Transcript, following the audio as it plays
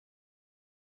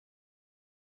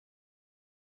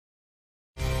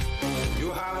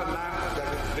You have a lamp that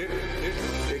is lit.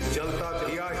 एक जलता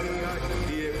दिया ही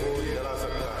दिए को जला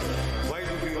सकता है. Why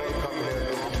do we all come here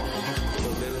to Amma?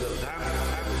 Because there is a lamp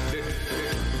lit.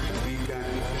 We can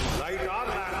light our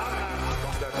lamp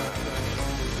from that lamp.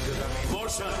 It is an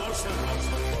emotion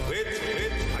for which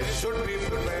I should be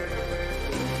prepared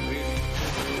to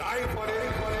die for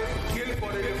it, kill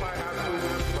for it if I have to,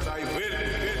 but I will.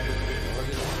 But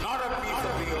it is not a piece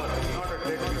of the earth, not a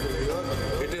dead piece of the earth.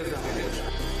 It is an emotion.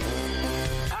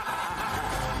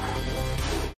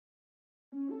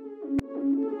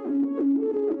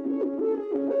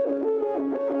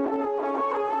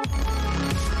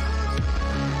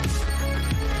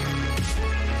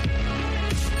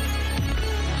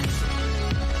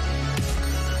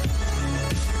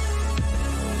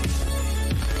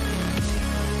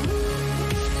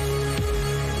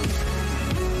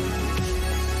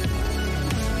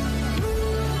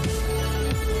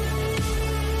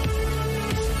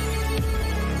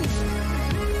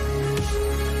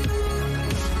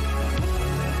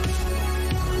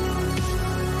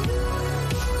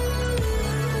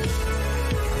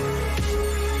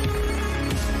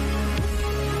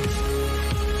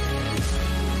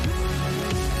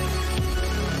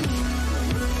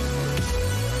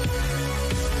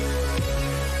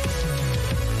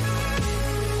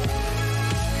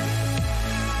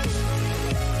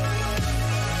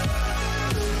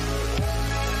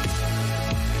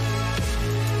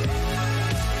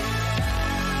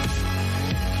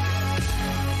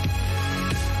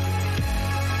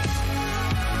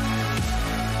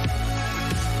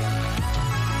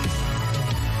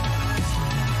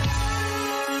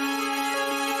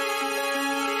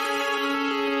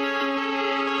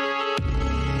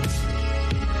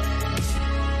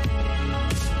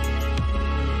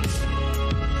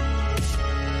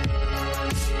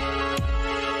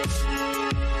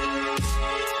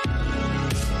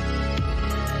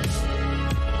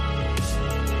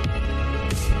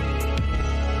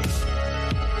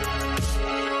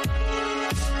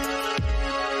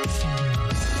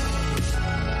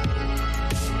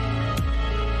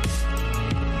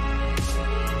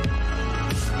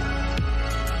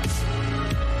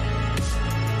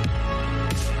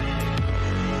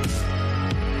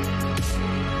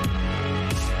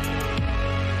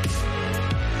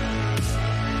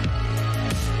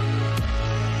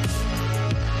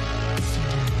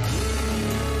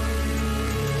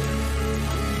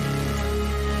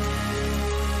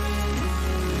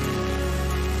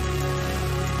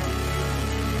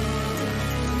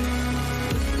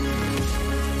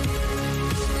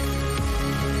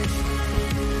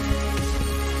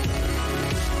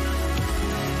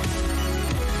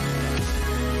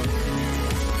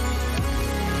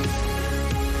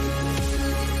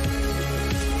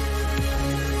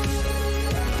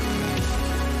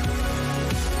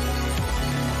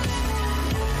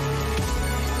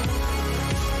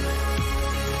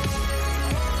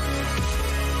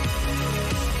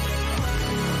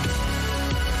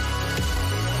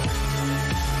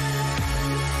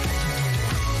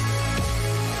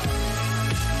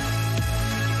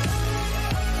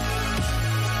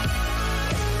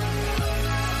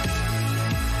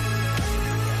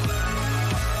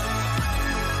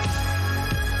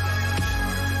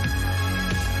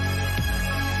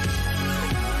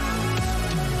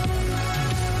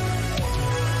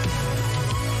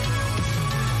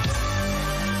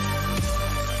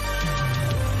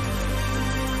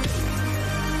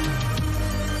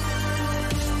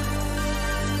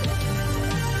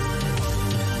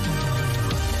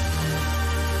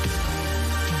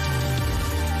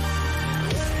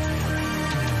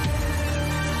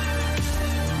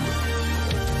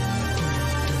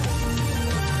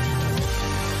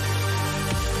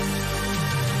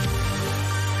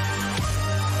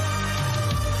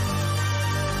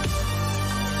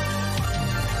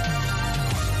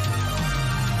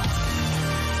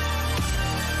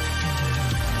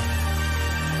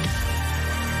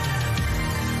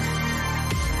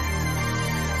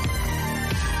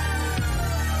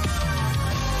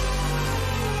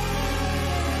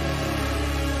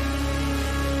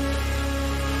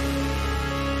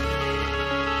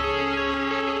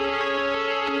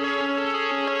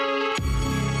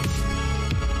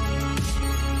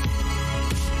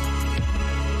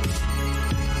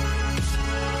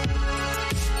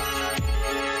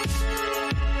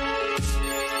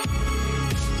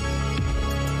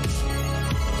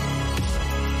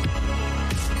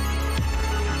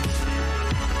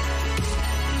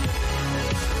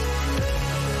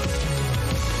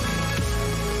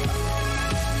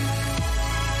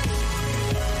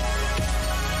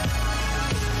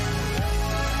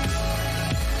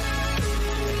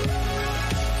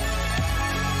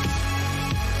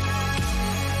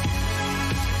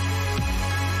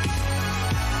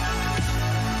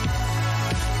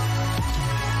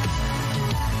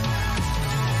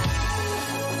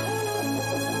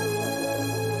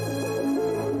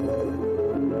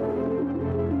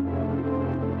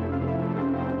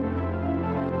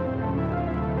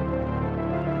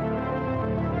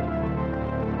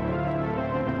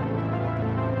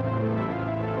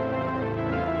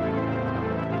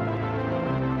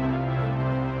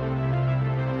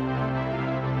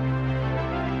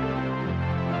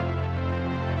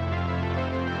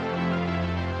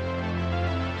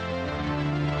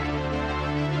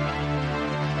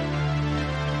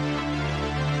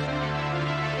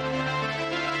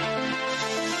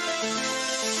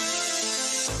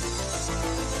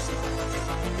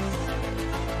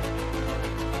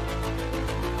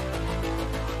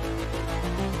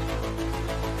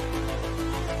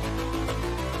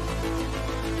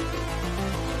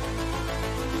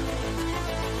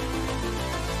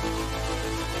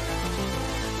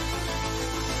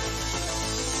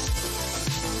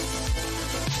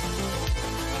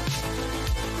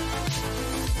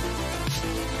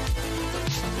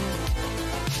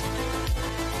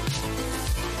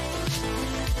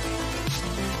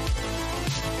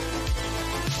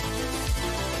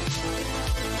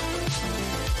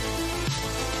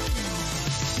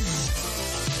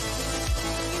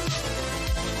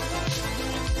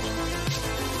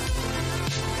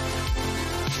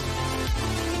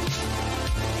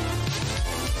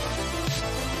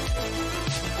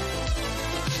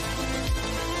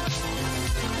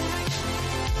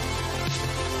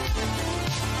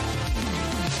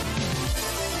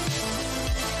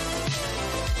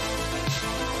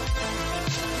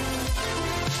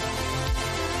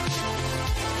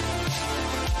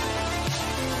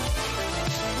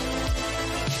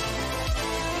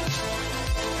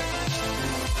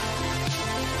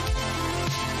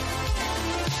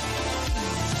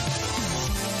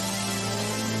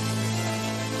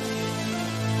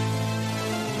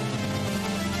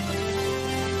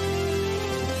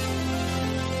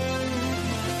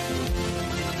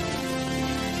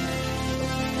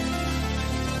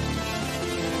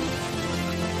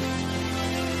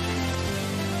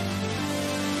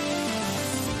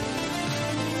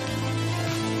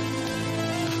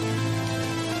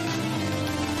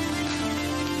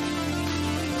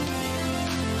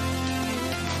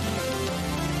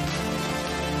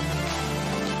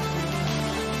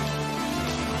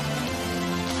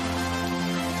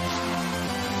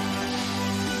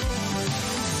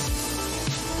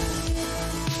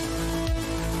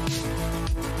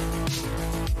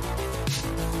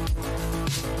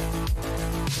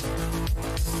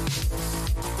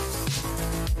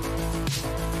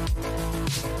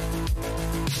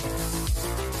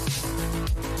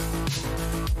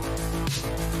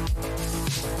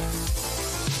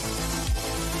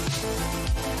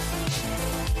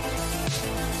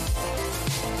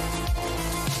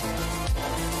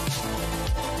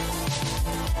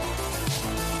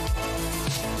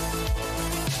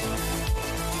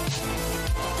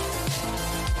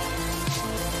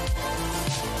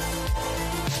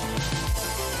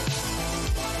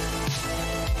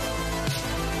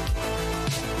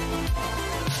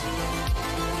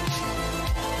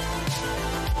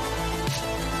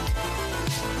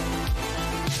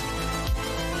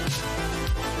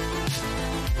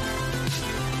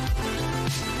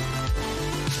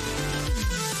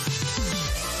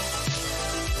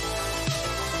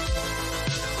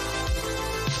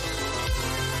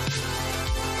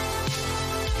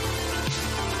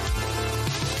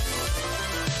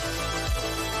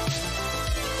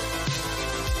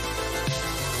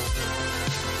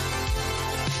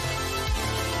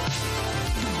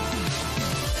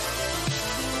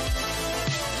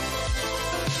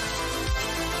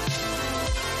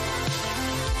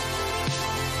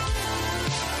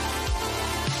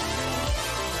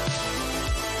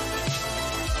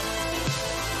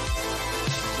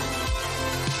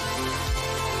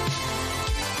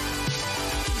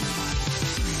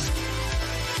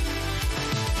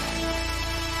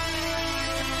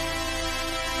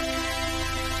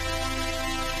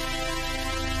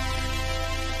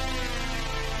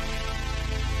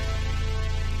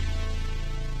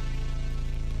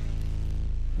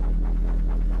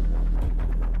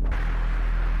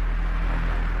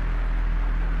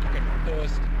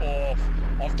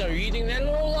 After reading that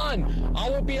little line, I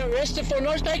will be arrested for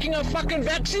not taking a fucking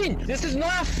vaccine. This is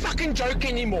not a fucking joke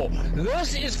anymore.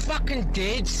 This is fucking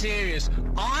dead serious.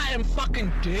 I am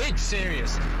fucking dead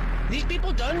serious. These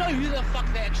people don't know who the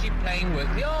fuck they're actually playing with.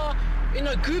 Yeah, in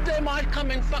a group they might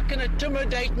come and fucking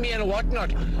intimidate me and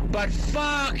whatnot, but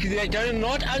fuck, they do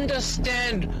not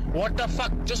understand what the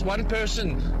fuck just one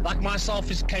person like myself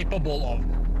is capable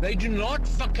of. They do not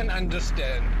fucking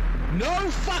understand. No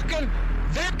fucking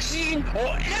vaccine or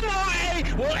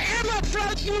mRNA will ever flow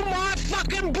through my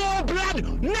fucking blood.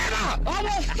 Never! I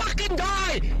will fucking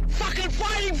die fucking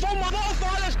fighting for my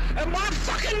forefathers and my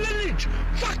fucking lineage.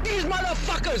 Fuck these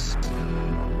motherfuckers!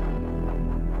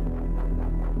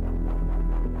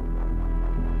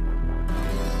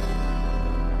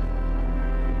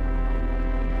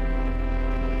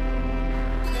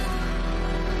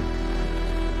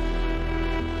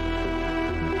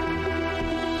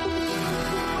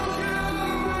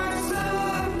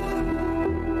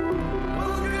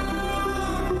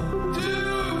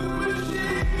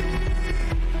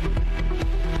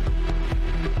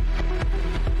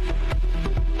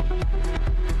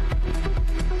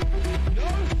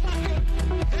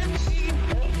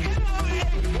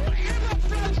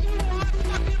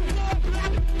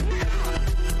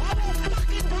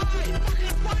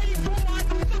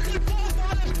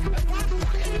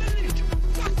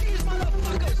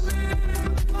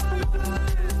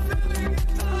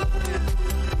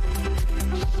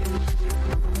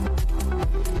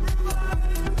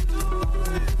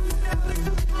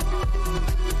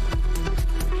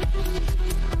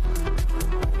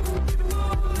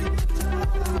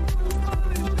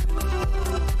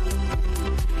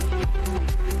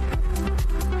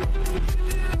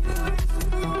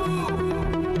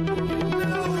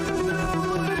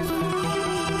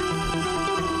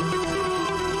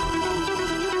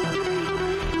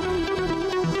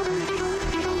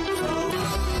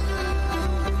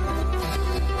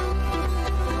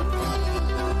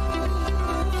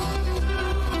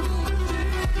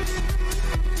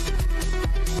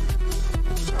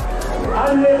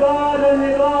 النضال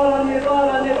النضال النضال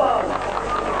النضال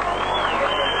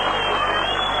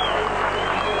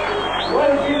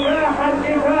والكفاح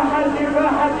الكفاح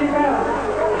الكفاح الكفاح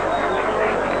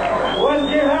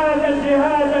والجهاد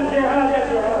الجهاد الجهاد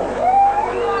الجهاد.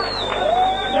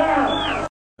 نعم.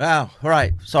 Wow,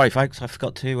 right. Sorry, folks. I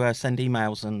forgot to send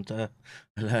emails and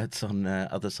alerts on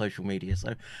other social media.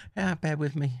 So, yeah, bear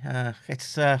with me.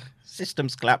 It's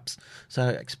systems collapse. So,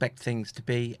 expect things to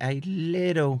be a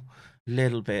little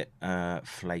bit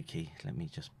flaky. Let me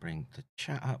just bring the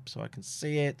chat up so I can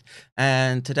see it.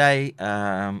 And today,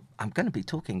 I'm going to be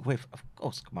talking with, of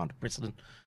course, Commander Brisson,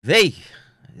 the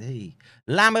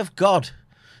Lamb of God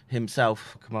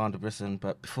himself, Commander Brisson.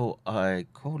 But before I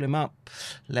call him up,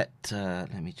 let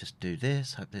me just do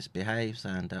this. Hope this behaves.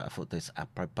 And I thought this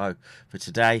apropos for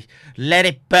today. Let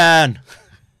it burn.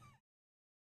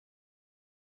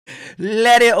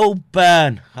 Let it all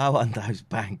burn. I want those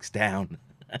banks down.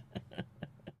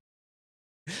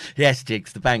 Yes,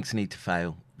 Jigs, the banks need to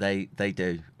fail. they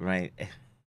do, right?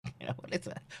 What is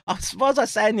that? What was I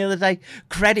saying the other day?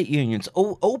 Credit unions.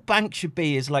 All banks should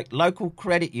be is like local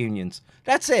credit unions.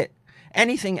 That's it.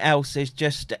 Anything else is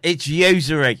just it's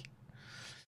usury.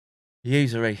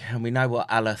 Usury, and we know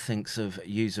what Allah thinks of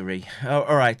usury.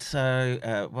 All right,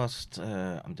 so whilst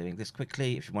I'm doing this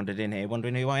quickly, if you wandered in here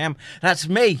wondering who I am, that's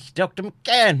me, Dr.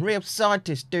 McCann, real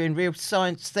scientist doing real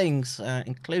science things,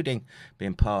 including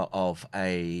being part of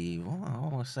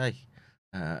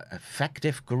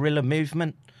effective guerrilla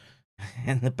movement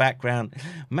in the background,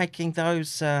 making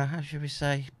those, how should we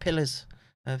say, pillars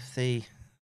of the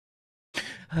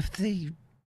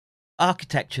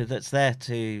architecture that's there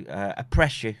to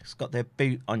oppress you. It's got their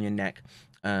boot on your neck.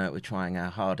 We're trying our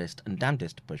hardest and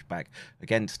damnedest to push back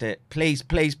against it. Please,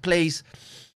 please, please,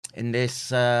 in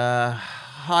this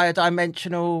higher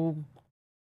dimensional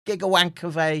gigawank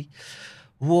of a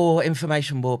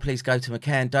information war, please go to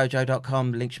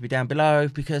McCannDojo.com. The link should be down below,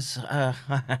 because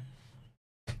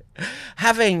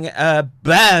having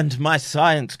burned my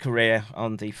science career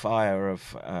on the fire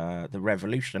of the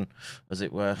revolution, as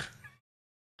it were,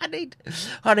 I need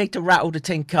to rattle the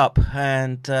tin cup,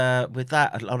 and with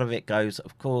that, a lot of it goes,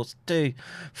 of course, to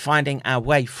finding our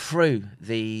way through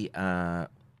the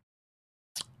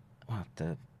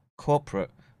corporate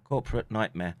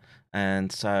nightmare.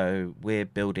 And so we're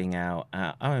building out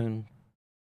our own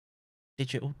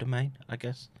digital domain, I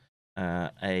guess,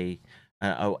 a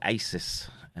oasis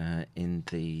in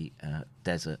the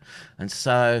desert. And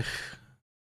so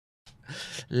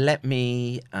let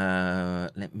me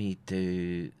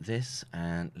do this,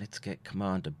 and let's get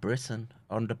Commander Brisson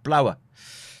on the blower.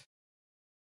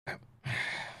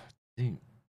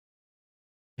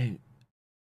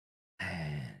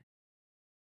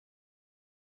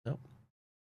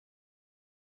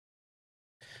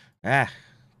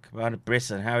 Commander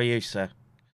Brisson, how are you, sir?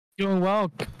 Doing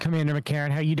well, Commander McCarran.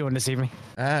 How are you doing this evening?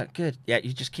 Good. Yeah,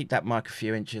 you just keep that mic a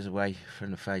few inches away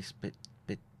from the face.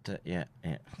 Yeah.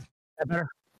 That better?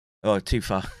 Oh, too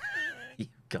far. You've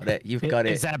got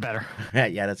it. Is that better?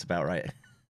 Yeah, that's about right.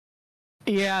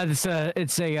 Yeah, it's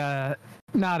a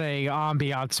not a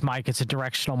ambiance mic. It's a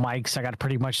directional mic. So I got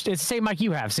pretty much it's the same mic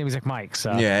you have, same exact mic.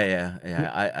 So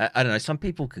yeah. I don't know. Some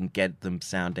people can get them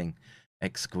sounding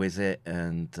exquisite,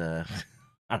 and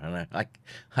I don't know.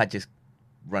 I just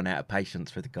run out of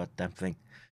patience for the goddamn thing.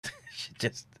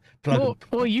 Just plug.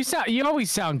 Well, you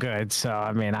always sound good. So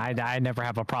I mean, I never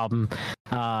have a problem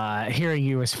hearing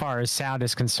you as far as sound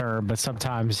is concerned. But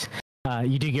sometimes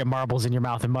you do get marbles in your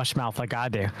mouth and mush mouth like I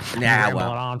do. Yeah,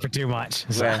 well, on for too much.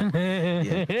 So. Well,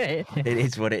 yeah. It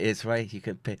is what it is, right? You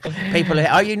could people.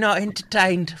 Are you not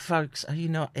entertained, folks? Are you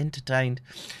not entertained?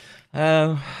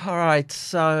 All right.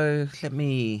 So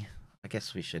I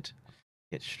guess we should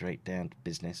get straight down to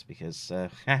business, because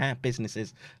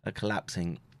businesses are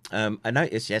collapsing. I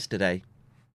noticed yesterday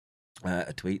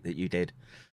a tweet that you did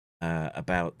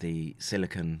about the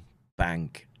Silicon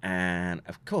Bank, and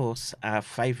of course our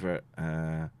favourite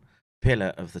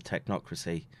pillar of the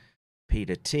technocracy,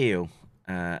 Peter Thiel,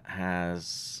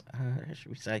 has how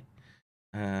should we say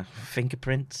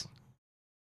fingerprints?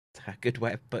 A good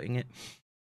way of putting it.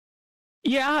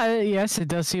 Yeah, yes, it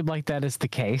does seem like that is the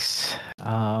case.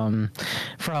 There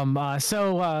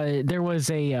was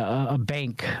a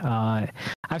bank.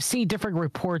 I've seen different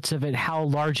reports of it, how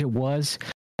large it was.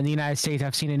 In the United States,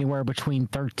 I've seen anywhere between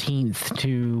 13th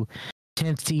to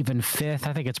 10th to even 5th.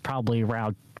 I think it's probably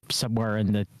around somewhere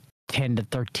in the 10 to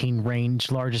 13 range,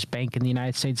 largest bank in the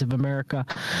United States of America,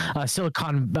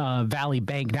 Silicon Valley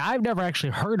Bank. Now, I've never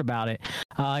actually heard about it,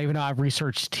 even though I've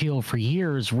researched Thiel for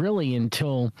years, really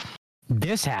until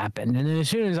this happened. And then as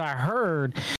soon as I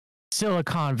heard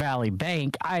Silicon Valley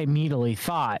Bank, I immediately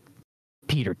thought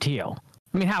Peter Thiel.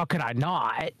 I mean, how could I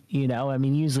not? I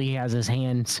mean, usually he has his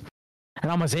hands in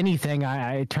almost anything.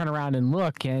 I turn around and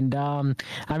look, and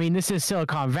I mean, this is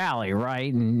Silicon Valley,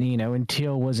 right? And and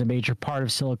Thiel was a major part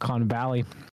of Silicon Valley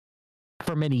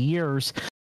for many years,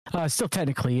 still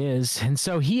technically is. And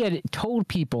so he had told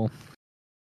people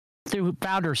through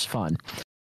Founders Fund,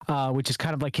 which is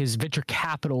kind of like his venture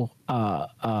capital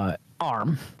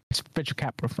arm, his venture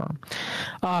capital firm,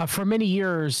 for many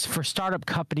years, for startup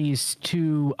companies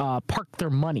to park their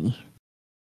money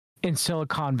in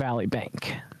Silicon Valley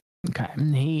Bank. Okay,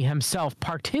 and he himself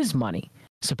parked his money,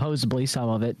 supposedly some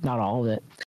of it, not all of it,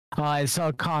 at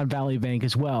Silicon Valley Bank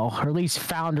as well, or at least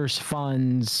Founders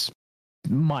Fund's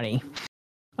money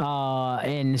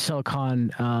in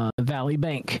Silicon Valley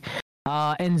Bank.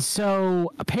 And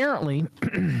so apparently,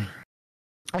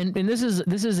 and this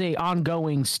is a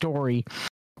ongoing story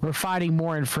we're finding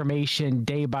more information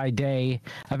day by day.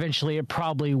 Eventually, it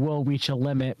probably will reach a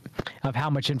limit of how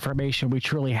much information we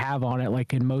truly have on it,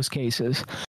 like in most cases.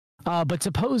 But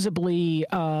supposedly,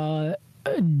 I'd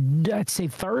say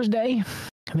Thursday.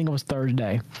 I think it was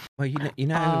Thursday.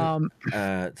 Well,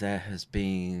 there has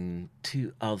been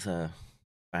 2 other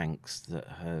banks that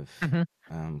have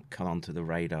come onto the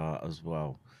radar as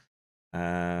well.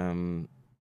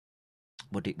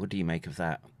 What do you make of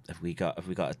that? Have we got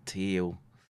a teal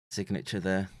signature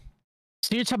there?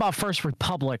 So you're talking about First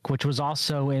Republic, which was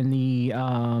also in the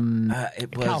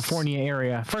California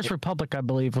area. First Republic, I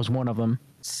believe, was one of them.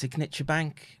 Signature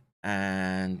Bank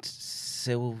and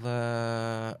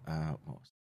Silver. What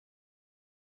was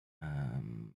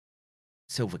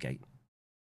Silvergate.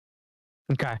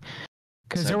 Okay.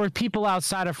 Because there were people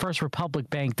outside of First Republic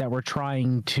Bank that were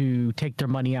trying to take their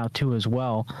money out too as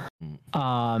well,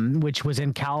 which was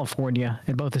in California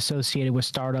and both associated with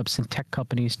startups and tech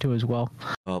companies too as well.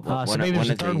 So maybe there's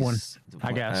a third one,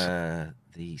 I guess.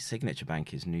 The Signature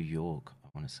Bank is New York, I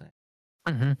want to say.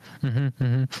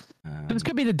 This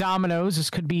could be the dominoes.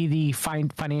 This could be the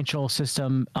financial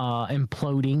system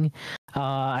imploding.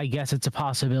 I guess it's a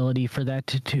possibility for that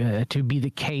to be the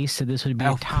case. So this would be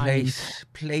a time.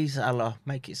 Please, Allah,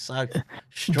 make it so.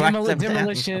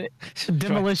 Demolition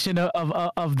of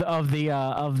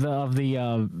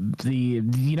the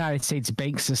United States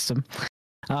bank system.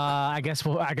 I guess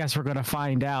we're gonna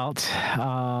find out.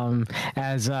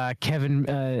 As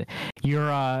Kevin,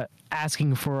 you're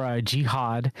asking for a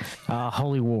jihad,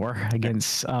 holy war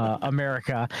against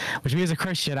America, which me as a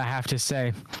Christian, I have to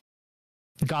say,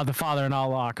 God the Father and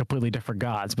Allah are completely different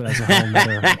gods. But as a whole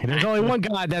matter, there's only one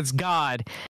God. That's God,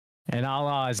 and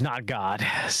Allah is not God.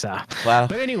 So, well,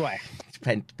 but anyway,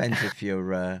 depends if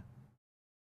you're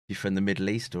from the Middle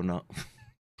East or not.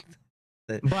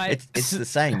 But it's the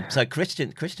same. So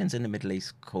Christians in the Middle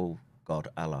East call God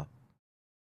Allah.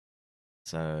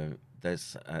 So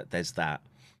there's that,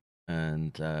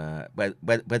 and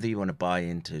whether you want to buy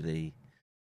into the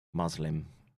Muslim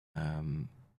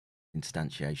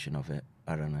instantiation of it,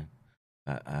 I don't know.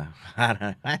 I don't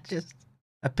know. That just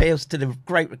appeals to the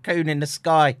great raccoon in the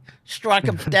sky. Strike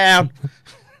them down,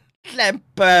 let them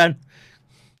burn.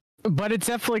 But it's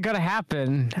definitely going to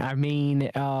happen. I mean, the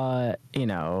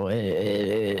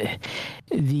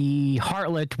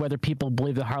harlot, whether people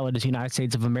believe the harlot is the United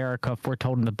States of America,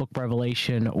 foretold in the book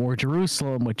Revelation, or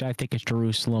Jerusalem, which I think is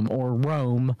Jerusalem, or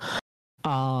Rome,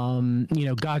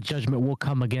 God's judgment will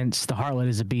come against the harlot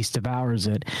as a beast devours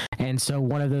it. And so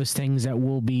one of those things that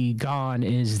will be gone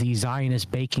is the Zionist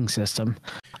banking system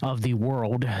of the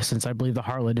world, since I believe the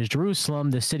harlot is Jerusalem,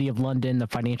 the city of London, the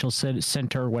financial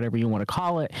center, whatever you want to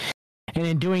call it. And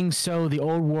in doing so, the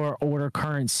old world order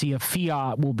currency of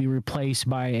fiat will be replaced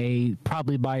by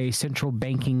probably a central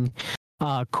banking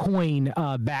coin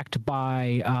backed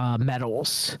by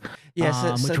metals.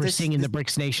 Yes, which we're seeing in the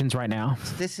BRICS nations right now.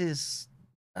 This is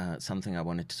something I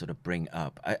wanted to sort of bring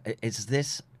up. Is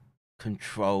this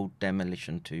controlled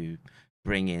demolition to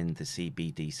bring in the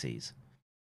CBDCs?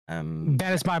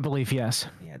 That is my belief, yes.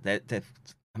 Yeah, I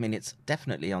mean, it's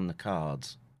definitely on the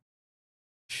cards,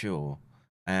 sure.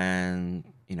 And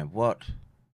at what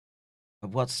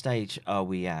stage are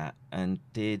we at? And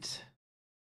I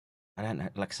don't know,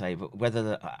 like I say,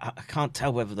 whether I can't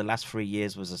tell whether the last 3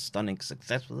 years was a stunning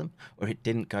success for them or it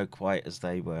didn't go quite as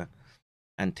they were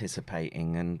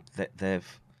anticipating, and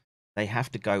they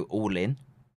have to go all in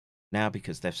now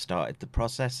because they've started the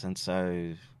process, and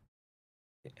so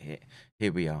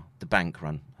here we are. The bank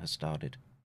run has started.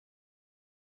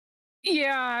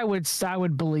 Yeah, I would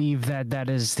believe that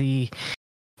is the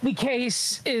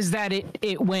case, is that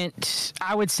it went,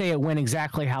 I would say it went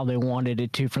exactly how they wanted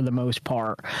it to for the most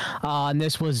part. And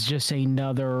this was just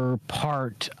another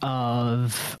part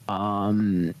of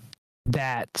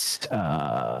that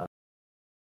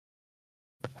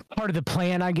part of the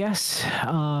plan, I guess,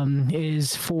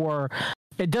 is for,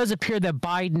 it does appear that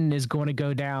Biden is going to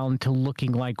go down to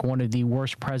looking like one of the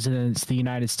worst presidents the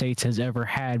United States has ever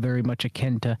had, very much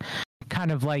akin to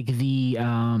kind of like the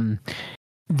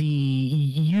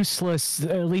useless,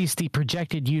 at least the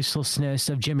projected uselessness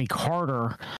of Jimmy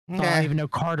Carter, even though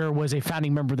Carter was a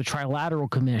founding member of the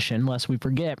Trilateral Commission, lest we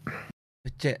forget.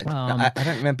 I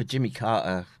don't remember Jimmy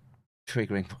Carter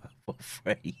triggering for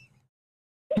free.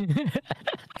 he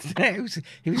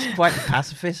was quite a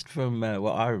pacifist from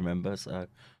what I remember. So,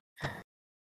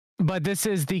 but this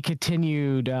is the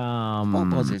continued.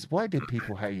 What was this? Why did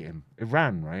people hate him?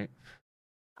 Iran, right?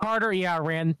 Carter,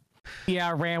 Iran,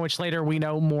 which later we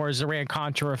know more as the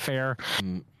Iran-Contra affair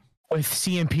with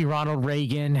CMP Ronald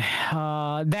Reagan.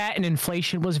 That and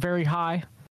inflation was very high.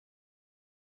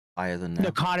 higher than The now?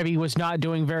 economy was not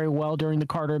doing very well during the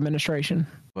Carter administration.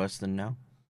 Worse than now?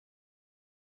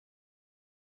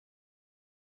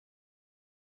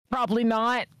 Probably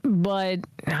not, but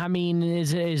I mean,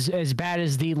 is as bad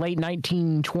as the late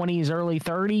 1920s, early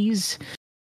 30s?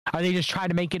 Are they just trying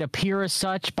to make it appear as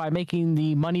such by making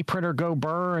the money printer go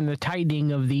burr and the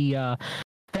tightening of the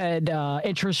Fed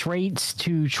interest rates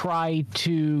to try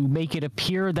to make it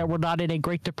appear that we're not in a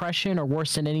Great Depression or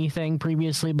worse than anything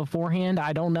previously beforehand?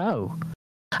 I don't know.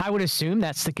 I would assume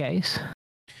that's the case.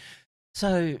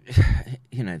 So,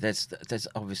 there's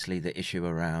obviously the issue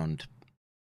around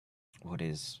what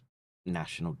is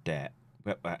national debt,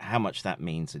 but how much that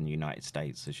means in the United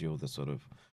States as you're the sort of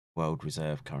world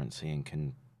reserve currency and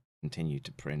can continue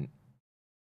to print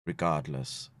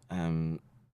regardless. I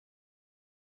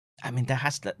mean, there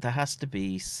has to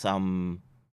be some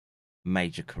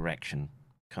major correction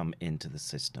come into the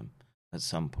system at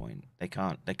some point. They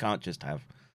can't just have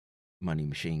money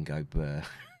machine go burr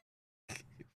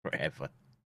forever.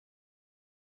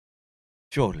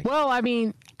 Surely. Well, I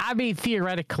mean,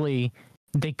 theoretically,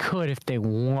 they could if they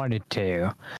wanted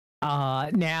to.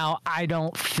 Now, I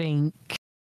don't think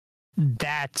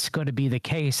that's going to be the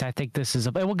case. I think this is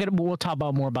we'll talk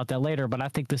about more about that later, but I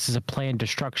think this is a planned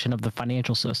destruction of the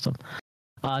financial system.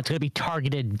 It's going to be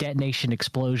targeted detonation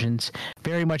explosions,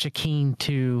 very much akin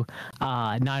to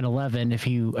 9/11.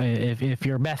 If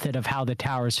your method of how the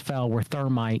towers fell were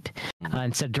thermite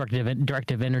instead of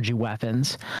directive energy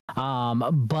weapons,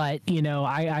 but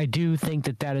I do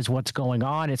think that is what's going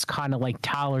on. It's kind of like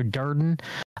Tyler Durden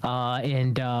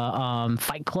and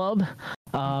Fight Club.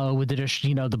 With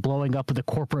the blowing up of the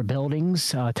corporate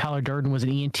buildings. Tyler Durden was an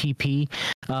ENTP,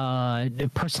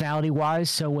 personality-wise.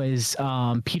 So was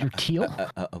Peter Thiel.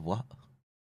 What?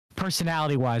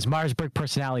 Personality-wise, Myers-Briggs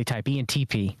personality type,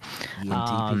 ENTP.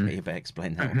 ENTP, you better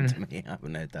explain that one to me. I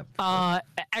haven't heard that before.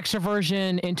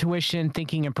 Extroversion, intuition,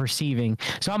 thinking, and perceiving.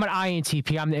 So I'm an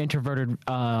INTP. I'm the introverted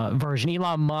version.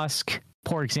 Elon Musk,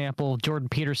 for example. Jordan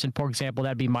Peterson, for example.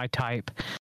 That'd be my type.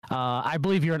 I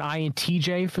believe you're an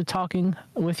INTJ for talking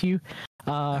with you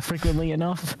frequently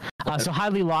enough. So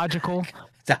highly logical.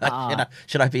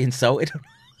 Should I be insulted?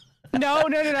 No.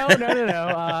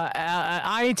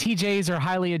 INTJs are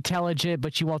highly intelligent,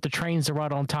 but you want the trains to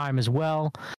run on time as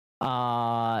well.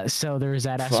 So there's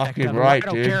that aspect Fucking of it. right, I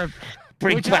don't dude. care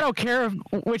I don't care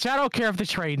if the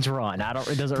trains run.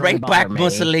 It doesn't Bring really bother back me.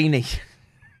 Mussolini.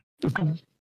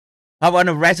 I want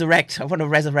to resurrect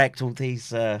all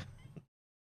these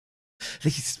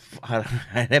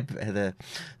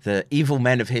the evil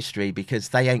men of history, because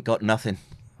they ain't got nothing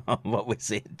on what we're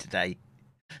seeing today.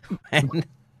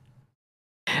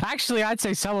 Actually, I'd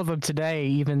say some of them today,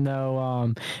 even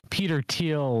though Peter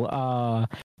Thiel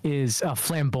is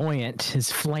flamboyant,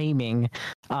 is flaming,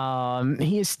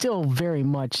 he is still very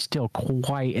much still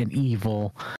quite an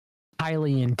evil,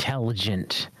 highly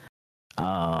intelligent,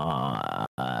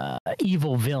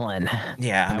 evil villain.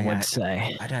 Yeah, I would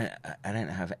say. I don't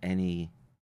have any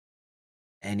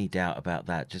doubt about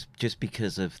that. Just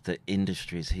because of the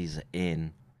industries he's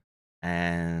in,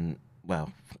 and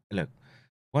well, look,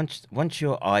 once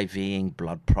you're IVing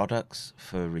blood products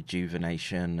for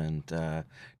rejuvenation, and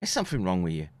there's something wrong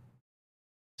with you.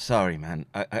 Sorry, man.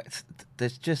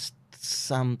 There's just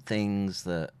some things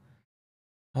that,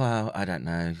 well, I don't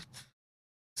know.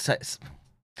 So,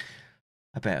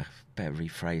 I better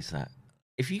rephrase that.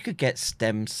 If you could get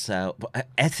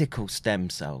ethical stem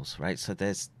cells, right? So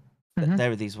there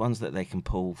are these ones that they can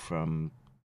pull from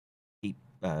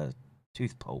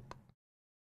tooth pulp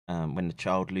when the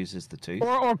child loses the tooth,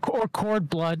 or cord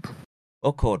blood,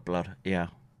 yeah,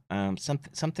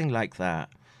 something like that.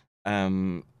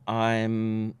 I'm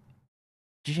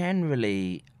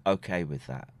generally okay with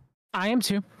that. I am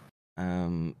too.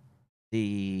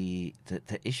 The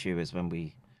issue is when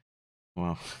we,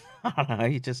 well, I don't know.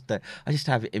 I just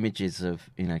have images of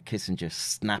Kissinger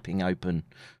snapping open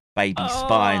baby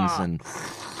spines and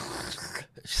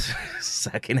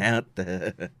sucking out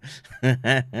the.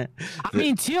 I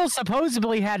mean, Thiel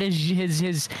supposedly had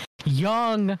his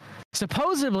young,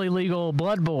 supposedly legal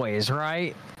blood boys,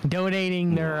 right?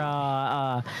 Donating their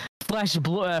fresh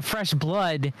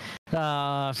blood,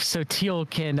 so Thiel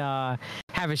can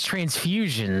have his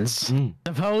transfusions,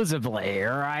 supposedly,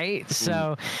 right?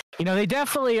 So, they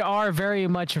definitely are very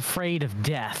much afraid of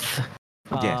death.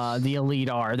 Yes. The elite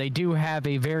are. They do have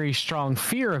a very strong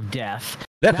fear of death.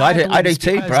 Look, Now, I do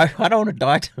too, bro. I don't want to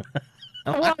die.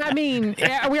 Well, I mean,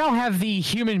 we all have the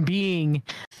human being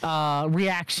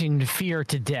reaction to fear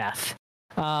to death.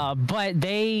 But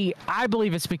I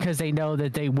believe it's because they know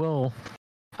that they will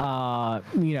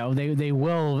they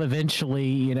will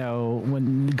eventually,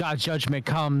 when God's judgment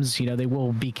comes, they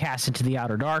will be cast into the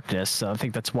outer darkness. So I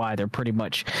think that's why they're pretty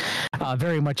much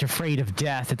very much afraid of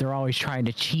death, that they're always trying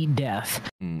to cheat death.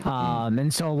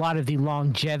 And so a lot of the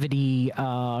longevity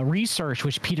research,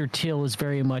 which Peter Thiel is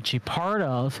very much a part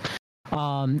of,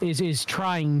 is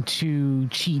trying to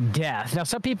cheat death. Now,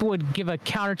 some people would give a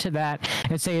counter to that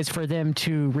and say it's for them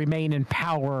to remain in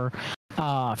power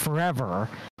forever,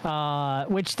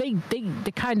 which they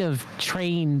kind of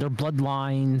train their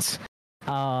bloodlines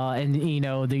and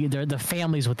the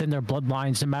families within their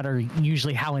bloodlines, no matter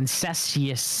usually how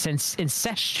incestuous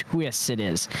it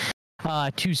is,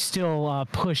 to still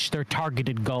push their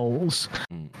targeted goals.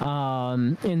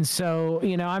 And so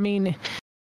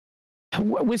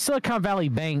with Silicon Valley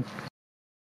Bank,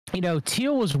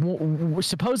 Thiel was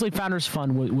supposedly Founders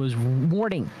Fund was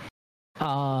warning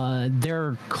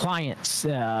their clients,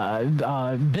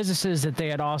 businesses that they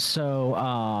had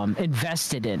also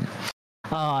invested in,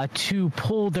 to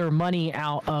pull their money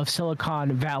out of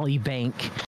Silicon Valley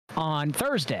Bank on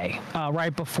Thursday,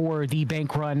 right before the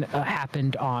bank run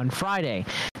happened on Friday.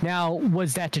 Now,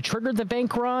 was that to trigger the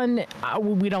bank run?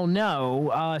 We don't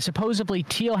know. Supposedly,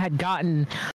 Thiel had gotten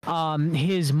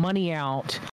his money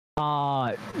out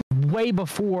way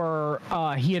before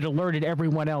he had alerted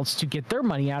everyone else to get their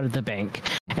money out of the bank.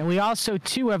 And we also,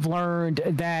 too, have learned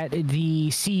that the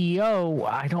CEO,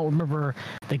 I don't remember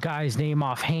the guy's name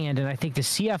offhand, and I think the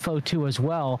CFO, too, as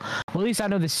well. Well, at least I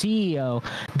know the CEO.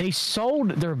 They sold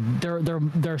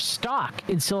their stock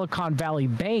in Silicon Valley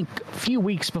Bank a few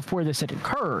weeks before this had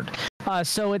occurred.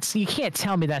 So you can't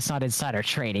tell me that's not insider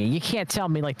trading. You can't tell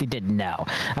me like they didn't know.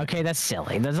 Okay, that's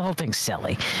silly. The whole thing's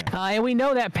silly. And we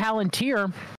know that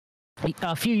Palantir,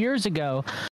 a few years ago,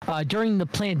 during the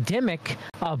pandemic,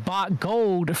 bought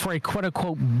gold for a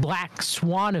quote-unquote black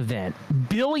swan event.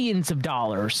 Billions of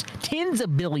dollars, tens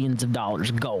of billions of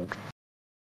dollars gold.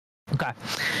 Okay.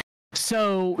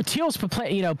 So Thiel's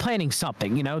planning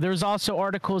something. There's also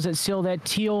articles that say that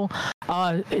Thiel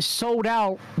sold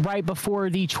out right before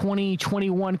the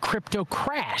 2021 crypto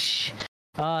crash.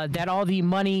 That all the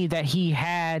money that he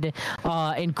had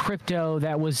in crypto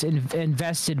that was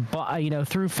invested by,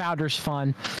 through Founders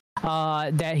Fund,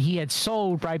 that he had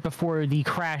sold right before the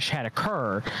crash had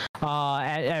occurred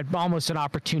at almost an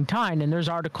opportune time. And there's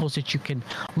articles that you can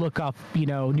look up,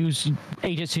 news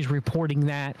agencies reporting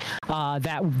that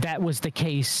that was the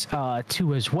case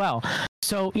too as well.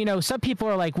 So, some people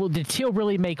are like, well, did Thiel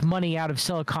really make money out of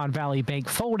Silicon Valley Bank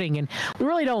folding? And we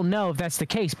really don't know if that's the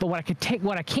case. But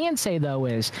what I can say, though,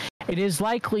 is it is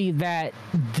likely that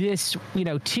this,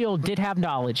 Thiel did have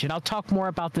knowledge. And I'll talk more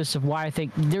about this of why I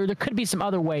think there could be some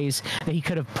other ways that he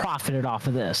could have profited off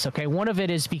of this. Okay, one of it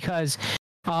is because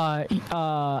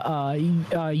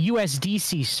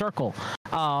USDC Circle,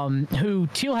 who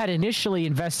Thiel had initially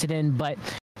invested in, but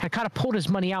had kind of pulled his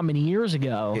money out many years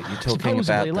ago. You're talking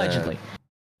about allegedly.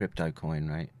 Crypto coin,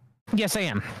 right? Yes, I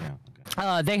am.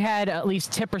 Yeah. They had at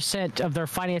least 10% of their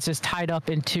finances tied up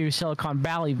into Silicon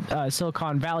Valley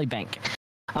Bank.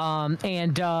 So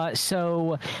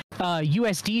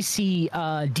USDC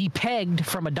depegged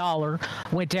from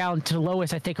 $1, went down to the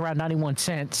lowest, I think, around 91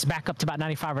 cents, back up to about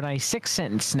 95 or 96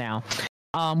 cents now.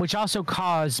 Which also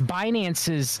caused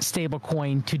Binance's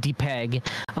stablecoin to depeg,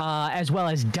 as well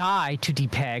as DAI to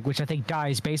depeg, which I think DAI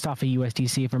is based off of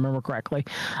USDC, if I remember correctly.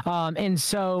 And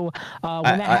so when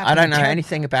that happened, I don't know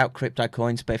anything about crypto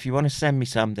coins, but if you want to send me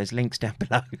some, there's links down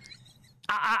below.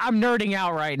 I'm nerding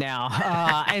out right now.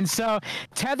 And so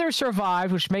Tether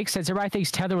survived, which makes sense. Everybody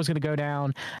thinks Tether was going to go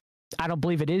down. I don't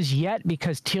believe it is yet,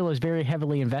 because Thiel is very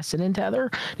heavily invested in Tether.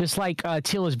 Just like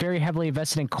Thiel is very heavily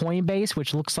invested in Coinbase,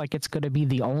 which looks like it's going to be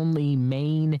the only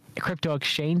main crypto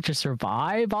exchange to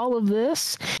survive all of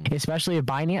this, especially if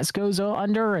Binance goes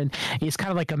under. And it's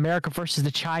kind of like America versus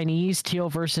the Chinese, Thiel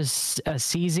versus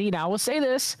CZ. Now, I will say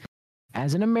this,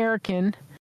 as an American,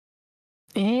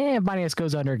 Binance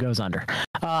goes under, goes under.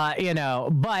 But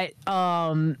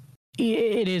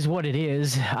it is what it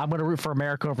is. I'm going to root for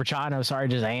America over China. Sorry, I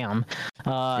just am.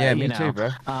 Me too,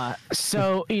 bro.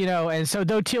 So, and so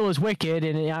though Thiel is wicked,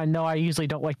 and I know I usually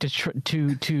don't like to choose.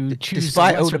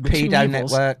 Despite all the pedo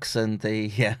evils. networks and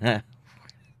the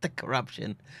the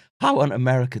corruption, I want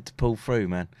America to pull through,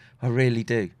 man. I really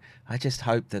do. I just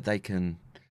hope that they can,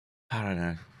 I don't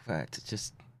know, to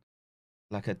just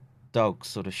like a dog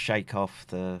sort of shake off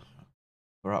the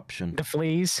corruption. The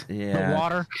fleas, Yeah. the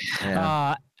water.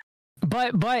 Yeah.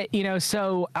 But but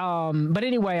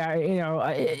anyway,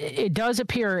 it does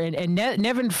appear, and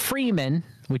Nevin Freeman,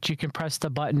 which you can press the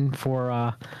button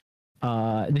for.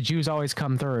 The Jews always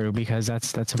come through, because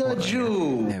that's important. The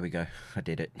Jew. There we go. I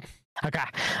did it.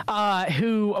 Okay.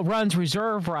 Who runs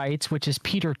Reserve Rights, which is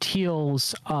Peter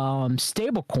Thiel's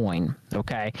stablecoin.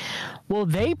 Okay. Well,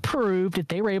 they proved that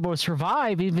they were able to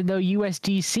survive even though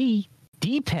USDC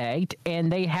depegged,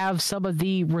 and they have some of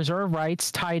the reserve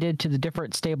rights tied into the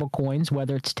different stable coins,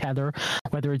 whether it's Tether,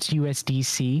 whether it's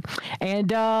USDC. And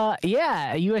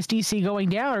USDC going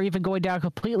down or even going down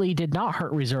completely did not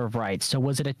hurt reserve rights. So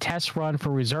was it a test run for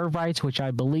reserve rights, which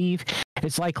I believe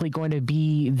it's likely going to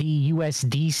be the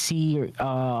USDC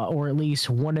or at least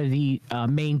one of the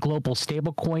main global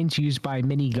stable coins used by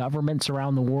many governments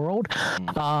around the world.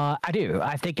 I do.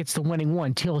 I think it's the winning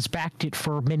one. Thiel has backed it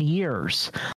for many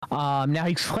years. Now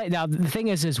the thing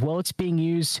is, it's being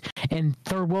used in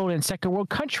third world and second world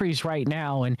countries right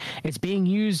now, and it's being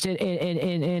used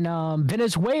in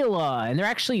Venezuela, and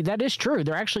that is true.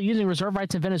 They're actually using reserve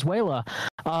rights in Venezuela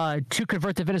to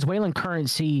convert the Venezuelan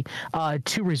currency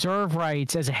to reserve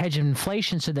rights as a hedge of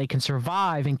inflation, so they can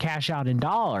survive and cash out in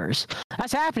dollars.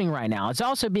 That's happening right now. It's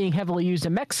also being heavily used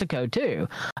in Mexico too.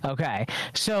 Okay,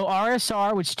 so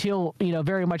RSR, which Thiel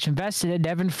very much invested in,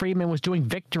 Devin Friedman was doing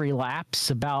victory laps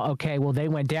about, okay, well, they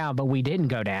went down, but we didn't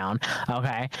go down.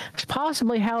 Okay. It's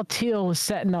possibly how Thiel is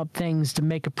setting up things to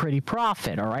make a pretty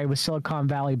profit. All right. With Silicon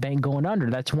Valley Bank going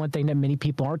under. That's one thing that many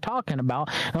people aren't talking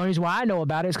about. The only reason why I know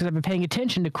about it is because I've been paying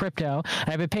attention to crypto, and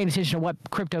I've been paying attention to what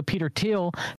crypto Peter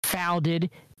Thiel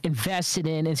founded, invested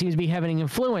in, and seems to be having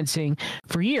influencing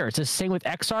for years. It's the same with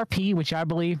XRP, which I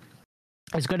believe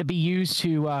is going to be used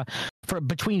to for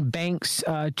between banks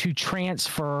to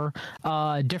transfer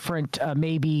different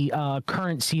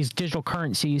currencies, digital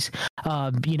currencies,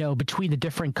 between the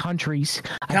different countries.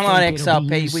 Come on,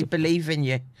 XRP, we believe in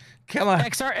you. Come on.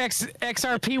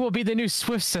 XRP will be the new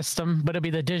SWIFT system, but it'll be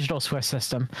the digital SWIFT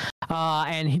system.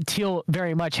 And Thiel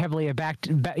very much heavily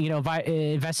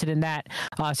invested in that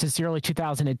since the early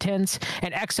 2010s.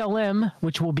 And XLM,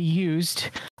 which will be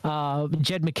used,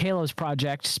 Jed McCaleb's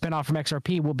project, spinoff from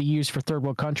XRP, will be used for third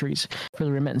world countries for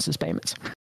the remittances payments.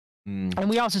 And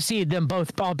we also see them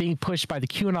both all being pushed by the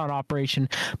QAnon operation,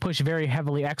 push very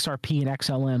heavily XRP and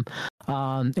XLM.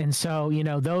 And so,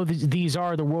 though these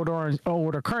are the world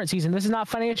order currencies, and this is not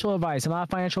financial advice, I'm not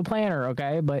a financial planner,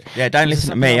 okay? But yeah, don't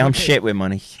listen to me. I'm shit with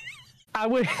money. I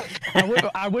would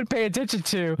pay attention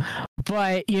to,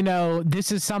 but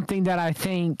this is something that I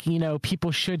think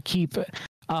people should keep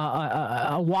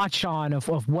a watch on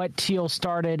of what Thiel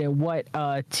started and what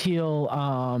Thiel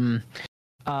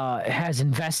has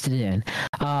invested in.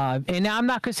 And I'm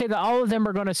not going to say that all of them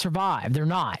are going to survive. They're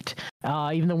not.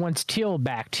 Even the ones Thiel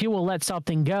back. Thiel will let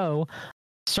something go,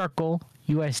 Circle,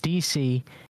 USDC,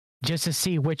 just to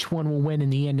see which one will win in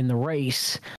the end in the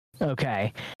race.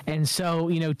 Okay. And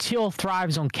so, Thiel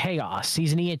thrives on chaos.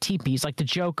 He's an ENTP. He's like the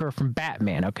Joker from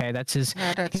Batman. Okay. That's his,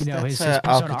 his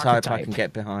archetype I can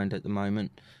get behind at the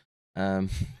moment. I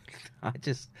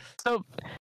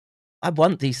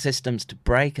want these systems to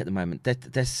break at the moment.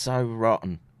 They're so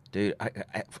rotten, dude.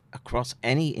 Across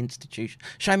any institution,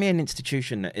 show me an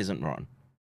institution that isn't rotten,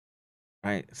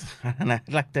 right? And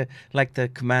like the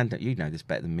commander. You know this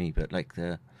better than me, but like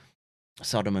the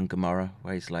Sodom and Gomorrah,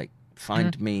 where he's like,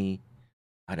 find me.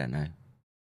 I don't know.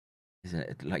 Is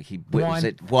it like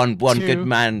one two, good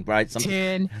man, right?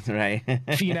 10, right?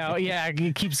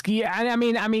 It keeps. I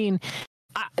mean.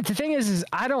 The thing is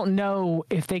I don't know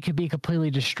if they could be completely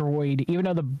destroyed, even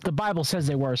though the Bible says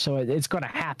they were, so it's going to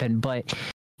happen. But,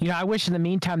 I wish in the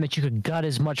meantime that you could gut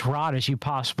as much rot as you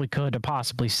possibly could to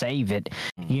possibly save it,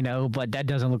 but that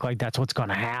doesn't look like that's what's going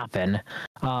to happen,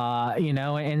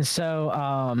 and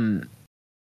so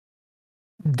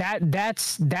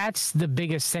that's the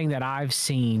biggest thing that I've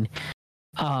seen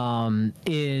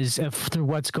is through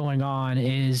what's going on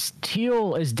is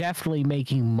Thiel is definitely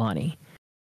making money.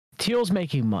 Thiel's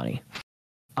making money.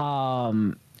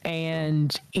 And,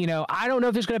 I don't know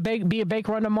if there's going to be a bank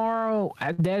run tomorrow.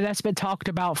 That's been talked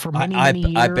about for many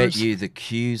years. I bet you the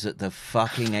queues at the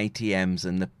fucking ATMs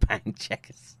and the bank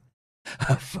checkers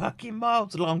are fucking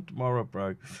miles long tomorrow,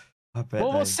 bro.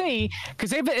 We'll see,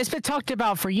 because it's been talked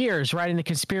about for years, right? In the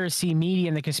conspiracy media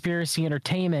and the conspiracy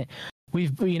entertainment.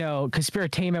 We've,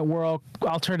 conspiratainment world,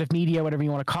 alternative media, whatever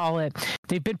you want to call it.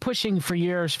 They've been pushing for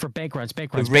years for bank runs.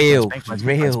 Real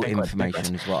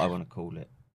information is what I want to call it.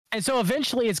 And so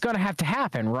eventually it's going to have to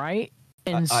happen, right?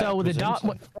 And with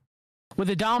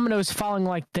the dominoes falling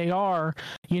like they are,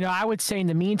 I would say in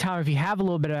the meantime, if you have a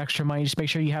little bit of extra money, just make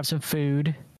sure you have some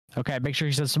food. Okay, make sure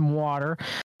you have some water.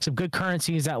 some good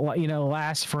currencies that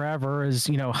last forever is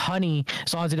honey,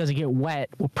 as long as it doesn't get wet,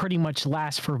 will pretty much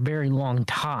last for a very long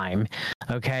time.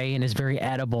 Okay, and is very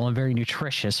edible and very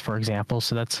nutritious, for example.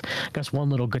 So that's I guess one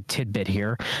little good tidbit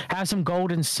here. Have some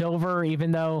gold and silver,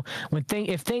 even though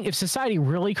if society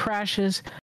really crashes,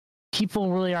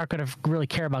 people really aren't going to really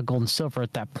care about gold and silver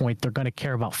at that point. They're going to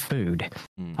care about food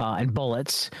and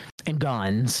bullets and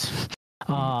guns.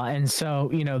 And so,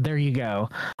 there you go.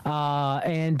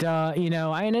 I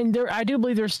do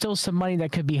believe there's still some money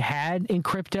that could be had in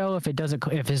crypto if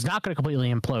it's not going to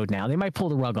completely implode now. They might pull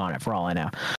the rug on it for all I know.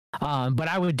 But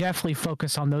I would definitely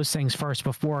focus on those things first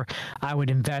before I would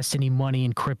invest any money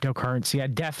in cryptocurrency. I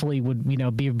definitely would,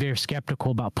 be very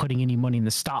skeptical about putting any money in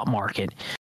the stock market.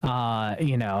 But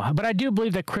I do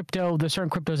believe that the certain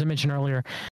cryptos I mentioned earlier,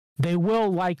 they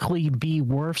will likely be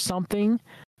worth something.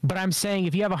 But I'm saying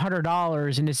if you have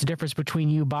 $100 and it's the difference between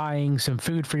you buying some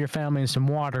food for your family and some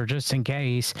water just in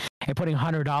case and putting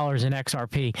 $100 in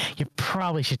XRP, you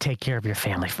probably should take care of your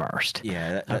family first.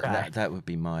 Yeah, that would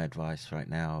be my advice right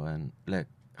now. And look,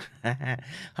 I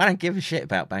don't give a shit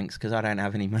about banks because I don't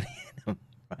have any money in them,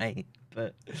 right?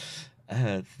 But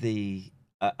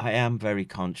I am very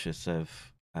conscious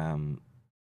of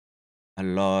a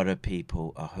lot of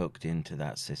people are hooked into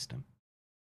that system.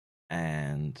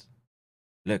 And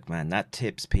look, man, that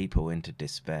tips people into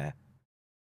despair.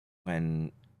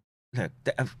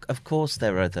 Of course,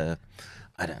 there are the,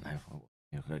 I don't know,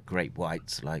 great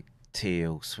whites like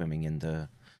teal swimming in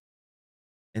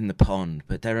the pond,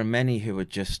 but there are many who are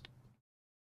just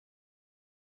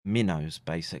minnows,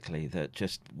 basically, that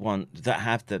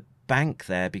have the bank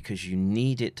there because you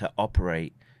need it to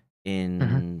operate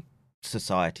in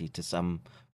society to some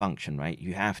function, right?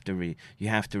 You have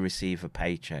to receive a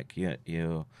paycheck.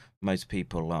 Most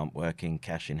people aren't working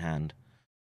cash in hand,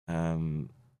 and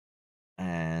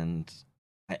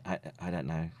I don't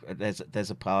know.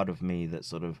 There's a part of me that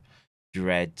sort of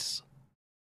dreads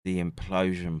the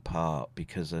implosion part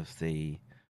because of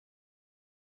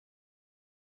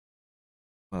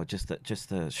just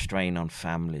the strain on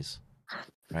families,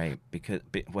 right?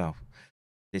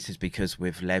 This is because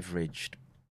we've leveraged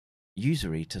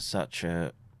usury to such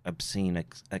a obscene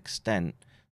extent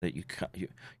that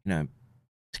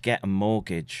to get a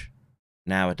mortgage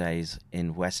nowadays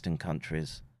in Western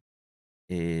countries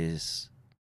is,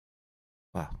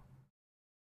 you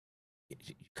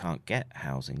can't get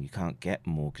housing, you can't get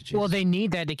mortgages. Well, they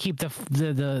need that to keep the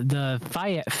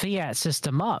fiat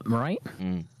system up, right?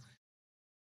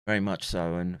 Very much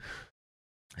so, and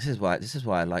this is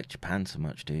why I like Japan so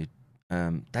much, dude.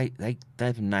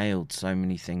 They've nailed so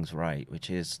many things right, which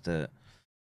is that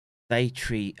they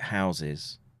treat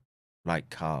houses like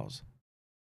cars.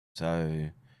 So,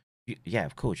 yeah,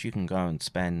 of course, you can go and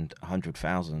spend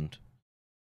 100,000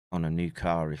 on a new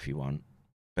car if you want,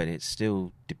 but it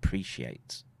still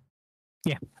depreciates.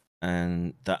 Yeah.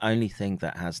 And the only thing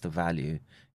that has the value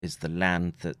is the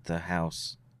land that the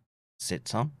house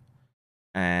sits on.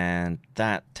 And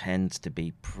that tends to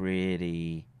be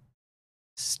pretty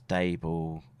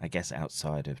stable, I guess,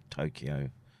 outside of Tokyo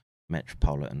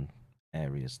metropolitan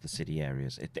areas, the city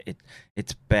areas.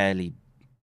 It's barely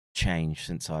changed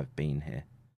since I've been here.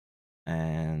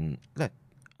 And look,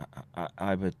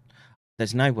 I would.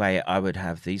 There's no way I would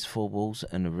have these four walls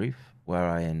and a roof were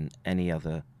I in any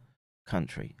other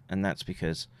country, and that's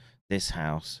because this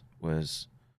house was,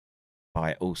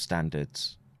 by all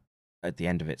standards, at the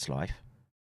end of its life.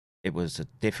 It was a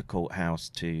difficult house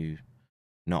to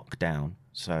knock down,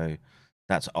 so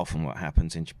that's often what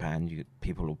happens in Japan.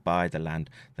 People will buy the land,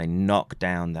 they knock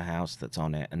down the house that's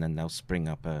on it, and then they'll spring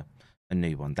up a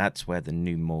new one. That's where the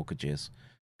new mortgages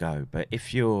go. But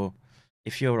if you're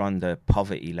on the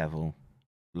poverty level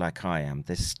like I am,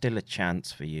 there's still a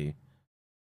chance for you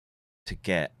to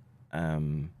get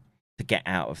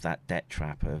out of that debt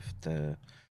trap of the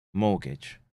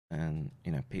mortgage. And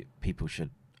people should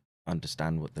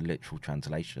understand what the literal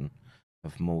translation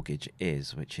of mortgage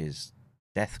is, which is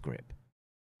death grip,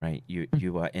 right?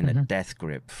 You are in a death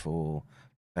grip for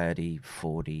 30,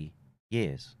 40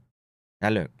 years. Now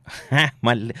look,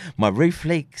 my roof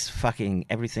leaks, fucking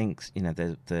everything's,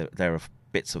 there are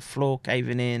bits of floor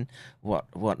caving in,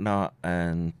 whatnot,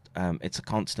 and it's a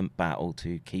constant battle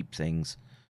to keep things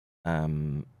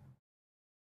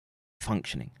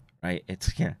functioning. Right,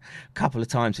 it's a couple of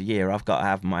times a year I've got to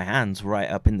have my hands right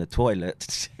up in the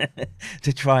toilet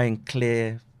to try and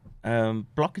clear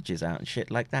blockages out and shit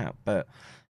like that. But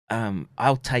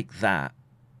I'll take that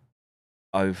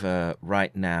over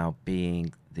right now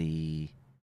being the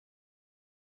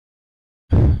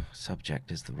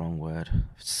subject is the wrong word.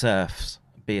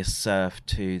 Be a serf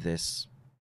to this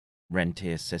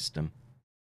rentier system.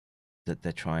 that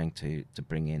they're trying to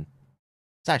bring in.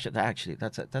 It's actually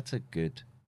that's a good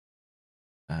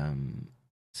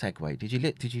segue.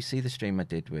 Did you see the stream I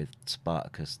did with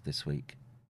Spartacus this week?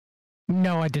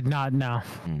 No, I did not. No.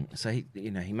 So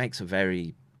he makes a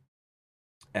very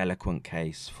eloquent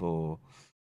case for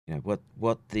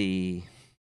what the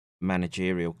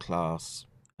managerial class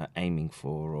are aiming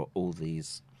for, or all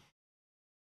these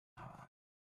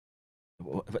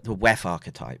the WEF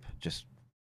archetype. Just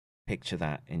picture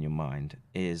that in your mind,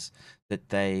 is that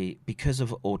they, because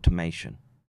of automation,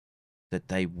 that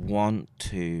they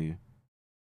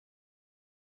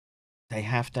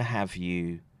have to have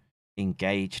you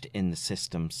engaged in the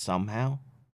system somehow,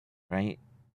 right,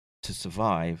 to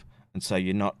survive. And so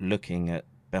you're not looking at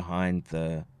behind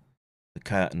the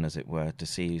curtain, as it were, to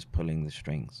see who's pulling the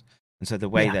strings. And so the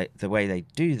way they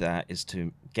do that is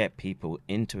to get people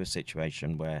into a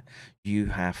situation where you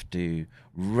have to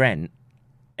rent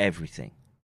everything,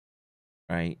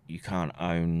 right? You can't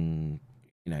own,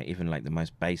 even like the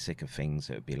most basic of things.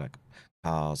 It would be like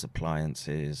cars,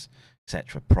 appliances,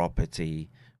 etc., property,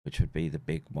 which would be the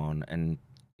big one. And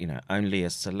only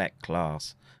a select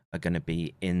class are going to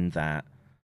be in that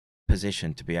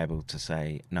position to be able to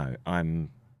say, no,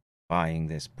 I'm buying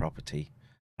this property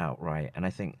outright. And I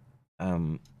think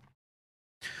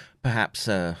perhaps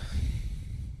a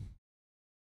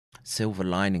silver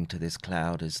lining to this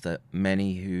cloud is that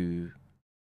many who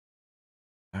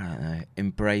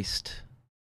embraced,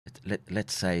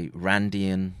 let's say,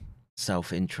 Randian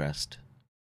self-interest,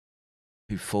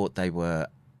 who thought they were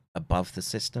above the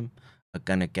system, are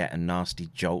going to get a nasty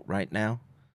jolt right now,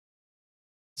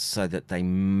 so that they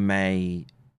may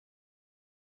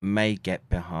get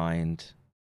behind,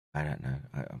 I don't know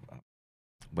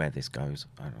where this goes.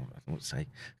 I won't say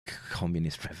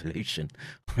communist revolution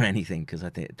or anything, because I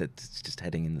think that's just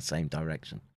heading in the same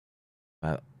direction.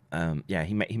 But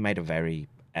he made a very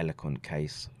eloquent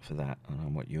case for that. I don't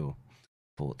know what your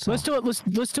thoughts are. Let's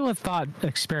do a thought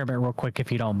experiment real quick,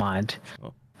 if you don't mind.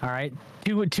 Sure. All right,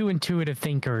 two intuitive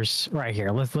thinkers right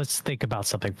here. Let's think about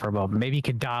something for a moment. Maybe you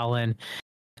could dial in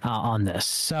on this.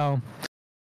 So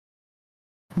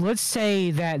let's say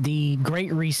that the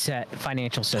Great Reset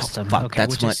financial system. Oh, fuck,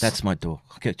 that's my door.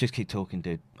 Okay, just keep talking,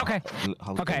 dude. Okay.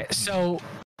 Okay. So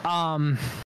I'll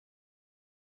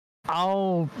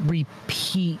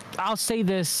repeat. I'll say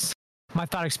this. My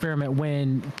thought experiment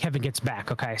when Kevin gets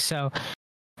back. Okay. So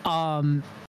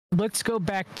let's go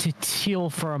back to Teal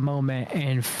for a moment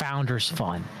and Founders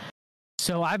Fund.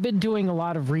 So I've been doing a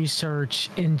lot of research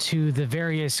into the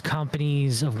various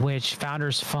companies of which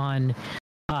Founders Fund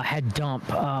had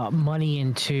dumped money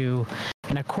into.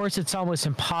 And of course, it's almost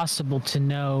impossible to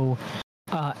know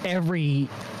every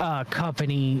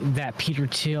company that Peter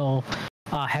Thiel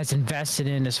has invested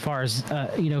in as far as,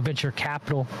 venture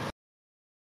capital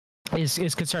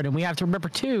is concerned. And we have to remember,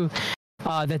 too,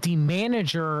 that the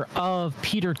manager of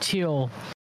Peter Thiel's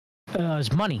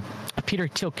money, Peter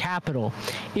Thiel Capital,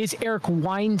 is Eric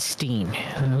Weinstein,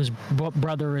 whose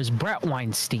brother is Brett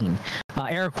Weinstein.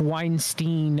 Eric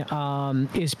Weinstein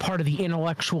is part of the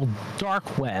intellectual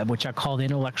dark web, which I call the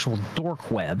intellectual dork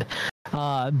web.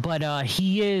 But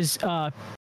he is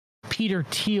Peter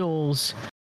Thiel's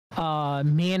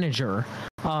manager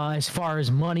as far as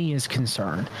money is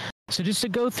concerned. So just to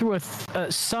go through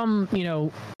some,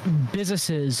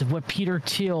 businesses of what Peter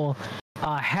Thiel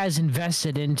has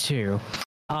invested into,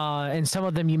 and some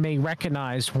of them you may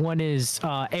recognize. One is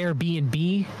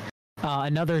Airbnb.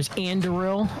 Another is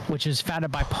Anduril, which is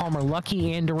founded by Palmer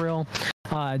Luckey. Anduril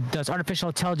does artificial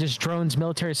intelligence, drones,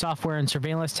 military software, and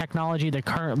surveillance technology. They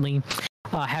currently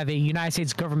have a United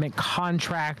States government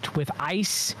contract with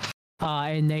ICE,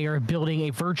 and they are building a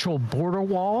virtual border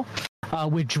wall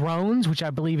with drones, which I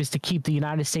believe is to keep the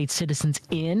United States citizens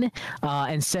in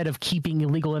instead of keeping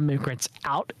illegal immigrants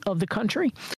out of the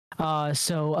country.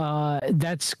 So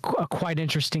that's quite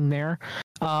interesting there.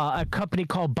 A company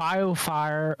called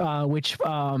BioFire, which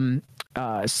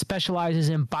specializes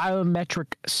in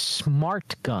biometric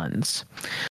smart guns.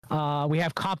 We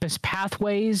have Compass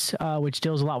Pathways, which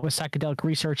deals a lot with psychedelic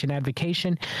research and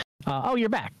advocacy. You're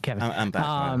back, Kevin. I'm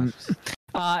back.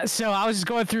 So I was just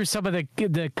going through some of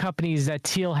the companies that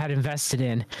Thiel had invested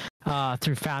in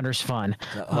through Founders Fund.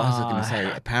 So I was going to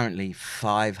say, apparently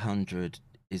 500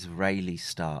 Israeli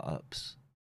startups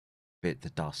bit the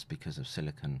dust because of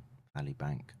Silicon Valley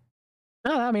Bank.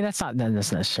 No, I mean that's not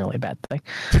necessarily a bad thing.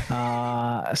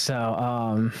 Let's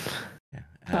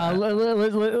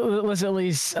at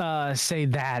least say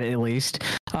that at least.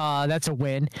 That's a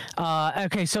win.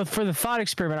 Okay, so for the thought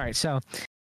experiment, all right. So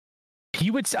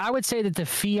I would say that the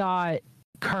fiat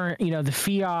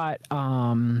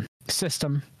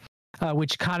system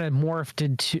which kind of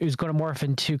is going to morph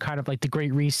into kind of like the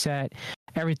Great Reset.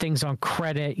 Everything's on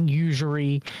credit,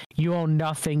 usury, you own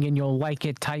nothing and you'll like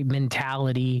it type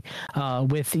mentality,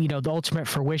 with, the ultimate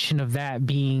fruition of that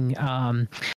being,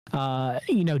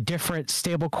 different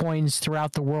stable coins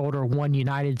throughout the world or one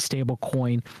united stable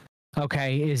coin.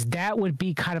 Okay, is that would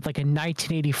be kind of like a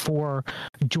 1984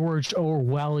 George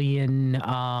Orwellian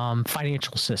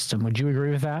financial system. Would you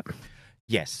agree with that?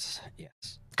 Yes.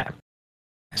 Okay.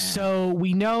 So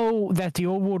we know that the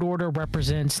Old World Order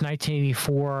represents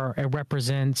 1984. It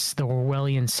represents the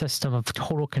Orwellian system of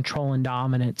total control and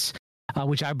dominance,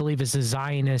 which I believe is the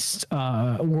Zionist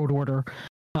world order.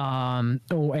 But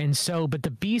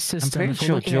the B system. I'm pretty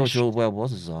sure George Orwell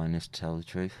was a Zionist, to tell the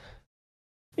truth.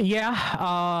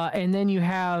 Yeah, and then you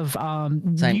have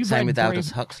same with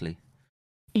Aldous Huxley.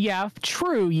 Yeah,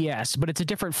 true, yes, but it's a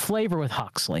different flavor with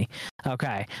Huxley.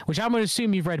 Okay, which I'm going to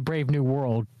assume you've read Brave New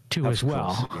World too, as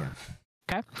well. Of course,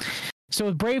 yeah. Okay, so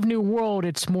with Brave New World,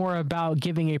 it's more about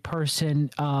giving a person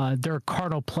their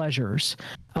carnal pleasures,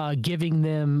 giving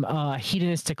them a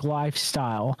hedonistic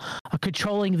lifestyle,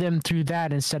 controlling them through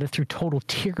that instead of through total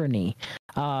tyranny,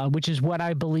 which is what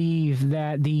I believe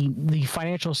that the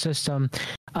financial system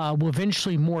will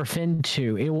eventually morph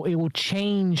into. It will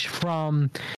change from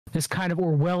this kind of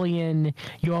Orwellian,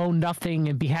 you own nothing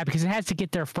and be happy, because it has to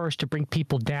get there first to bring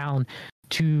people down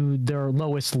to their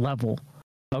lowest level.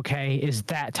 Okay, is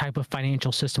that type of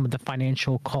financial system with the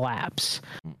financial collapse.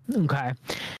 Okay,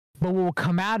 but what will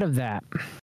come out of that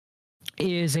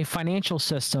is a financial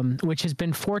system which has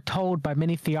been foretold by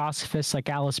many theosophists like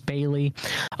Alice Bailey,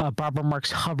 Barbara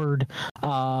Marx Hubbard,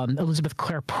 Elizabeth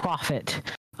Clare Prophet.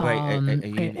 Wait,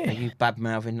 are you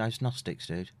bad-mouthing those Gnostics,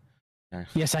 dude? No.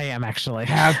 Yes, I am, actually.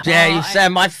 How dare you say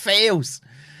my feels?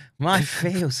 My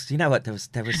feels. You know what? There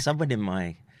was someone in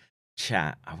my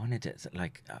chat. I wanted to,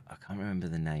 like, I can't remember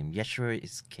the name. Yeshua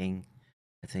is King,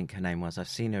 I think her name was. I've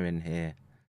seen her in here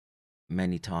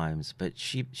many times, but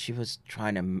she was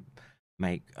trying to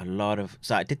make a lot of.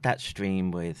 So I did that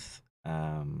stream with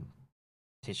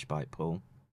Tishbite Paul.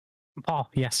 Oh,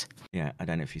 yes. Yeah, I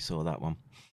don't know if you saw that one.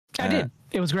 I did.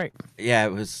 It was great. Yeah,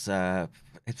 it was.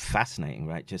 It's fascinating,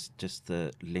 right? Just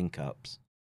the link ups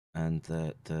and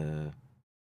the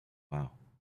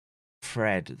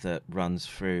thread that runs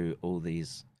through all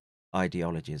these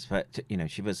ideologies. But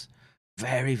she was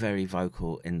very, very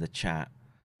vocal in the chat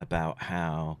about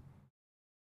how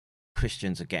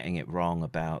Christians are getting it wrong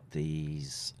about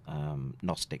these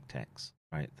Gnostic texts,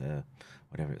 right? The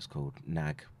whatever it's called,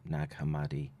 Nag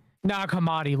Hammadi. Nag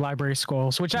Hammadi library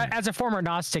scrolls, which I, as a former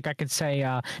Gnostic, I could say,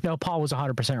 no, Paul was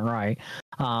 100% right.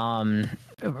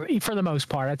 For the most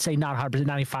part, I'd say not 100%,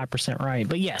 95% right.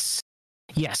 But yes,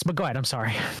 but go ahead. I'm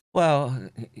sorry. Well,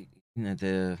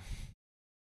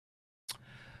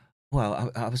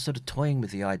 I was sort of toying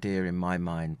with the idea in my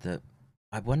mind that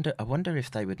I wonder if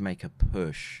they would make a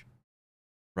push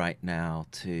right now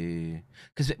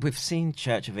because we've seen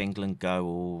Church of England go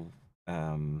all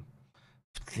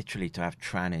literally to have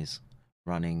trannies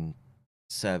running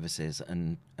services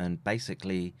and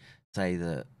basically say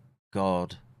that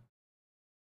God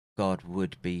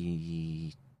would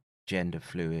be gender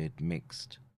fluid,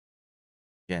 mixed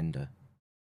gender,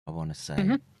 I want to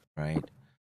say, right?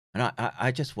 And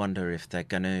I just wonder if they're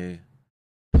going to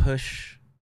push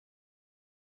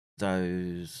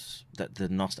those that the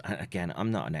Gnostic. Again,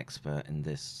 I'm not an expert in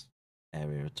this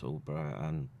area at all,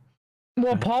 bro.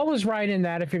 Well, Paul was right in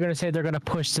that if you're going to say they're going to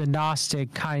push the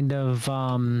Gnostic kind of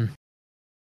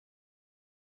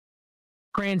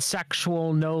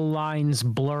transsexual, no lines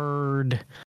blurred,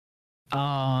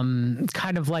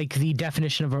 kind of like the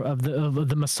definition of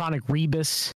the Masonic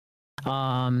rebus,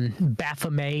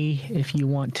 Baphomet, if you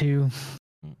want to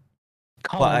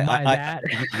call it by that.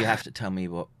 You have to tell me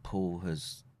what Paul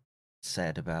has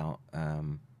said about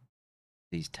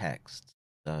these texts.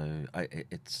 So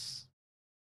it's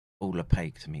all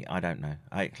opaque to me. I don't know.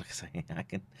 Like I say, I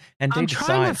can. And I'm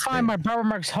trying to find my Barbara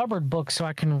Marx Hubbard book so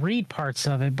I can read parts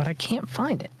of it, but I can't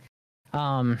find it.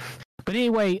 But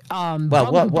anyway, well,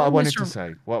 what I wanted to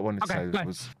say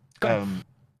was,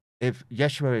 if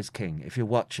Yeshua is King, if you're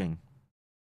watching,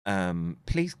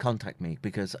 please contact me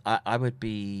because I would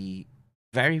be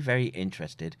very, very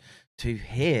interested to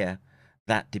hear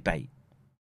that debate,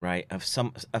 right? Of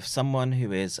someone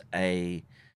who is a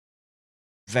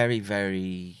very,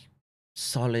 very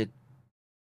solid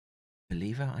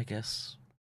believer, I guess,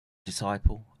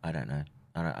 disciple. I don't know.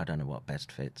 I don't know what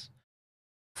best fits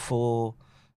for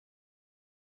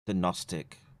the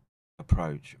Gnostic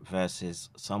approach versus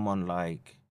someone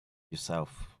like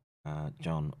yourself,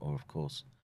 John, or of course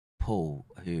Paul,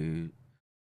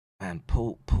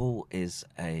 Paul is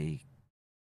a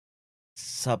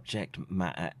subject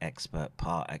matter expert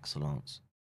par excellence.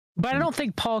 But I don't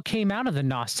think Paul came out of the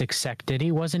Gnostic sect, did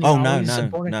he? Wasn't he? Oh, no.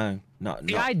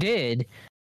 See, I did.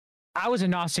 I was a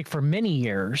Gnostic for many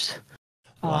years.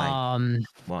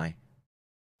 Why?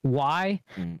 Why?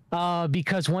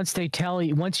 Because once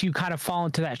you kind of fall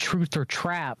into that truth or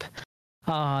trap,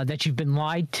 that you've been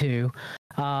lied to,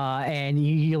 and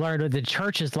you learn that the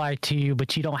church has lied to you,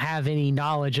 but you don't have any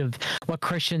knowledge of what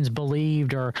Christians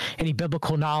believed or any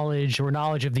biblical knowledge or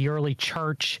knowledge of the early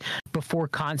church before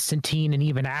Constantine and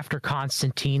even after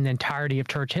Constantine, the entirety of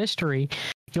church history,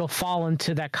 you'll fall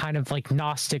into that kind of like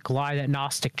Gnostic lie, that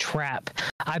Gnostic trap,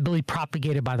 I believe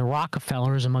propagated by the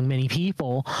Rockefellers among many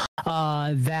people,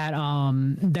 that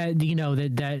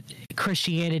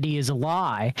Christianity is a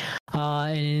lie.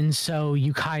 And so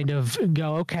you kind of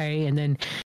go, okay. And then,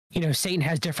 Satan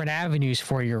has different avenues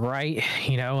for you, right?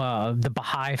 The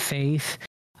Baha'i faith,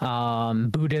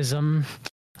 Buddhism,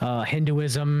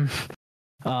 Hinduism,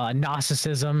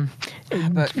 Gnosticism,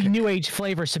 New Age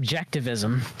flavor,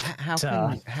 subjectivism.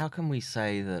 How can we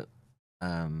say that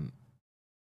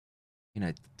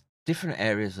different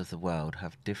areas of the world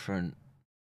have different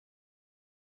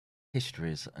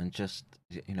histories, and just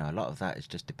a lot of that is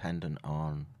just dependent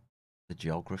on the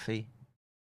geography,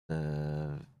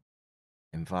 the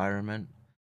environment,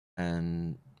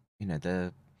 and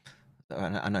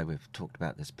I know we've talked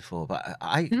about this before, but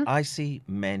I see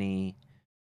many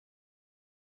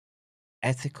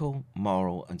ethical,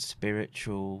 moral, and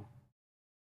spiritual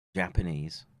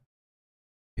Japanese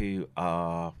who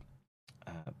are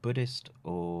Buddhist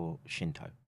or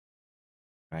Shinto,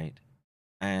 right?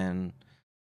 And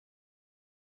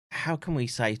how can we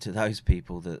say to those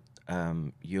people that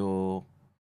your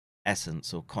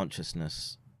essence or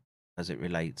consciousness, as it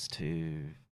relates to,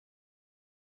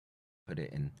 put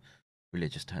it in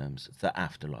religious terms, the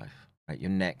afterlife, right? Your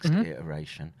next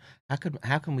iteration.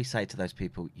 How can we say to those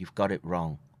people you've got it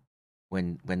wrong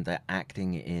when they're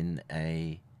acting in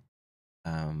a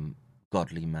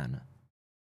godly manner?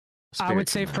 I would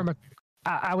say from a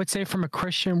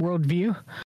Christian worldview,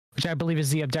 which I believe is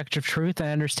the objective truth. I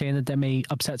understand that may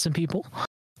upset some people.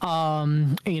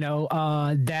 That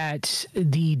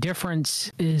the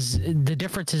difference is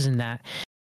in that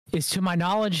is, to my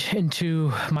knowledge and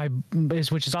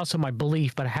which is also my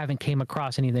belief, but I haven't came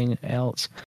across anything else.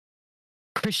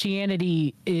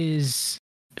 Christianity is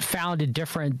founded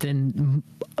different than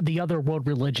the other world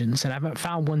religions, and I haven't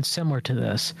found one similar to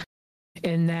this,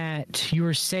 in that you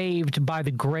are saved by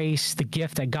the grace, the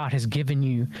gift that God has given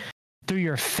you through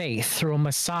your faith, through a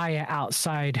Messiah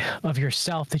outside of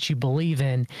yourself that you believe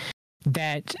in,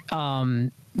 that,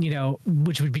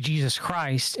 which would be Jesus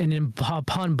Christ. And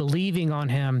upon believing on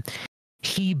him,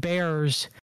 he bears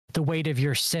the weight of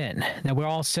your sin, that we're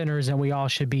all sinners and we all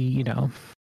should be,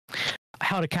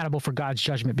 held accountable for God's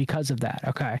judgment because of that.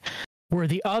 Okay. Where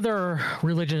the other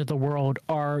religions of the world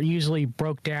are usually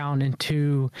broke down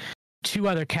into two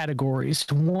other categories.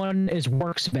 One is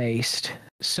works-based.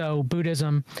 So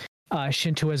Buddhism,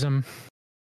 Shintoism,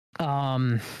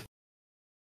 some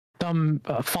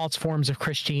false forms of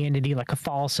Christianity like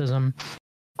Catholicism,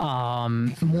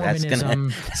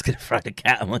 Mormonism. That's gonna throw the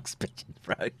cat amongst pigeons,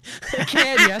 bro. It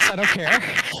can, yes, I don't care.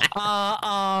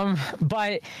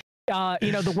 But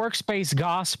the works-based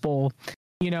gospel,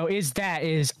 is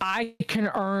I can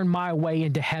earn my way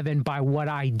into heaven by what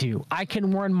I do. I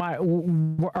can earn my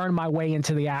way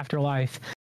into the afterlife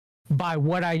by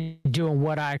what I do and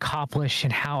what I accomplish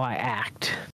and how I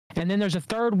act. And then there's a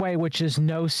third way, which is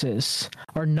gnosis,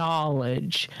 or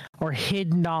knowledge, or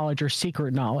hidden knowledge, or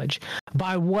secret knowledge,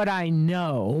 by what I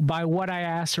know, by what I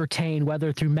ascertain,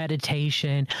 whether through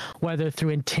meditation, whether through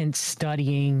intense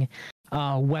studying,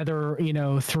 whether,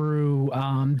 through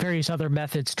various other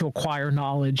methods to acquire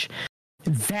knowledge.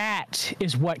 That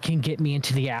is what can get me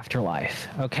into the afterlife.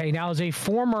 Okay, now as a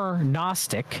former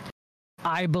Gnostic,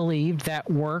 I believed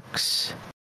that works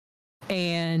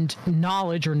and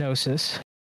knowledge, or gnosis,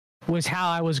 was how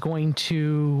I was going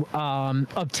to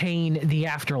obtain the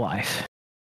afterlife.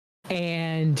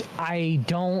 And I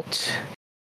don't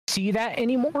see that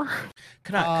anymore.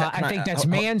 I think that's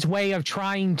man's way of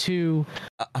trying to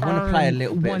I want to play a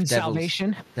little bit one's of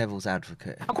salvation. Devil's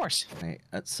advocate. Of course. Right?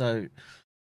 So,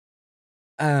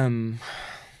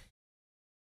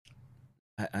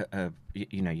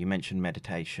 you mentioned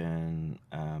meditation,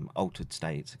 altered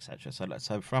states, etc.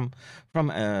 So from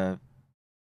a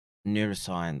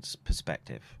neuroscience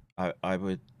perspective, I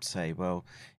would say, well,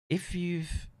 if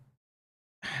you've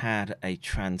had a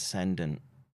transcendent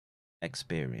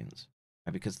experience,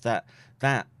 right, because that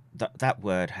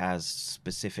word has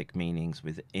specific meanings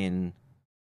within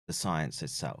the science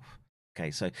itself.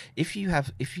 Okay, so if you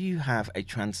have a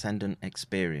transcendent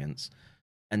experience,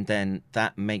 and then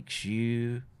that makes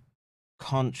you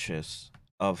conscious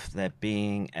of there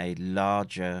being a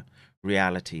larger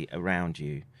reality around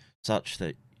you, such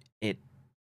that it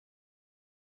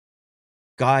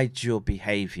guides your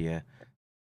behavior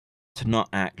to not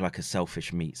act like a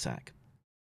selfish meat sack.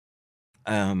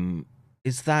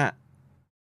 Is that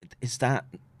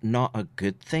not a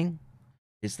good thing?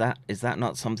 Is that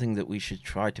not something that we should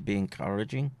try to be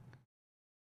encouraging?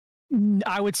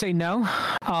 I would say no,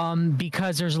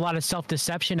 because there's a lot of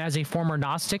self-deception. As a former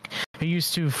Gnostic who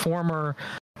used to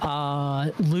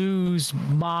lose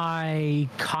my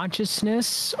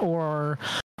consciousness or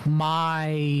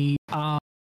my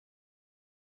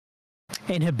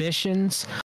inhibitions,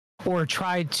 or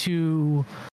tried to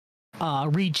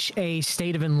reach a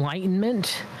state of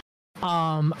enlightenment.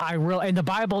 And the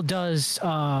Bible does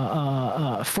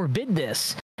forbid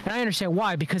this, and I understand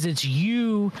why, because it's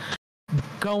you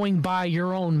going by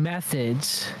your own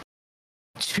methods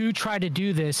to try to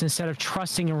do this instead of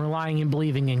trusting and relying and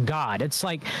believing in God. It's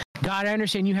like, God, I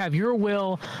understand you have your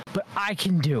will, but I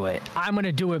can do it. I'm going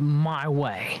to do it my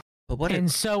way.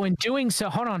 So in doing so,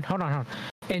 hold on.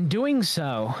 In doing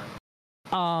so,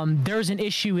 there's an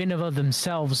issue in and of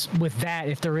themselves with that,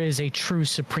 if there is a true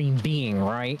supreme being,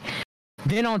 right?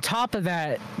 Then on top of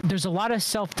that, there's a lot of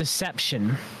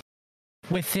self-deception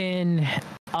within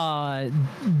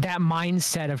that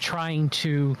mindset of trying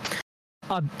to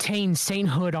obtain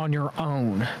sainthood on your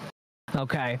own.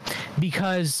 Okay,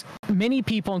 because many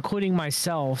people, including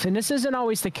myself, and this isn't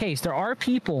always the case, there are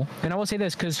people, and I will say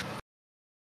this because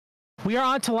we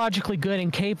are ontologically good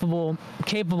and capable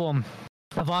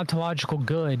of ontological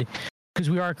good, because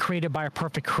we are created by a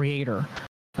perfect creator.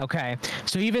 Okay,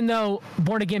 so even though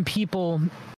born again people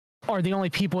are the only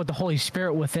people with the Holy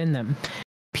Spirit within them,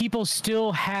 people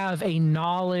still have a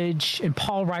knowledge, and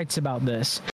Paul writes about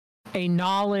this, a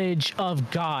knowledge of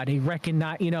God, a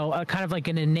kind of like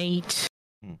an innate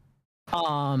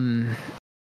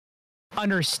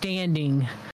understanding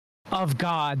of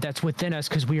God that's within us,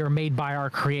 because we are made by our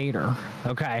Creator.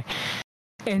 Okay,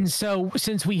 and so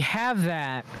since we have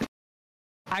that,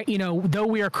 though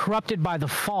we are corrupted by the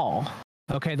fall,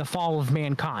 okay, the fall of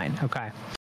mankind, okay,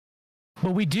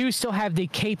 but we do still have the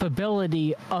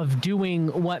capability of doing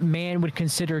what man would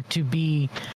consider to be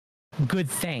good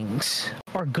things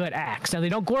or good acts. Now, they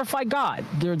don't glorify God.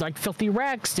 They're like filthy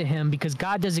rags to him, because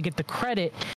God doesn't get the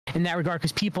credit in that regard,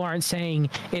 because people aren't saying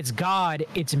it's God,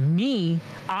 it's me.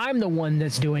 I'm the one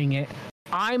that's doing it.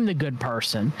 I'm the good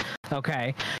person.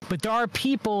 Okay. But there are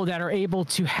people that are able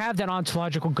to have that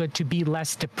ontological good to be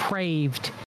less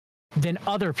depraved than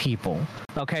other people.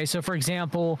 Okay. So for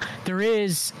example, there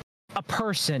is a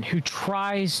person who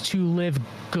tries to live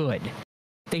good.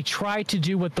 They try to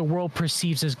do what the world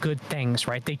perceives as good things,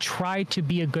 right? They try to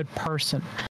be a good person.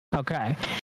 Okay.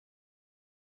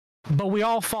 But we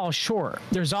all fall short.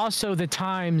 There's also the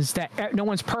times that no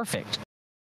one's perfect.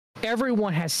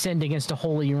 Everyone has sinned against a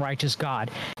holy and righteous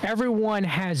God. Everyone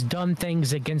has done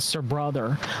things against their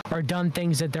brother, or done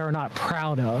things that they're not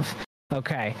proud of.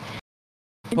 Okay.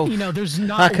 Oh, there's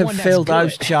not I can one that's fill good.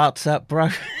 those charts up, bro.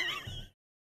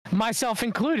 Myself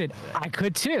included. I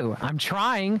could too. I'm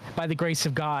trying, by the grace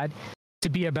of God, to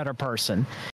be a better person.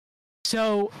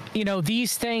 So,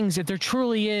 these things, if there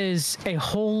truly is a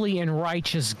holy and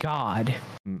righteous God,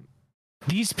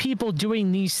 these people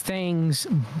doing these things,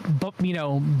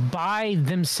 by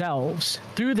themselves,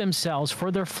 through themselves, for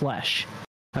their flesh,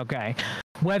 okay,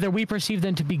 whether we perceive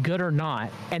them to be good or not,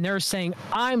 and they're saying,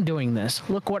 I'm doing this,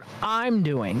 look what I'm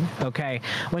doing, okay,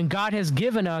 when God has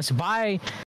given us, by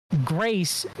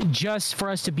grace, just for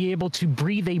us to be able to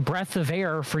breathe a breath of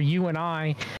air for you and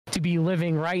I to be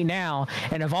living right now,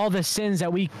 and of all the sins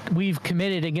that we've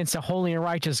committed against a holy and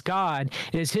righteous God,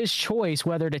 it is his choice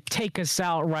whether to take us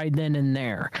out right then and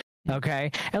there.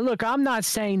 Okay. And look, I'm not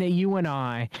saying that you and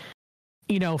I,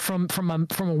 from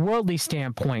a worldly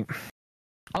standpoint,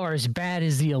 are as bad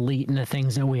as the elite in the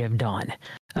things that we have done.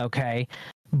 Okay.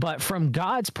 But from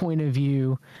God's point of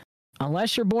view,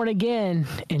 unless you're born again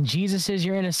and Jesus is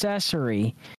your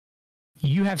intercessory,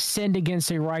 you have sinned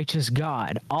against a righteous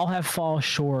God. All have fallen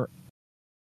short.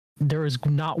 There is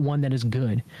not one that is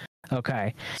good.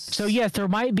 Okay. So yes, there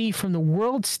might be, from the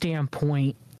world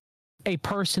standpoint, a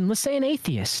person, let's say an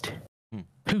atheist,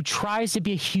 who tries to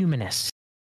be a humanist,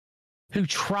 who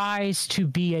tries to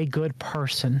be a good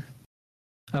person.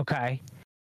 Okay.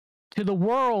 To the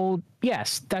world,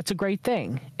 yes, that's a great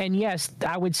thing. And yes,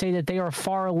 I would say that they are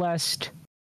far less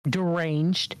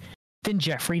deranged than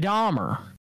Jeffrey Dahmer.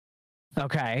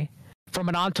 Okay. From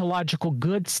an ontological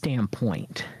good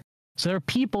standpoint. So there are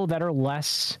people that are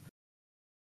less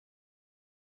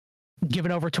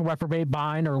given over to reprobate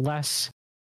mind or less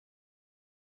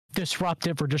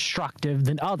disruptive or destructive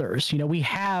than others. We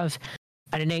have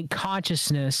an innate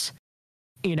consciousness,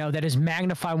 that is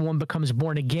magnified when one becomes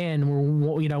born again,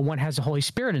 where, one has the Holy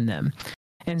Spirit in them.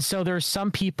 And so there's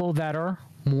some people that are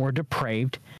more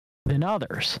depraved than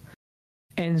others.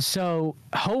 And so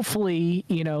hopefully,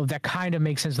 that kind of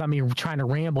makes sense. I mean, trying to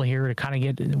ramble here to kind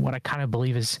of get what I kind of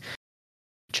believe is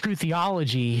true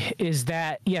theology is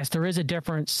that, yes, there is a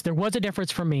difference. There was a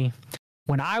difference for me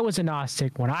when I was a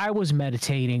Gnostic, when I was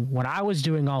meditating, when I was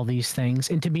doing all these things.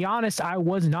 And to be honest, I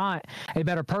was not a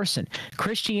better person.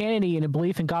 Christianity and a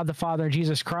belief in God the Father and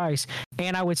Jesus Christ,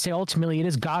 and I would say ultimately it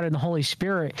is God and the Holy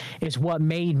Spirit, is what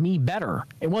made me better.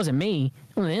 It wasn't me,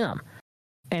 it was him.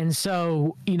 And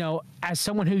so, as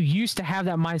someone who used to have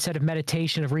that mindset of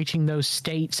meditation, of reaching those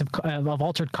states of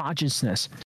altered consciousness,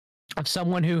 of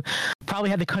someone who probably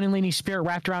had the Kundalini spirit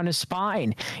wrapped around his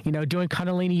spine, doing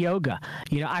Kundalini yoga,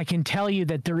 I can tell you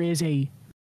that there is a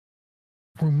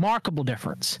remarkable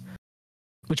difference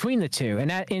between the two.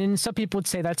 And some people would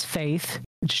say that's faith,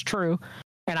 which is true.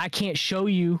 And I can't show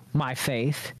you my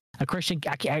faith. A Christian,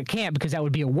 I can't, because that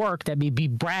would be a work. That'd be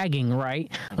bragging,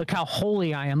 right? Look how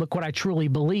holy I am. Look what I truly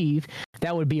believe.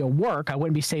 That would be a work. I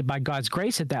wouldn't be saved by God's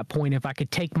grace at that point if I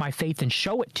could take my faith and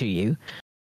show it to you,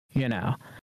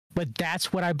 But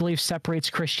that's what I believe separates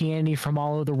Christianity from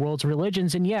all of the world's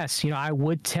religions. And yes, I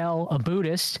would tell a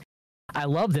Buddhist, I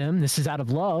love them. This is out of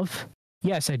love.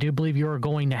 Yes, I do believe you are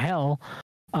going to hell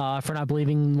for not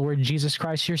believing Lord Jesus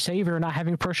Christ, your Savior, and not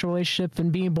having a personal relationship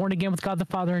and being born again with God the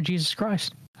Father and Jesus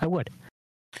Christ. I would.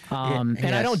 And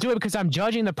I don't do it because I'm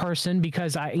judging the person,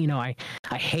 because I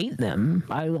hate them.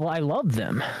 I love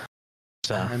them.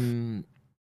 So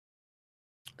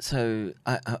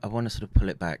I want to sort of pull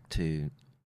it back to,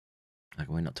 like,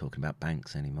 we're not talking about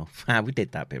banks anymore. We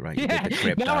did that bit, right? You did the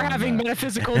crypto, now we're having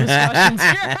metaphysical discussions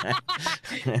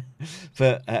here.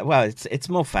 But well, it's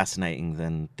more fascinating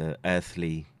than the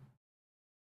earthly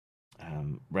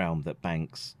realm that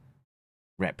banks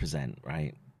represent,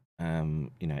 right?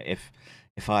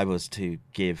 If I was to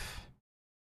give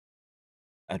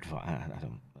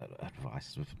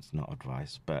advice, it's not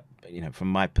advice, but from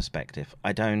my perspective,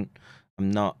 I'm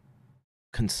not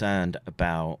concerned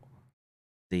about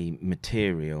the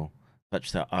material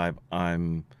such that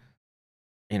I'm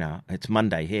it's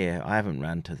Monday here. I haven't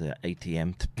run to the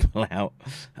ATM to pull out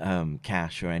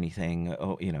cash or anything,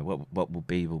 or what will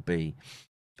be.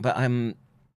 But I'm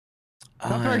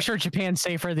very sure Japan's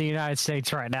safer than the United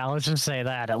States right now. Let's just say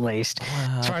that, at least,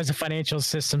 as far as the financial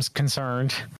system's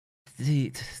concerned.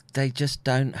 They just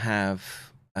don't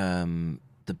have the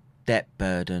debt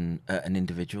burden at an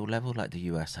individual level like the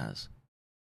US has,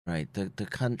 right? The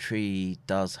country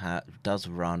does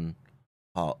run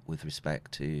hot with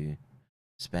respect to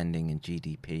spending and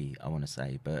GDP, I want to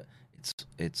say, but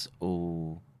it's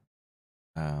all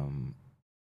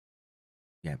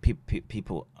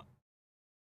people,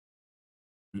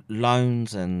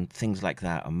 loans and things like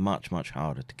that are much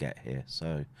harder to get here.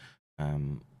 So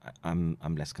I'm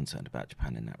less concerned about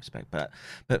Japan in that respect. But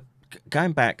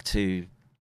going back to,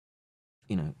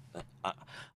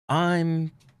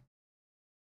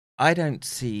 I don't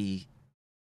see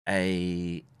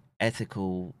a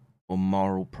ethical or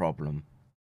moral problem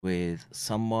with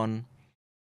someone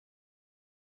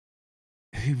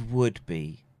who would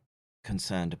be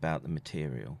concerned about the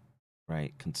material,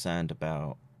 right? Concerned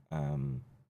about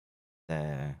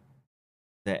their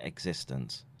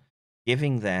existence,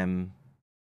 giving them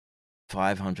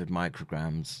 500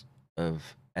 micrograms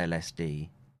of LSD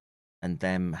and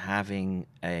them having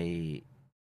an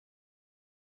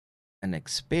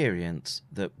experience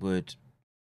that would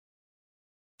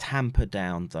tamper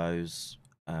down those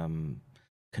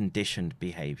conditioned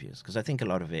behaviors, because I think a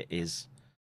lot of it is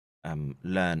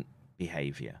learned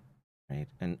behavior, right?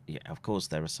 And yeah, of course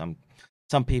there are some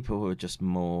people who are just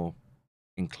more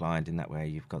inclined in that way.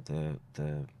 You've got the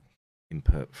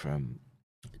input from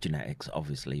genetics,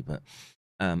 obviously, but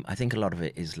I think a lot of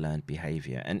it is learned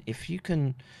behavior. And if you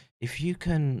can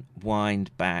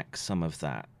wind back some of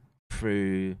that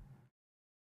through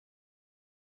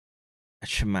a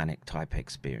shamanic type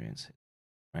experience,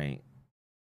 right,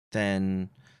 then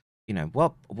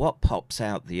what pops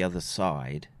out the other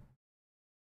side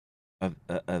of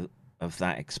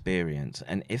that experience,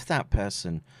 and if that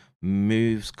person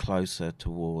moves closer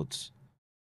towards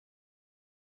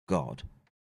God,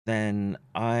 then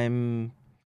I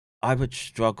would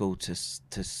struggle to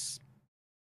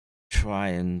try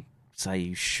and say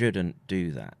you shouldn't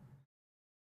do that.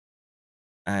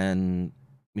 And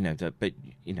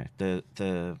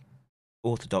the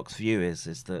orthodox view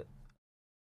is that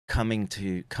coming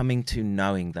to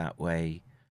knowing that way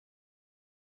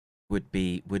would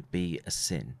be a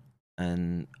sin,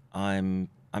 and I'm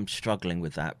struggling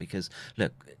with that because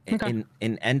look, in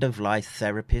end of life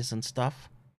therapies and stuff,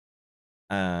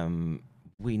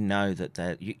 we know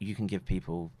that you can give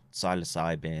people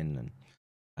psilocybin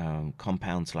and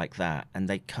compounds like that, and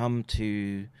they come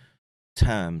to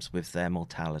terms with their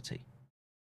mortality,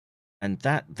 and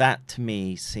that to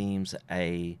me seems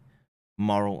a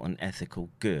moral and ethical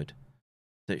good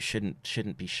that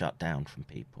shouldn't be shut down from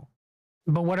people.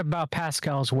 But what about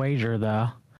Pascal's wager, though?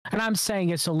 And I'm saying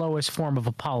it's the lowest form of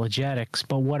apologetics,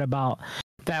 but what about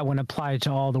that when applied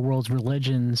to all the world's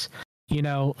religions? You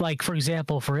know, like, for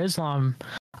example, for Islam,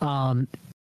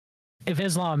 if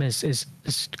Islam is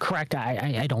correct,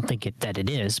 I don't think that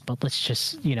it is, but let's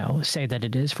just, you know, say that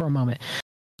it is for a moment.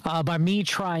 By me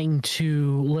trying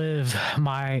to live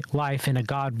my life in a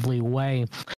godly way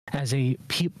as a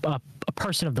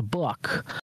person of the book,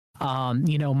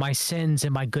 you know, my sins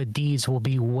and my good deeds will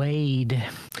be weighed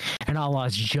in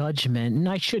Allah's judgment, and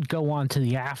I should go on to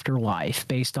the afterlife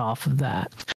based off of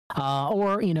that.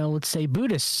 Or, you know, let's say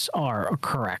Buddhists are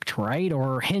correct, right?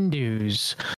 Or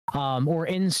Hindus, or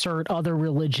insert other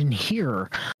religion here.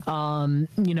 You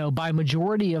know, by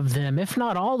majority of them, if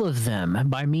not all of them,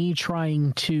 by me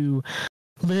trying to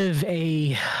live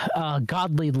a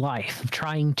godly life,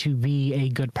 trying to be a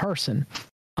good person,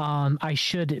 I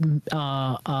should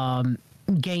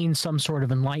gain some sort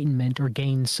of enlightenment or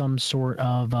gain some sort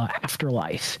of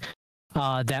afterlife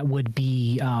that would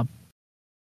be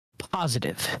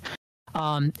positive.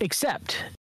 Except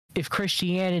if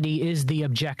Christianity is the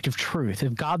objective truth,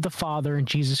 if God the Father and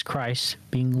Jesus Christ,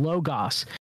 being Logos,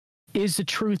 is the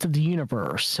truth of the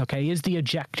universe, okay, is the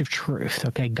objective truth,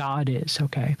 okay, God is,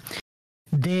 okay,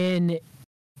 then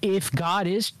if God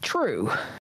is true,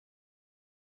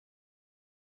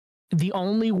 the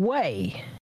only way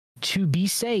to be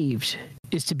saved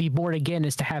is to be born again,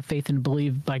 is to have faith and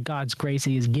believe by God's grace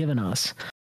He has given us.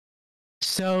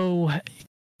 So,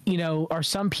 you know, are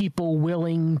some people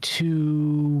willing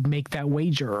to make that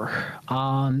wager?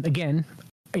 Again,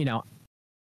 you know,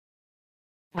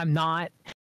 I'm not.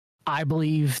 I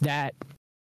believe that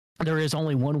there is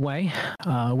only one way,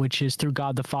 which is through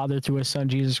God the Father, through His Son,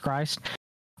 Jesus Christ.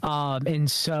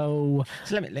 And so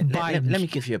let me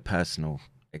give you a personal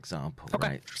example, okay.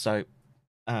 Right? So,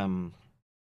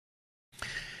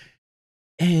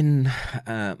 in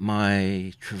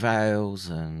my travails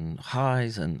and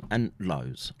highs and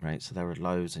lows, right? So there are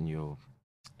lows in your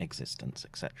existence,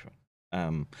 etc.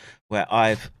 Where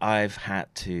I've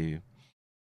had to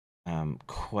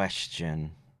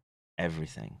question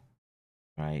everything,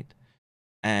 right?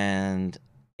 And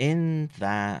in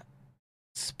that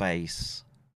space,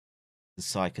 the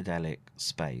psychedelic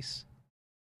space,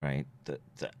 right?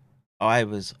 That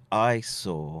I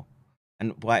saw.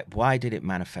 And why did it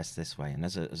manifest this way? And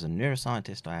as a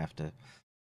neuroscientist, I have to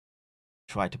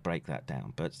try to break that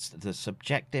down. But the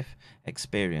subjective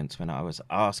experience when I was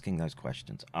asking those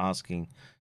questions, asking,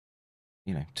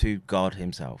 you know, to God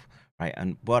Himself, right?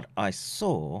 And what I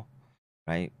saw,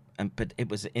 right? But it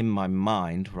was in my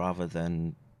mind rather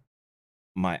than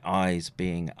my eyes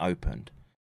being opened,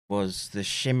 was the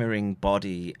shimmering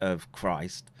body of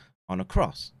Christ on a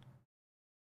cross,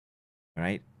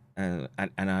 right? And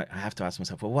I have to ask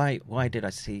myself, well, why did I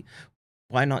see?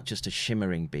 Why not just a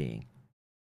shimmering being,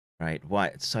 right?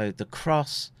 Why? So the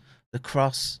cross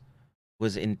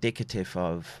was indicative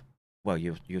of, well,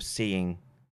 you're seeing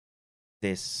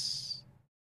this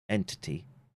entity,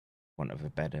 want of a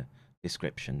better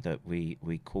description, that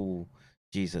we call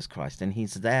Jesus Christ, and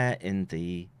He's there in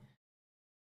the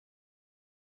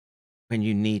when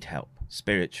you need help,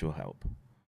 spiritual help,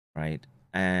 right?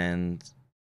 And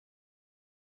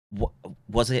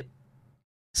was it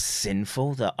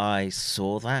sinful that I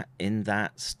saw that in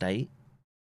that state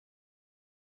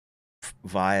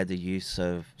via the use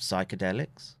of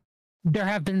psychedelics? There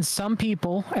have been some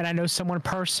people, and I know someone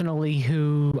personally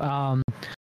who,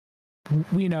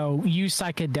 you know, used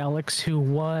psychedelics, who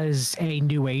was a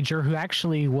New Ager, who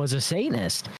actually was a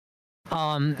Satanist,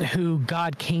 who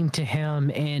God came to him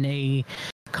in a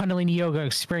Kundalini Yoga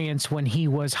experience when he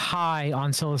was high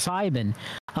on psilocybin,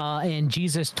 and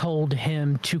Jesus told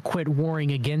him to quit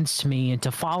warring against me and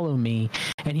to follow me,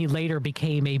 and he later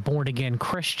became a born-again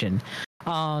Christian.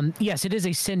 Yes, it is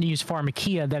a sin to use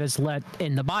pharmakia that is let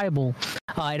in the Bible.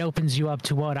 It opens you up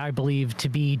to what I believe to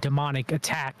be demonic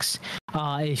attacks.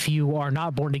 If you are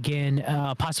not born again,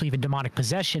 possibly even demonic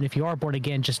possession. If you are born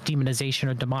again, just demonization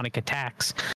or demonic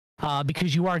attacks.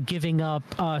 Because you are giving up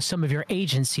some of your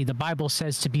agency. The Bible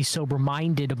says to be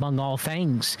sober-minded among all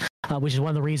things. which is one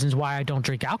of the reasons why I don't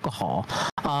drink alcohol.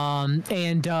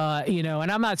 And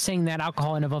I'm not saying that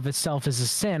alcohol in and of itself is a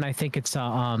sin. I think it's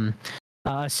a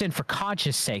sin for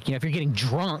conscience sake. If you're getting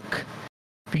drunk,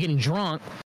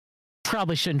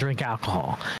 probably shouldn't drink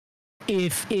alcohol.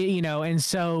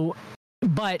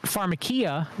 But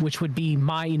pharmakia, which would be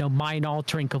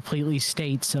mind-altering completely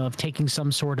states of taking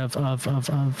some sort of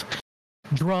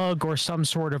drug or some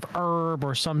sort of herb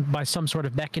or by some sort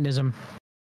of mechanism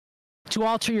to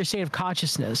alter your state of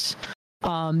consciousness,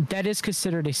 that is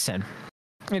considered a sin.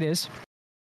 It is.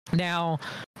 Now,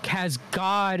 has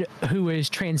God, who is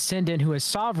transcendent, who is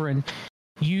sovereign,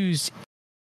 used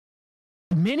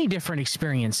many different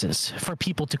experiences for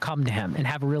people to come to him and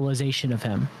have a realization of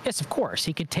him? Yes, of course.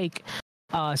 He could take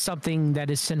something that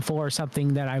is sinful or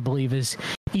something that I believe is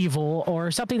evil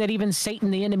or something that even Satan,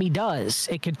 the enemy, does.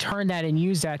 It could turn that and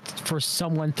use that for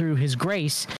someone through his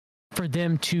grace for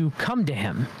them to come to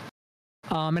him.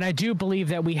 And I do believe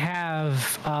that we have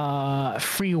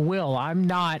free will. I'm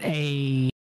not a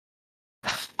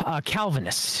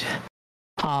Calvinist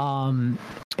in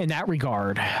that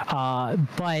regard.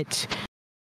 But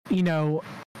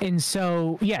and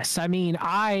so, yes, I mean,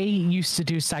 I used to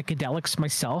do psychedelics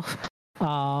myself.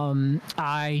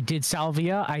 I did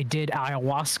salvia. I did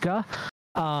ayahuasca.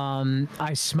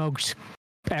 I smoked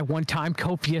at one time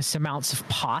copious amounts of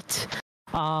pot.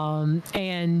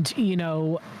 And,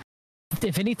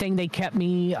 if anything, they kept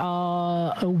me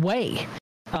away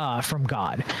from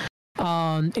God.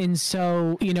 And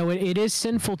so, it is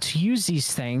sinful to use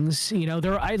these things.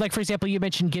 For example, you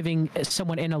mentioned giving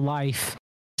someone in a life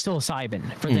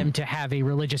psilocybin for them to have a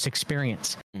religious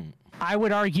experience. I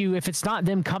would argue if it's not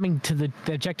them coming to the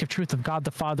objective truth of God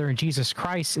the Father and Jesus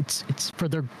Christ, it's for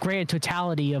their grand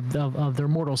totality of their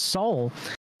mortal soul.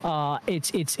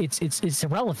 It's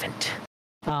irrelevant.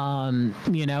 And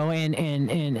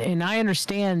I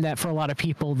understand that for a lot of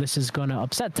people this is going to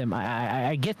upset them.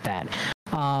 I get that.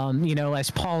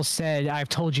 As Paul said, I've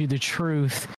told you the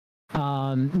truth.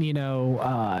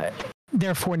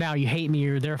 Therefore now you hate me,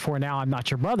 or therefore now I'm not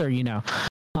your brother, and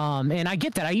I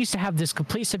get that. I used to have this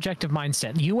complete subjective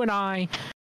mindset. You and I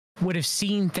would have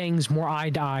seen things more eye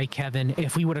to eye, Kevin,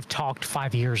 if we would have talked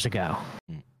 5 years ago,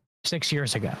 6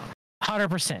 years ago.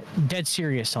 100%, dead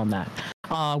serious on that.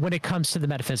 When it comes to the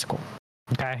metaphysical.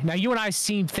 Okay. Now you and I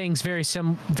see things very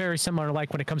similar,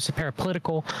 like when it comes to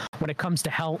parapolitical, when it comes to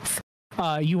health.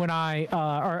 You and I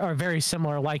are very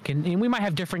similar, and we might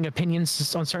have differing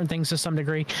opinions on certain things to some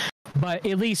degree, but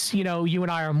at least, you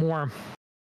and I are more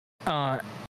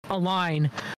aligned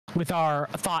with our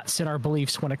thoughts and our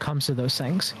beliefs when it comes to those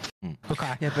things.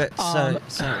 Okay. Yeah, but so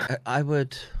I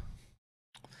would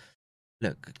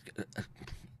look,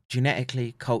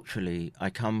 genetically, culturally, I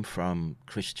come from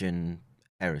Christian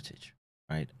heritage,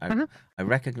 right? I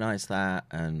recognize that,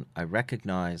 and I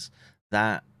recognize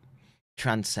that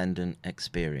transcendent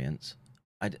experience.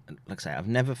 Like I say, I've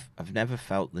never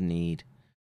felt the need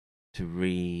to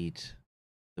read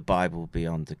the Bible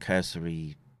beyond the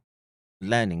cursory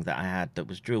learning that I had that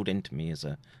was drilled into me as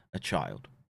a child,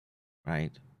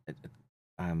 right?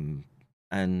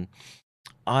 And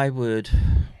I would,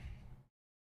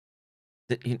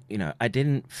 I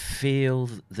didn't feel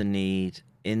the need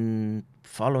in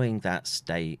following that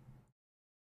state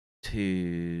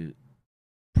to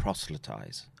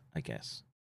proselytize, I guess.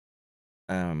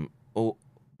 Or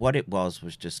what it was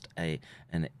just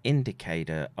an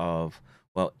indicator of,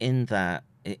 well, in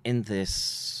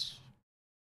this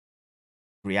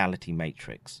reality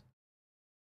matrix,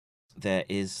 there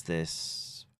is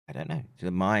this, I don't know, the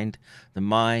mind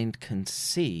can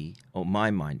see, or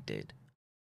my mind did,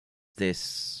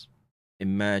 this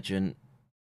emergent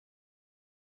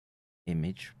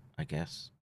image, I guess.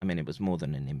 I mean, it was more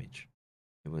than an image.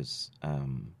 It was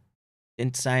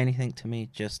didn't say anything to me,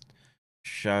 just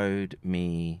showed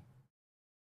me,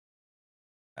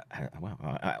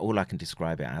 all I can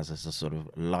describe it as a sort of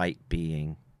light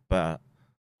being, but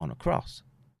on a cross.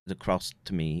 The cross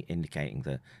to me indicating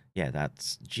that, yeah,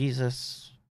 that's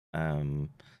Jesus.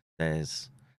 There's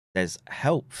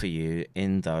help for you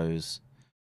in those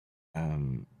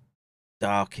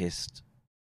darkest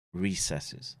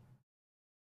recesses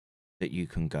that you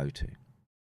can go to.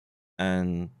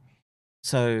 And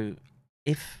so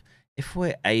if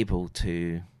we're able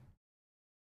to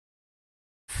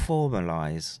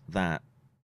formalize that,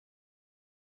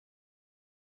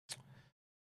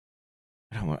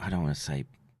 I don't want to say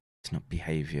it's not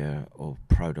behavior or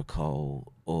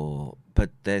protocol,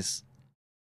 but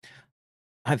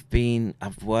I've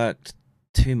worked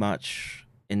too much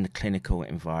in the clinical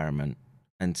environment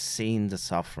and seen the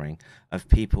suffering of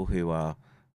people who are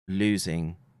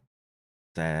losing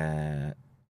their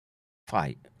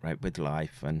fight, right, with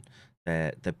life and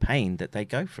the pain that they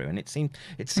go through. And it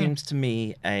seems to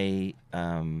me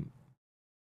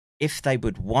if they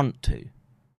would want to,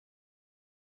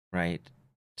 right,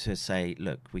 to say,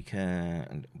 look,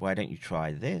 why don't you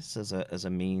try this as a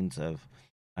means of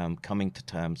coming to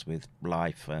terms with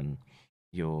life and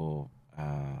your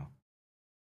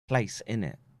place in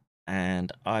it.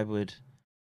 And I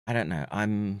don't know,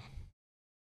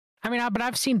 but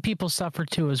I've seen people suffer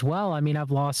too as well. I mean,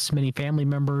 I've lost many family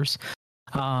members.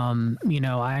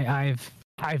 I've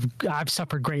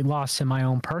suffered great loss in my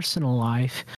own personal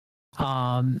life.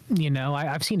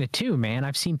 I've seen it too, man.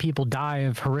 I've seen people die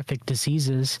of horrific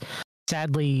diseases.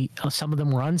 Sadly, some of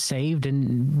them were unsaved,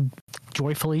 and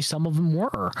joyfully, some of them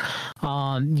were.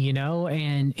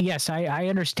 And yes, I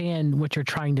understand what you're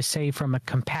trying to say from a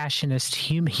compassionate,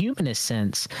 humanist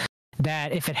sense,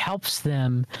 that if it helps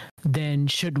them, then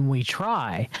shouldn't we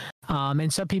try?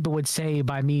 And some people would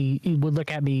would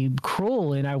look at me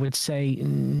cruel, and I would say,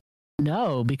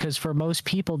 no, because for most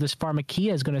people, this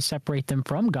pharmakia is going to separate them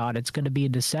from God. It's going to be a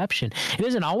deception. It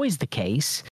isn't always the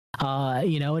case. There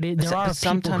are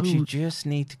sometimes people you just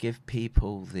need to give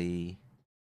people the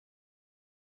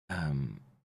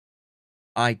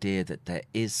idea that there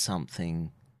is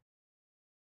something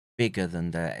bigger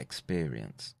than their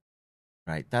experience,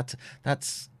 right?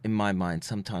 That's in my mind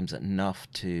sometimes enough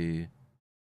to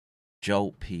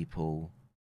jolt people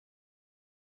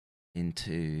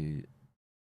into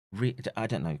I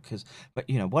don't know,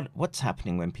 but what's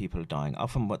happening when people are dying?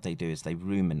 Often what they do is they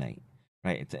ruminate,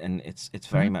 right? And it's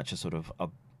very much a sort of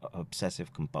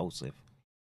obsessive compulsive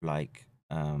like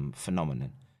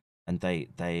phenomenon, and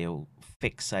they'll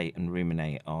fixate and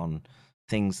ruminate on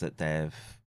things that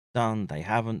they've done, they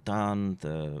haven't done,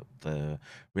 the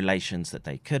relations that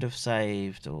they could have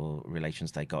saved, or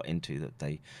relations they got into that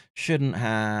they shouldn't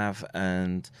have,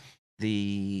 and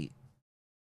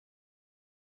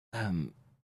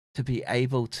to be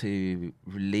able to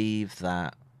relieve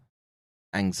that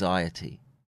anxiety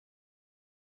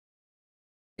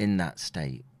in that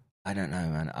state. I don't know,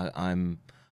 man.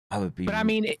 I would be. But I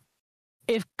mean,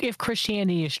 if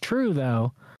Christianity is true,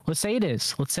 though, let's say it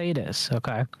is,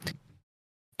 okay,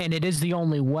 and it is the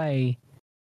only way.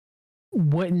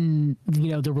 Wouldn't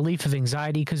the relief of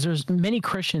anxiety? Because there's many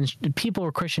people who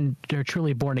are Christian, they're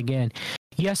truly born again.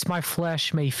 Yes, my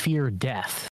flesh may fear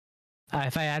death.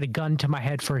 If I had a gun to my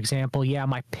head, for example, I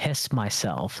might piss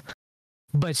myself.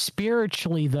 But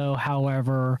spiritually, though,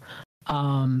 however,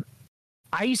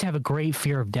 I used to have a great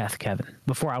fear of death, Kevin,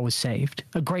 before I was saved.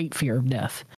 A great fear of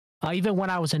death. Even when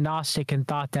I was a Gnostic and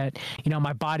thought that,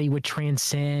 my body would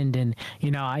transcend and,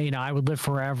 I would live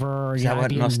forever. Is that what I'd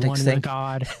be Gnostics one think? with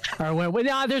God.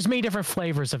 There's many different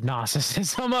flavors of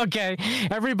Gnosticism. Okay.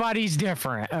 Everybody's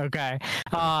different. Okay.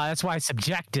 That's why it's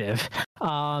subjective.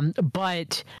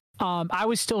 But I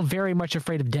was still very much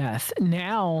afraid of death.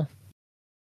 Now,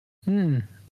 I'm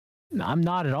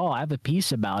not at all. I have a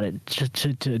peace about it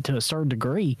to a certain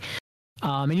degree.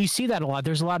 And you see that a lot.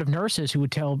 There's a lot of nurses who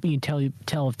would tell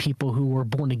of people who were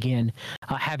born again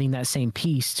having that same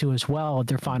peace too as well at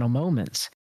their final moments.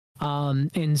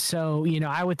 And so,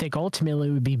 I would think ultimately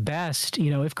it would be best,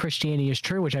 if Christianity is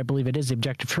true, which I believe it is the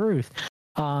objective truth,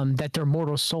 that their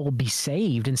mortal soul be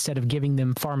saved instead of giving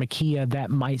them pharmakia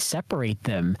that might separate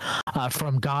them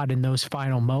from God in those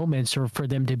final moments, or for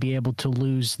them to be able to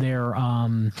lose their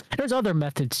there's other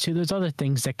methods too. There's other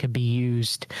things that could be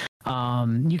used.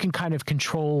 You can kind of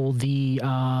control the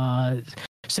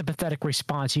sympathetic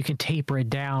response. You can taper it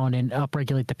down and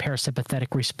upregulate the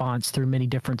parasympathetic response through many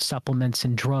different supplements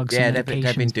and drugs. Yeah, and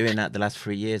they've been doing that the last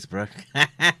 3 years, bro.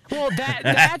 Well,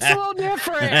 that's a little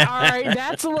different. All right,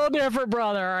 that's a little different,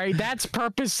 brother. All right, that's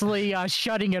purposely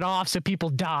shutting it off so people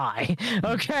die.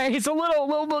 Okay, it's a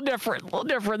little different,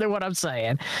 than what I'm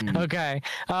saying. Okay,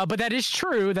 but that is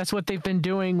true. That's what they've been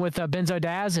doing with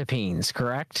benzodiazepines,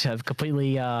 correct? Of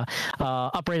completely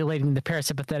upregulating the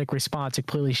parasympathetic response,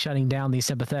 completely shutting down the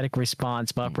sympathetic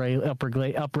response by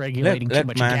upregulating too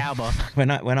much GABA.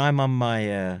 When I'm on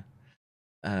my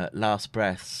last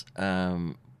breaths,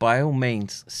 by all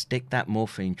means, stick that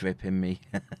morphine drip in me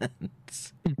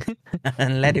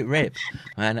and let it rip.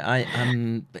 And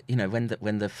I'm,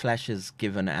 when the flesh is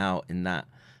given out in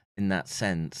that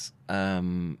sense,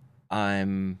 I'm.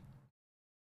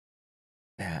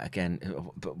 Yeah, again,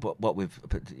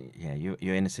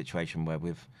 you're in a situation where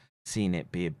we've seen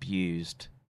it be abused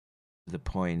to the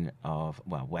point of,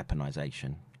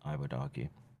 weaponization, I would argue.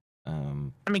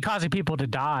 I mean, causing people to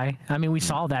die. I mean, we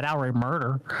saw that outright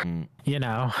murder, you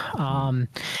know. And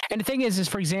the thing is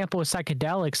for example, with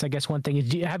psychedelics, I guess one thing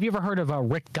is, have you ever heard of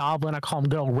Rick Doblin? I call him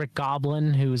good old Rick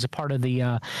Goblin, who is a part of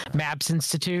the MAPS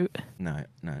Institute. No.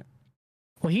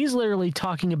 Well, he's literally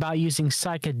talking about using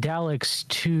psychedelics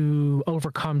to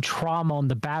overcome trauma on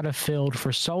the battlefield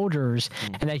for soldiers,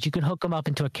 and that you can hook them up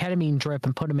into a ketamine drip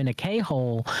and put them in a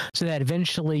K-hole so that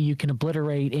eventually you can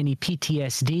obliterate any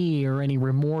PTSD or any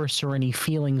remorse or any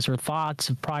feelings or thoughts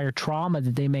of prior trauma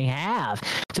that they may have,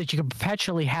 so that you can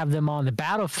perpetually have them on the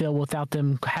battlefield without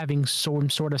them having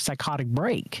some sort of psychotic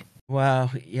break.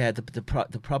 Well, yeah,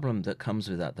 the problem that comes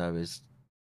with that, though, is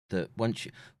that once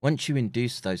you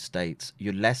induce those states,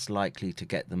 you're less likely to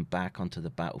get them back onto the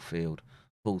battlefield,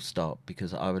 full stop,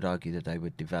 because I would argue that they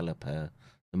would develop the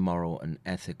moral and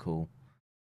ethical,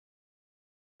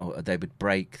 or they would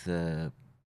break the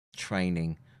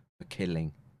training for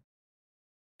killing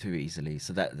too easily.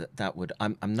 So that would,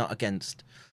 I'm not against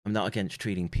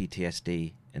treating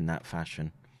PTSD in that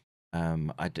fashion.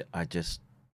 I just,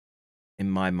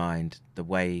 in my mind, the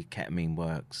way ketamine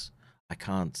works, I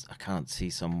can't see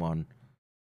someone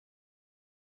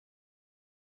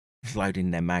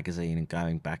loading their magazine and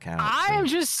going back out. I am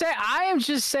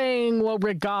just saying what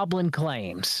Rick Goblin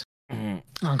claims.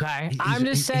 Okay, I'm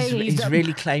just saying he's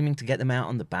really claiming to get them out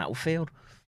on the battlefield.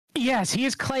 Yes, he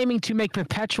is claiming to make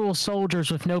perpetual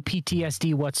soldiers with no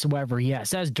PTSD whatsoever.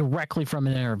 Yes, that's directly from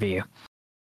an interview.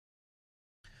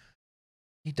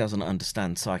 He doesn't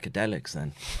understand psychedelics,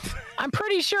 then. I'm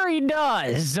pretty sure he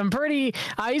does.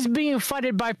 He's being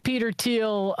funded by Peter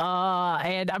Thiel,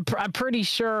 and I'm pretty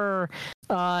sure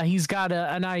he's got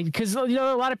an idea, because a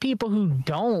lot of people who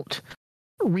don't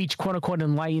reach quote unquote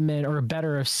enlightenment or a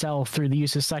better of self through the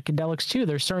use of psychedelics too.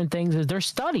 There's certain things, there's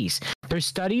studies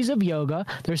of yoga,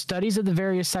 there's studies of the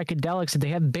various psychedelics that they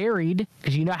have buried,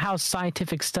 because you know how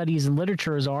scientific studies and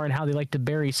literatures are and how they like to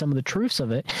bury some of the truths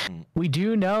of it. We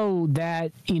do know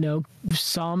that,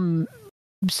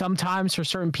 sometimes for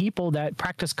certain people that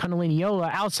practice Kundalini yoga,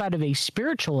 outside of a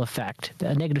spiritual effect,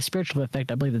 a negative spiritual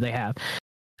effect I believe that they have,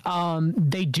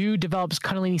 they do develop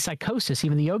Kundalini psychosis.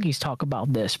 Even the yogis talk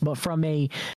about this. But from a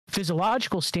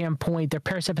physiological standpoint, their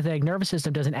parasympathetic nervous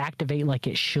system doesn't activate like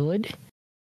it should.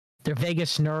 Their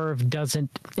vagus nerve doesn't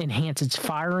enhance its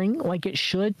firing like it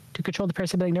should to control the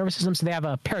parasympathetic nervous system. So they have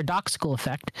a paradoxical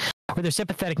effect where their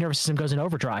sympathetic nervous system goes in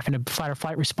overdrive and a fight or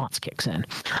flight response kicks in.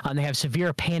 They have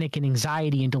severe panic and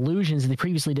anxiety and delusions that they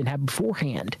previously didn't have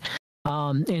beforehand.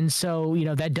 And so,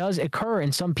 that does occur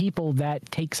in some people that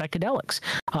take psychedelics.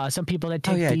 Some people that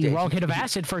take the wrong hit of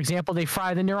acid, for example, they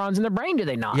fry the neurons in the brain, do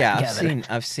they not? Yeah,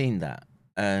 I've seen that.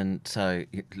 And so,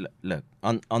 look,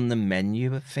 on the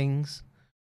menu of things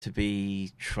to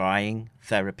be trying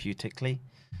therapeutically,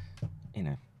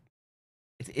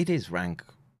 it is rank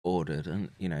ordered, and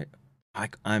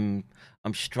I'm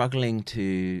struggling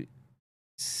to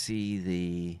see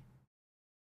the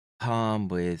harm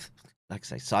with, like I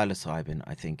say, psilocybin.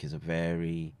 I think is if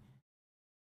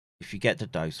you get the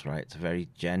dose right, it's a very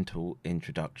gentle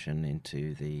introduction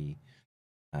into the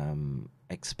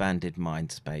expanded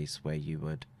mind space where you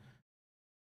would,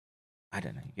 I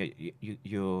don't know,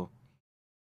 you're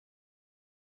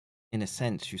in a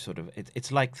sense, you sort of,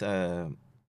 it's like call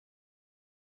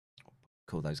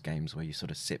those games where you sort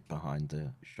of sit behind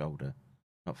the shoulder,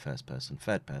 not third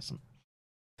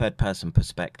person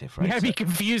perspective, right? You gotta be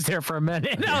confused there for a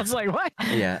minute. Yeah. I was like, what?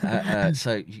 Yeah.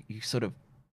 So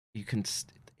you can,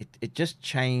 it just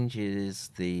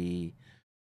changes the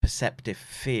perceptive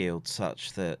field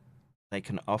such that they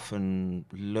can often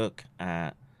look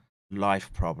at life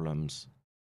problems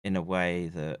in a way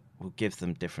that will give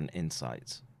them different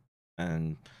insights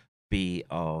and be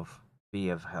of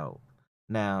help.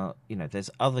 Now, there's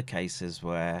other cases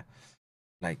where,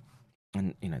 like,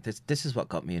 and this is what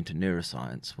got me into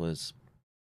neuroscience, was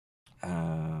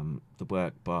the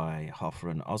work by Hoffer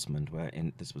and Osmond,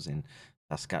 this was in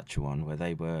Saskatchewan, where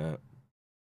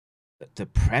the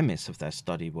premise of their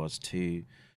study was to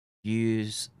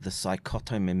use the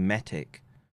psychotomimetic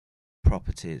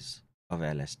properties of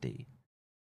LSD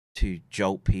to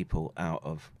jolt people out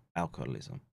of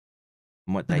alcoholism.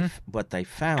 And what they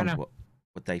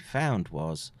found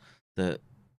was that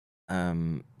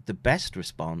the best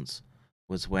response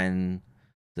was when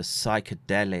the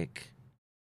psychedelic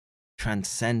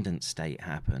transcendent state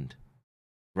happened,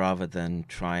 rather than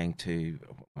trying to,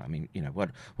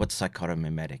 what's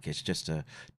psychotomimetic? It's just a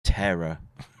terror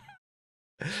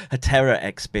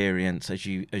experience as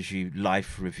you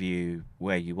life review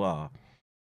where you are.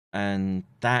 And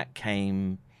that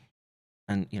came,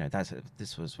 and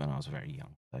this was when I was very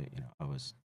young. So, I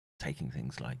was taking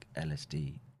things like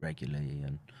LSD regularly,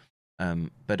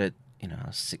 and but at I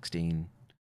was 16,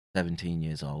 17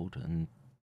 years old, and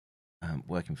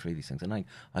working through these things, and I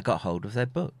got hold of their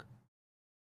book.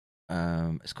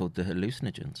 It's called The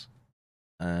Hallucinogens,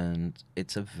 and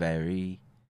it's a very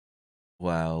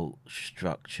well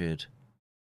structured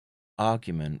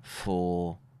argument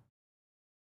for,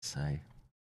 say,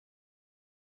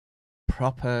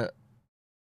 proper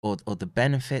or the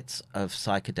benefits of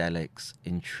psychedelics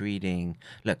in treating.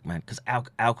 Look, man, because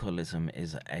alcoholism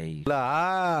is a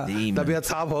demon. You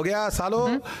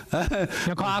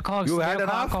had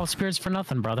alcohol spirits for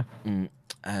nothing, brother.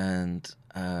 And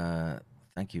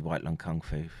thank you, White Lung Kung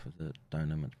Fu, for the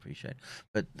donor, much appreciate.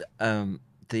 But I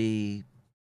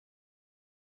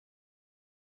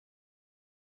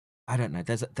don't know.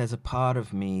 There's a part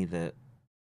of me that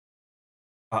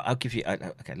I'll give you.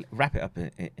 Okay, wrap it up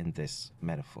in this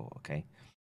metaphor. Okay,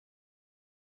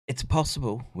 it's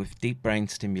possible with deep brain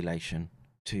stimulation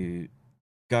to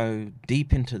go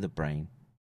deep into the brain,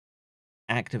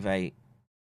 activate,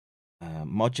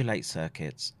 modulate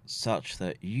circuits such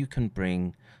that you can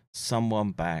bring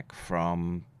someone back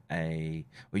from or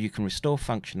you can restore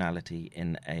functionality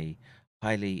in a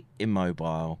highly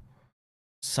immobile,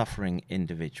 suffering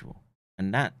individual.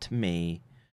 And that, to me,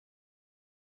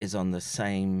 is on the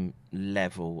same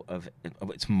level of,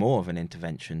 it's more of an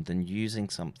intervention than using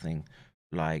something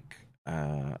like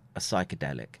a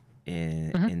psychedelic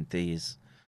in these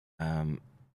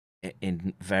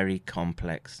in very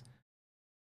complex.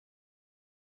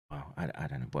 Well, I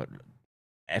don't know, but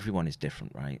everyone is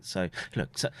different, right? So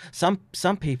look,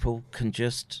 some people can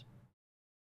just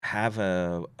have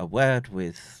a word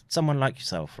with someone like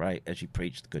yourself, right, as you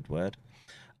preach the good word.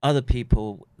 Other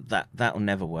people, that'll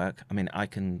never work. I mean, I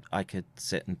could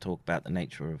sit and talk about the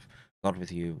nature of God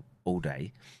with you all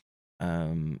day.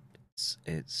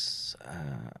 It's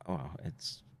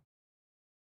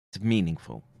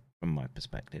meaningful from my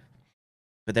perspective.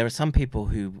 But there are some people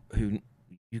who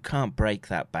you can't break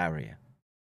that barrier,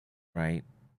 right?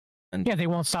 And yeah, they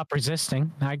won't stop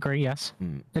resisting. I agree. Yes,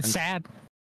 it's sad.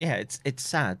 Yeah, it's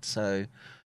sad. So,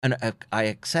 and I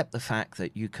accept the fact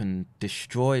that you can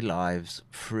destroy lives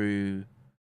through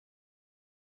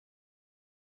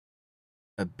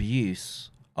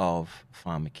abuse of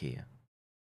pharmakeia,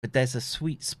 but there's a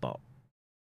sweet spot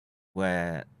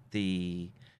where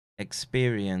the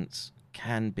experience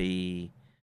can be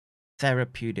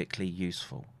therapeutically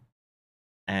useful.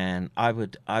 And I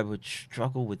would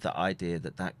struggle with the idea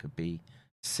that could be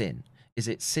sin. Is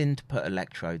it sin to put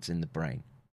electrodes in the brain?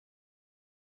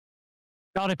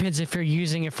 It all depends if you're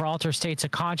using it for altered states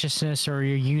of consciousness or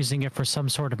you're using it for some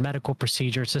sort of medical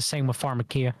procedure. It's the same with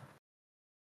pharmakeia.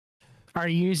 Are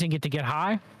you using it to get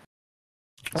high?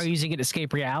 Are you using it to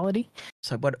escape reality?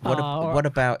 So what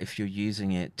about if you're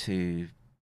using it to?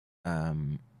 I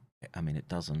mean, it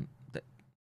doesn't.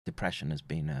 Depression has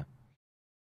been a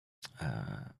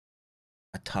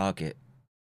target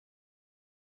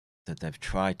that they've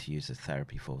tried to use as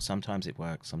therapy for. Sometimes it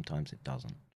works, sometimes it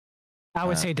doesn't. I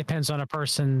would say it depends on a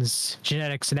person's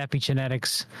genetics and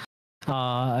epigenetics,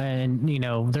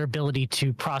 and their ability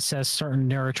to process certain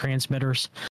neurotransmitters.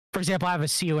 For example, I have a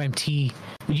COMT.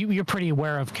 You're pretty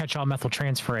aware of catch-all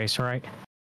methyltransferase, right?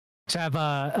 So I have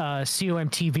a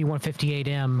COMT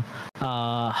V158M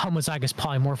homozygous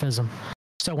polymorphism.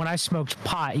 So when I smoked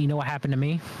pot, you know what happened to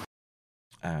me?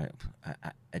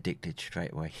 Addicted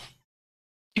straight away.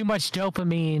 Too much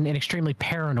dopamine and extremely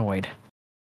paranoid.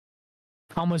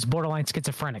 Almost borderline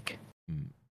schizophrenic.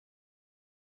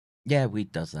 Yeah,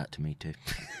 weed does that to me too.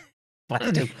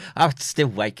 But I would still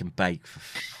wake and bake.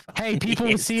 Hey, people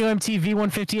with COMT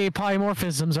V158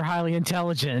 polymorphisms are highly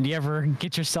intelligent. You ever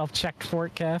get yourself checked for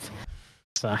it, Kev?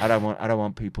 So. I don't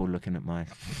want people looking at my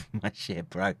shit,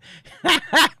 bro.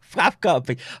 I've got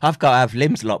to have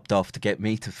limbs lopped off to get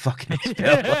me to fucking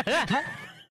expel.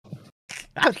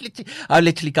 I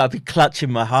literally got to be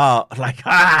clutching my heart like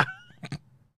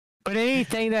But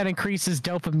anything that increases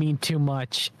dopamine too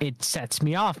much, it sets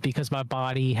me off because my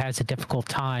body has a difficult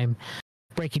time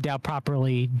breaking down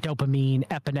properly dopamine,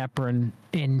 epinephrine,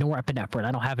 and norepinephrine.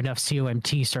 I don't have enough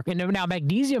COMT circuit. Now,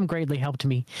 magnesium greatly helped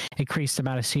me increase the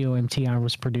amount of COMT I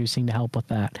was producing to help with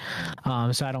that.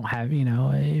 So I don't have,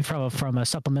 from a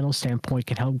supplemental standpoint,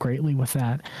 can help greatly with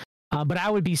that. But I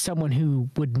would be someone who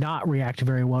would not react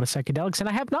very well to psychedelics, and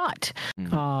I have not.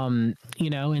 And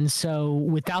so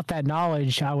without that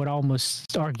knowledge, I would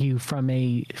almost argue from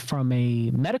a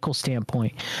medical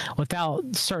standpoint, without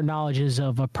certain knowledges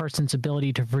of a person's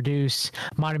ability to produce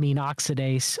monoamine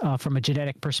oxidase from a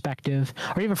genetic perspective,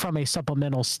 or even from a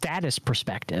supplemental status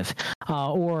perspective,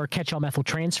 or catch-all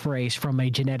methyltransferase from a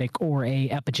genetic or a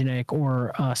epigenetic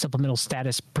or supplemental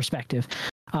status perspective,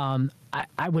 I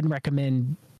wouldn't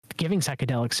recommend giving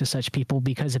psychedelics to such people,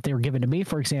 because if they were given to me,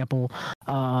 for example,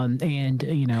 but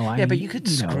you could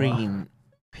screen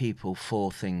people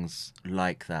for things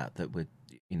like that would,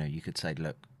 you could say,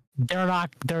 look, they're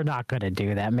not going to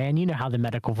do that, man. You know how the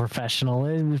medical profession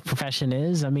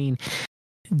is. I mean,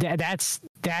 that's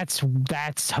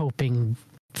hoping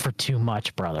for too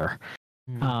much, brother.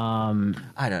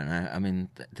 I don't know. I mean,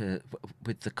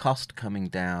 with the cost coming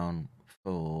down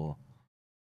for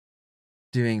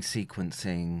doing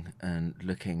sequencing and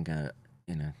looking at,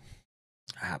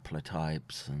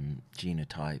 haplotypes and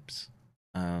genotypes,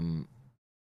 I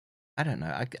don't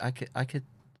know. I could.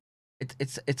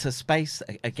 It's a space,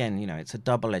 again. It's a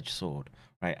double-edged sword,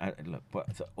 right? Look,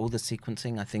 all the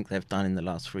sequencing I think they've done in the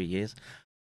last 3 years,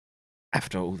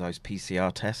 after all those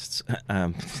PCR tests.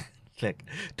 Look,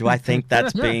 do I think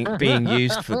that's being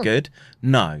used for good?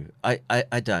 No, I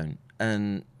don't.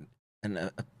 And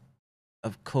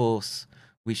of course,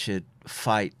 we should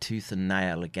fight tooth and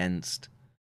nail against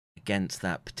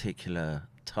that particular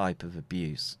type of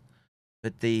abuse.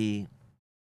 But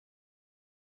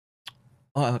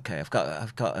okay, I've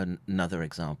got another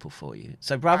example for you.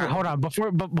 So, brother, hold on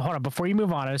before you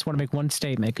move on. I just want to make one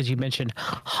statement, because you mentioned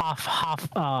Hoffer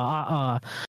and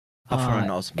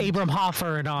Osmond. Abram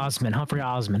Hoffer and Humphrey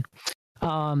Osmond.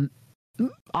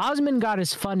 Osmond got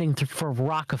his funding for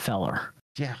Rockefeller.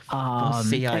 Yeah,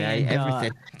 CIA,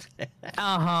 everything.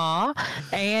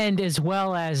 And as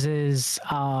well as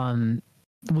now,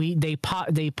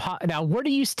 where do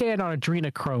you stand on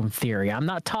adrenochrome theory? I'm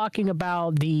not talking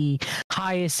about the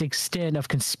highest extent of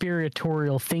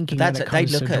conspiratorial thinking. They look at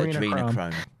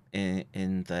adrenochrome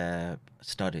in their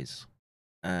studies.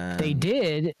 They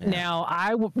did.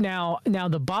 Yeah. Now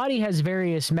the body has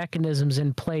various mechanisms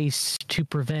in place to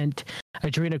prevent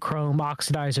adrenochrome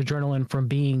oxidized adrenaline from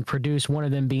being produced. One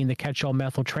of them being the catch-all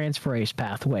methyltransferase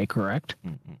pathway. Correct.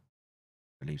 Mm-hmm. I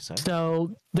believe so.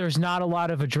 So there's not a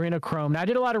lot of adrenochrome. Now, I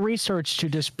did a lot of research to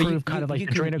disprove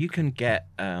adrenochrome. You can get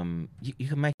you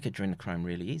can make adrenochrome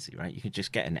really easy, right? You can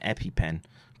just get an EpiPen,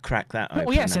 crack that open.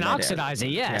 Oh yes, and oxidize it.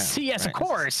 Yes, yeah, yes, right. Of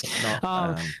course. It's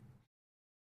not,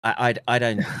 I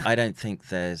don't think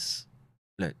there's,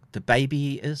 look, the baby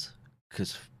eaters,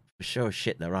 because for sure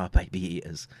shit there are baby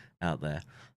eaters out there.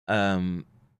 I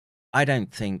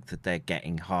don't think that they're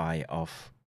getting high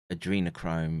off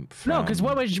adrenochrome. No, because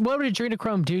what would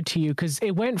adrenochrome do to you? Because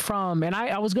it went from, and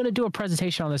I was going to do a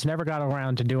presentation on this, never got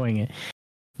around to doing it,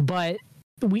 but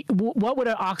what would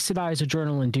an oxidized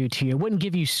adrenaline do to you? It wouldn't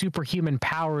give you superhuman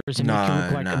powers and make you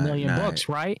look like a million books,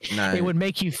 right? No. It would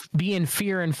make you be in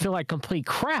fear and feel like complete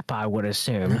crap, I would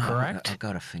assume, correct? I've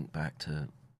got to think back to,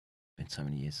 been so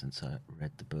many years since I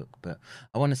read the book, but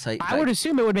I want to say, I would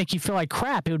assume it would make you feel like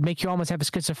crap. It would make you almost have a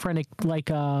schizophrenic,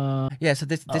 yeah, so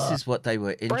this is what they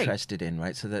were interested in,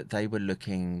 right? So that they were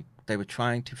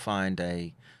trying to find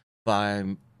a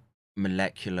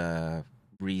biomolecular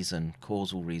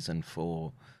causal reason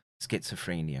for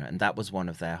schizophrenia, and that was one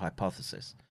of their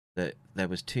hypotheses, that there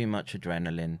was too much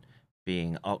adrenaline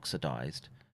being oxidized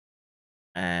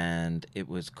and it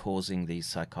was causing these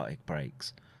psychotic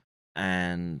breaks.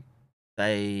 And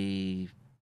they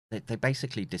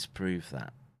basically disprove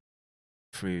that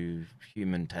through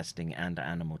human testing and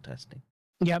animal testing.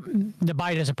 Yep, the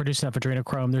body doesn't produce enough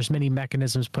adrenochrome. There's many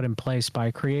mechanisms put in place by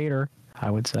a creator, I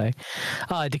would say,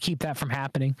 to keep that from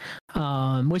happening.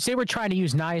 Which they were trying to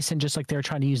use niacin, just like they were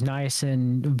trying to use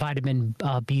niacin, vitamin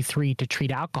B3 to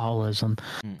treat alcoholism.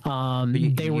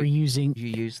 You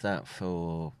use that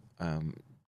for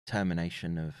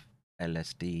termination of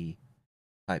LSD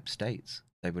type states.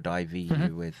 They would IV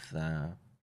you with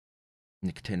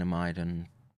nicotinamide, and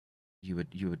you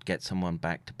would get someone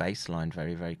back to baseline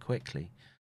very, very quickly.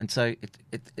 And so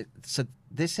so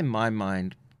this, in my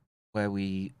mind, where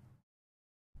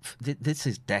this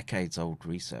is decades old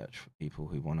research for people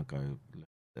who want to go look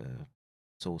at the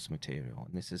source material,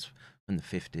 and this is from the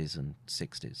 50s and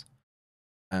 60s.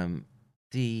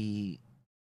 The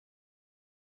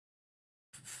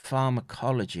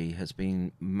pharmacology has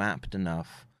been mapped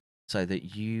enough so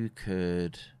that you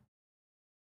could,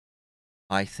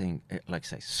 I think, like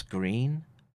say, screen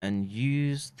and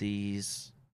use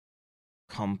these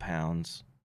compounds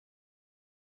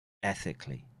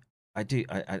ethically. I do.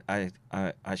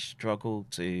 I struggle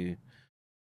to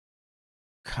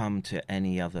come to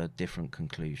any other different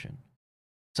conclusion.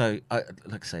 So,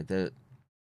 like I say,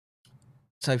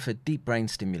 so for deep brain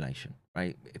stimulation,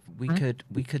 right? If we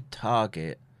could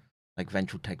target like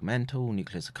ventral tegmental,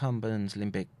 nucleus accumbens,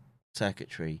 limbic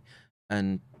circuitry,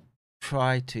 and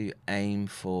try to aim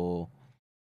for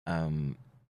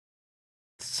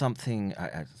something.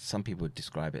 Some people would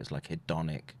describe it as like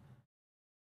hedonic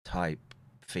type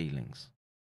feelings,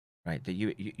 right? That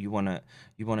you want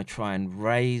to try and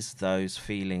raise those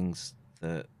feelings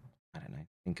that, I don't know,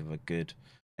 think of a good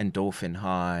endorphin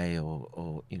high,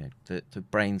 or the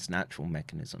brain's natural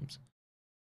mechanisms.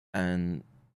 And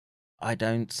I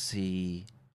don't see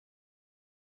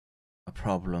a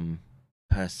problem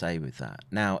per se with that.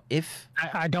 Now, if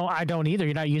I don't either.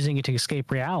 You're not using it to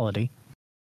escape reality.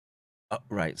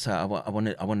 Right, so I want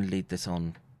to lead this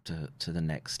on to the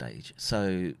next stage.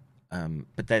 So,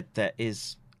 but there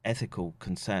is ethical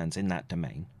concerns in that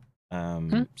domain,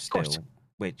 still,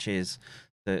 which is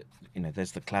that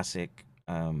there's the classic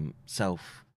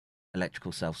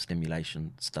electrical self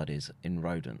stimulation studies in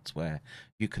rodents where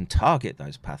you can target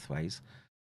those pathways,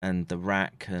 and the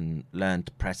rat can learn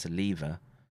to press a lever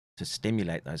to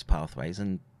stimulate those pathways,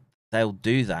 and they'll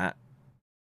do that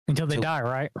until they die,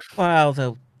 right?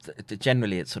 Well,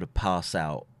 generally it's sort of pass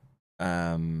out.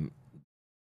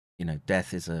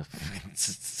 Death is a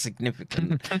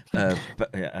significant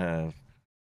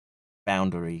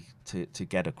boundary to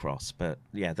get across. But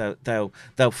yeah,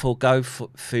 they'll forego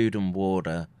food and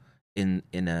water in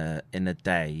a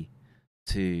day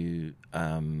to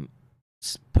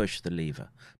push the lever.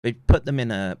 But put them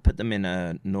in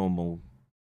a normal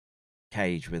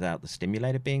cage without the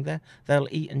stimulator being there, they'll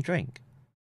eat and drink.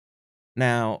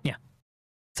 Now, yeah.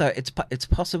 So it's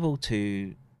possible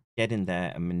to get in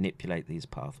there and manipulate these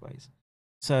pathways.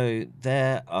 So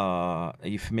are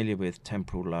you familiar with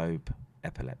temporal lobe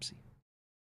epilepsy?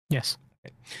 Yes.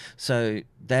 Okay. So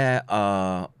there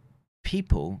are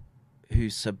people who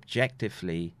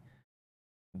subjectively,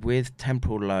 with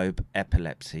temporal lobe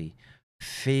epilepsy,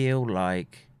 feel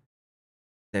like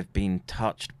they've been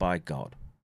touched by God.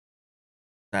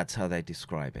 That's how they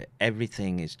describe it.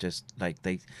 Everything is just like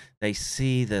they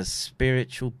see the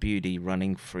spiritual beauty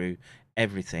running through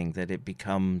everything, that it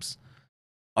becomes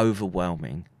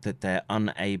overwhelming, that they're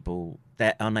unable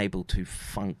to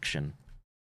function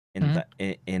in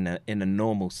in a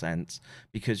normal sense,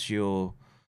 because your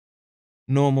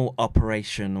normal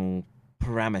operational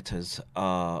parameters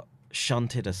are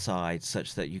shunted aside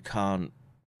such that you can't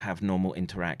have normal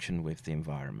interaction with the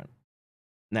environment.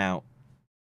 Now,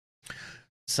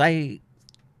 say,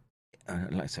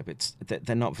 like I said,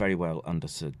 they're not very well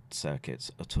understood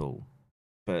circuits at all.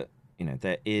 But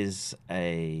there is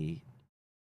I'm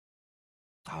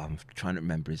trying to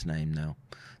remember his name now.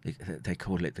 They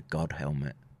call it the God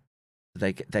helmet.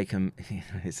 They can.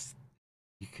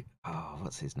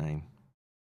 What's his name?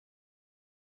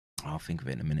 I'll think of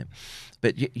it in a minute.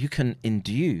 But you can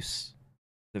induce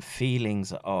the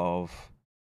feelings of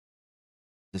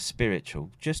the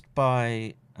spiritual just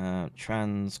by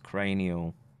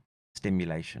transcranial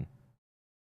stimulation.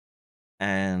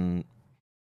 And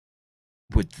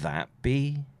would that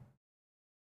be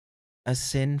a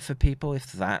sin for people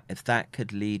if that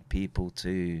could lead people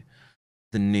to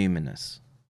the numinous?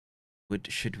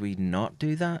 Should we not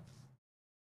do that?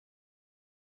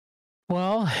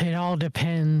 Well, it all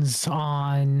depends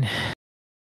on.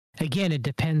 Again, it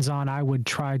depends on. I would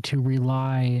try to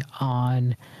rely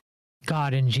on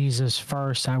God and Jesus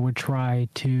first. I would try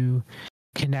to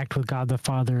connect with God the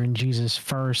Father and Jesus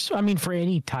first. I mean, for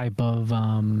any type of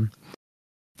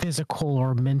physical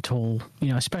or mental,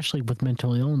 especially with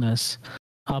mental illness,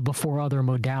 before other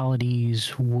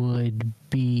modalities would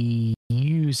be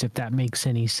used, if that makes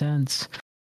any sense.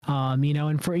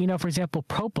 And for example,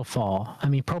 propofol. I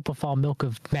mean, propofol, milk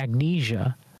of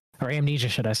magnesia, or amnesia,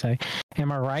 should I say?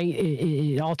 Am I right?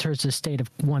 It alters the state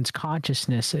of one's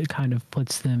consciousness. It kind of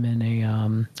puts them in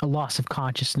a loss of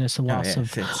consciousness, a loss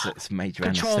of it's major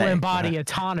control and body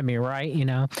autonomy,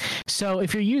 right? So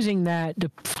if you're using that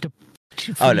look,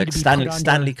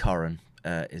 Stanley Coren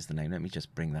is the name. Let me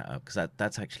just bring that up, because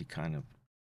that's actually kind of,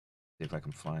 see if I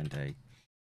can find a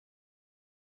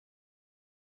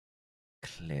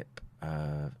clip.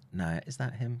 No, is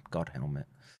that him? God helmet.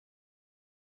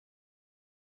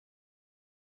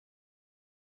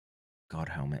 God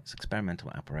helmets,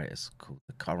 experimental apparatus called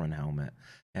the Coren helmet.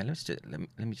 Yeah, let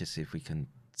me just see if we can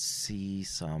see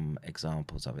some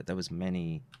examples of it. There was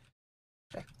many.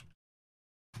 It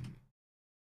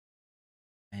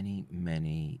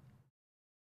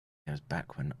was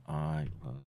back when I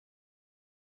was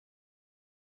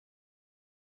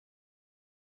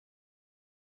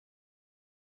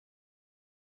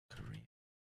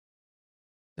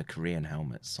the Korean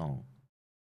Helmet song.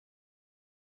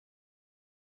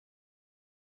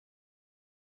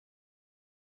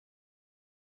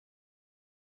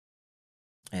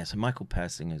 Yeah, so Michael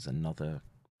Persing is another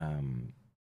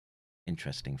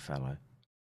interesting fellow.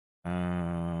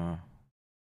 Dr.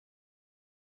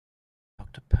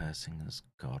 Persing as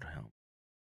God help.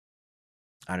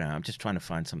 I don't know, I'm just trying to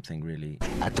find something really...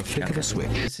 At the flick of a switch.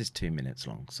 This is 2 minutes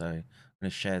long, so I'm going to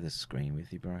share the screen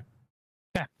with you, bro.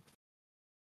 Yeah.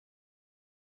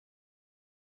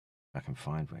 If I can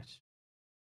find which.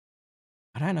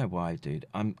 I don't know why, dude.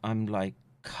 I'm like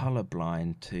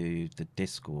colorblind to the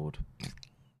Discord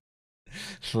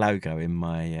logo in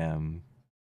my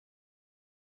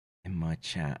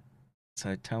chat.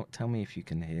 So tell me if you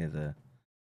can hear the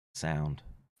sound.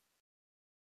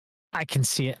 I can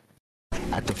see it.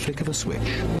 At the flick of a switch.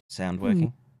 Sound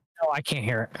working? No, I can't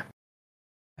hear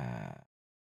it.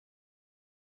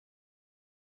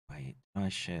 Wait, do I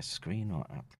share screen or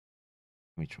app?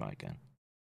 Let me try again.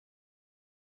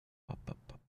 Up.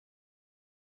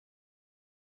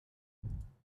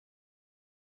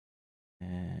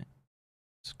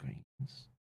 Screens.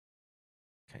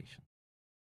 Location.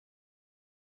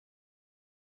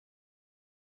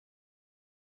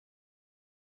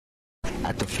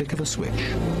 At the flick of a switch.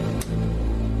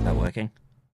 Is that working?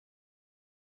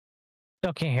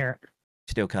 Still can't hear it.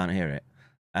 Still can't hear it.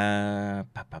 How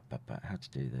to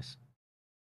do this?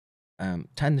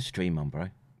 Turn the stream on, bro.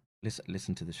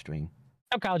 Listen to the stream.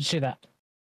 Okay, I'll just do that.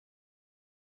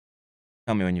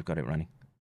 Tell me when you've got it running.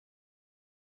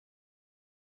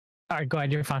 All right, go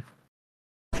ahead. You're fine.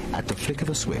 At the flick of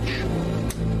a switch.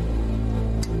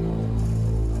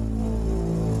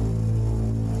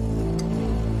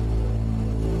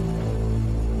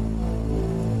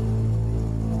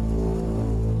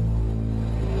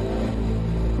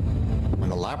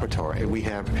 Laboratory, we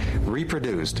have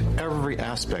reproduced every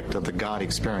aspect of the God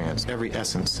experience, every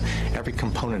essence, every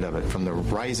component of it, from the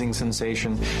rising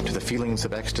sensation to the feelings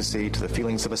of ecstasy, to the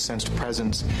feelings of a sensed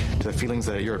presence, to the feelings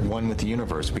that you're at one with the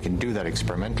universe. We can do that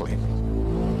experimentally.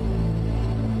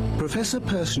 Professor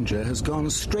Persinger has gone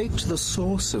straight to the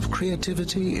source of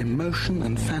creativity, emotion,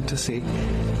 and fantasy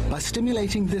by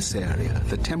stimulating this area,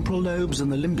 the temporal lobes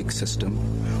and the limbic system,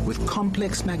 with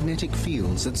complex magnetic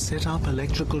fields that set up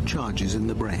electrical charges in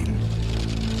the brain.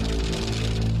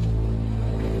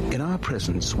 In our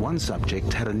presence, one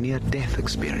subject had a near-death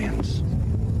experience.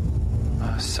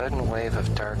 A sudden wave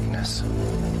of darkness.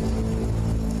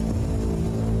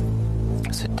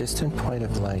 It's a distant point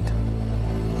of light.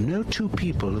 No two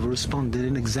people have responded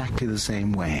in exactly the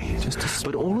same way,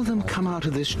 but all of them come out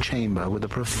of this chamber with a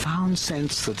profound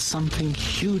sense that something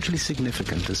hugely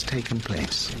significant has taken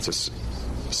place. It's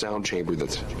a sound chamber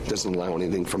that doesn't allow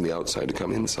anything from the outside to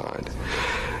come inside.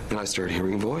 And I start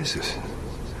hearing voices.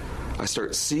 I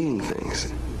start seeing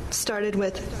things. Started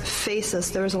with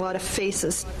faces. There was a lot of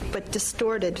faces, but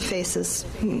distorted faces,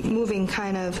 moving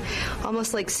kind of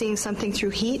almost like seeing something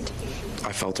through heat.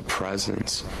 I felt a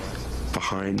presence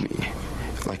behind me,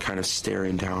 like kind of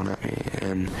staring down at me,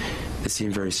 and it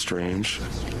seemed very strange.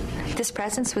 This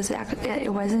presence was it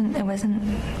wasn't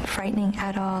frightening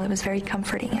at all. It was very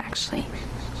comforting, actually.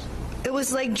 It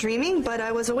was like dreaming, but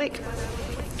I was awake.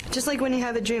 Just like when you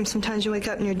have a dream, sometimes you wake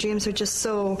up and your dreams are just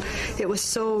it was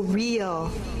so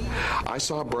real. I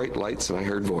saw bright lights and I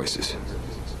heard voices.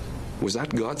 Was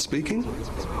that God speaking?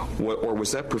 Or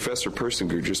was that Professor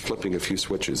Persinger just flipping a few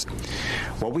switches?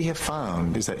 What we have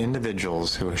found is that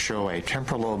individuals who show a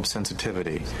temporal lobe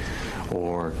sensitivity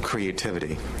or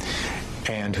creativity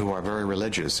and who are very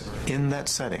religious, in that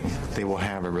setting, they will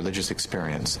have a religious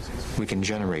experience. We can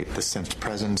generate the sensed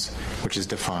presence, which is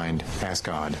defined as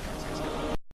God.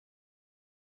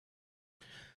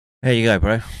 There you go,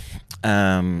 bro.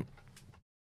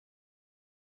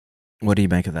 What do you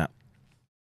make of that?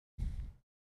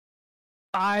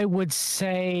 I would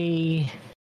say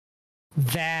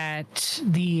that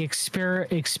the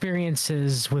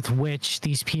experiences with which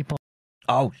these people...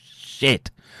 Oh, shit.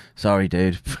 Sorry,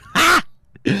 dude.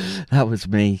 That was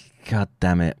me. God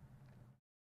damn it.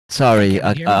 Sorry,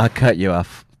 I cut you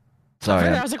off. Sorry.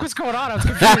 I was like, what's going on? I was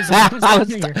confused.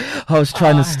 I was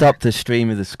trying to stop the stream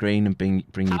of the screen and bring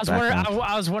you back on.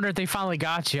 I was wondering if they finally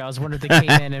got you. I was wondering if they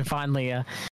came in and finally...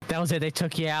 that was it. They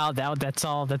took you out. That's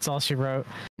all she wrote.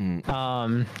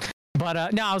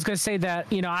 But no, I was gonna say that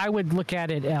I would look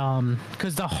at it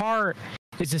because the heart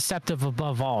is deceptive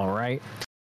above all, right?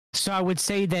 So I would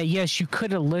say that yes, you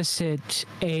could elicit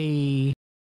a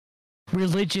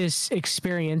religious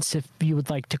experience, if you would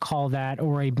like to call that,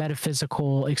 or a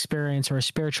metaphysical experience, or a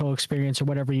spiritual experience, or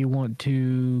whatever you want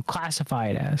to classify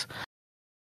it as.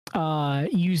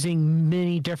 using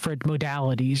many different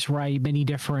modalities, right? Many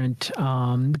different,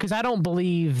 because I don't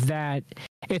believe that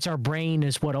it's our brain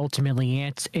is what ultimately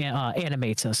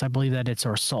animates us. I believe that it's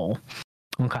our soul.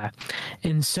 Okay.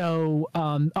 And so,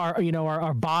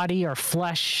 our body, our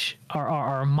flesh,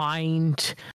 our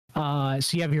mind, so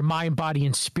you have your mind, body,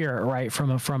 and spirit, right? From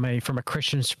a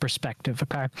Christian's perspective.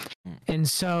 Okay. And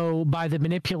so by the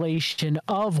manipulation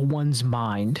of one's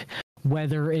mind,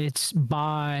 whether it's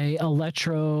by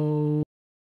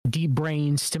deep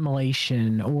brain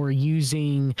stimulation or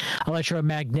using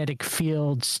electromagnetic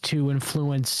fields to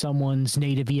influence someone's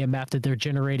native EMF that they're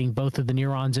generating, both of the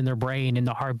neurons in their brain and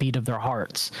the heartbeat of their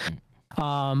hearts,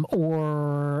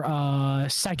 or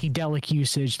psychedelic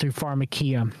usage through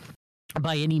pharmakia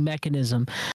by any mechanism,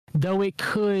 though it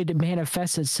could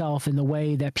manifest itself in the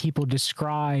way that people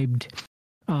described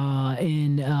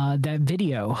in that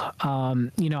video.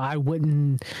 I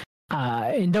wouldn't.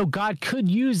 And though God could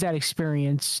use that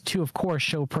experience to, of course,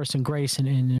 show a person grace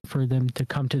and for them to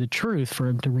come to the truth, for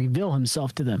him to reveal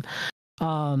himself to them,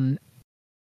 I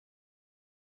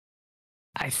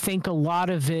think a lot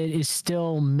of it is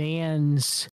still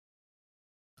man's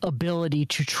ability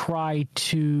to try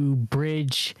to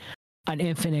bridge an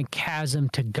infinite chasm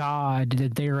to God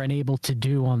that they are unable to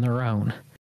do on their own.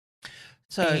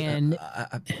 So,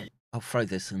 I'll throw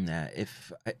this in there.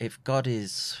 If God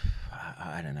is,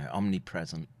 I don't know,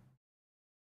 omnipresent,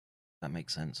 that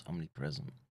makes sense.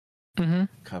 Omnipresent,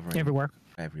 covering everywhere.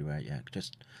 Yeah.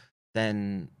 Just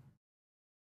then,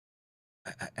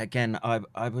 again,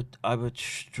 I would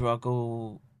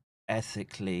struggle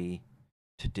ethically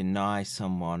to deny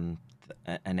someone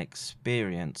an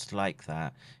experience like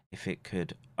that if it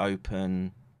could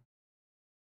open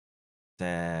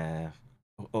their,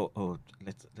 or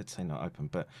let's say not open,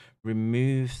 but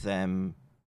remove them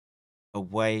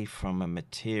away from a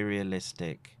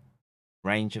materialistic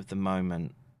range of the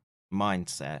moment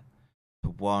mindset to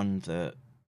one that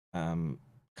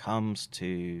comes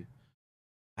to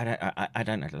I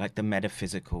don't know, like the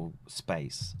metaphysical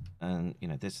space. And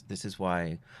this is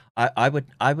why I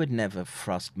would never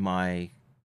thrust my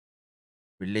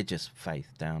religious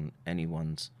faith down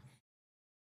anyone's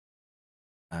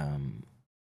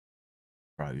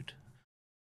road.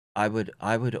 I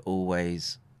would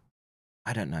always,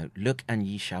 I don't know, look and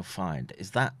ye shall find.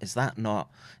 Is that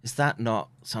not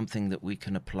something that we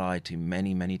can apply to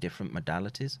many different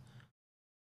modalities?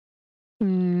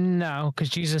 No, because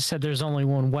Jesus said there's only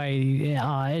one way.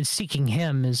 Seeking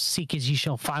him is seek as ye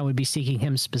shall find would be seeking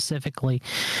him specifically.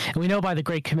 And we know by the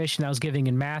Great Commission that was giving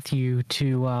in Matthew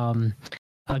to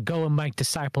go and make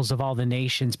disciples of all the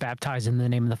nations, baptize in the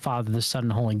name of the Father, the Son,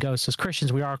 and the Holy Ghost. As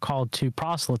Christians, we are called to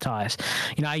proselytize.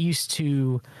 I used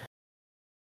to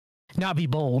not be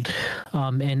bold,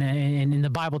 and the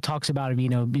Bible talks about it.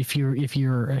 If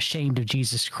you're ashamed of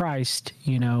Jesus Christ,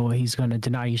 he's going to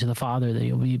deny you to the Father, that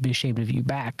he'll be ashamed of you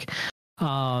back.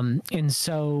 And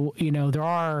so there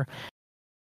are,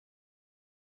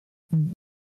 in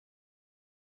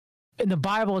the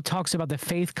Bible it talks about that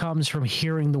faith comes from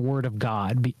hearing the word of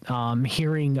God,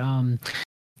 hearing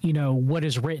what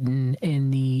is written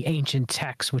in the ancient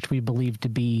text, which we believe to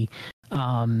be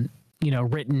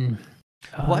written.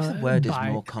 What if the word is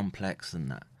more complex than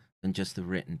that, than just the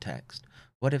written text?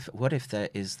 What if there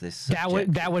is this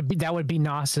subjective... that would be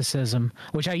Gnosticism,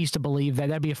 which I used to believe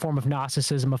that'd be a form of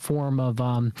Gnosticism, a form of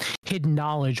hidden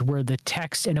knowledge, where the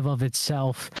text in and of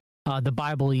itself, the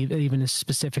Bible even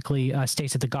specifically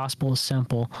states that the gospel is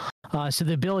simple. So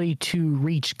the ability to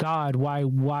reach God, why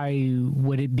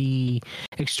would it be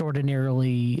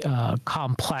extraordinarily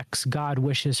complex? God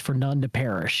wishes for none to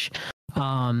perish.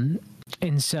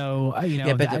 And so,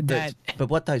 but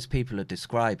what those people are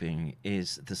describing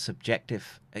is the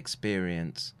subjective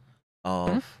experience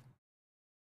of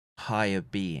higher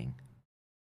being,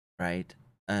 right?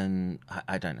 And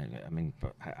I don't know. I mean,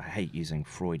 I hate using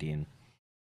Freudian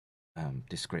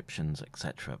descriptions,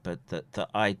 etc. But the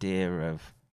idea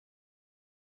of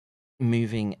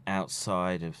moving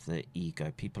outside of the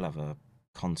ego, people have a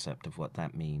concept of what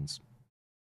that means,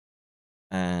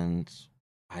 and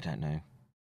I don't know.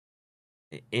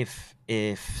 If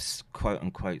quote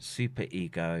unquote super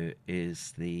ego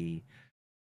is the,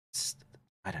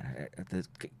 I don't know, the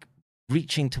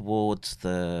reaching towards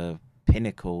the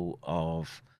pinnacle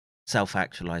of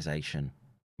self-actualization,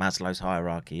 Maslow's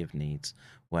hierarchy of needs,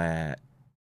 where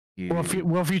you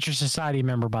World Future Society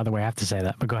member, by the way, I have to say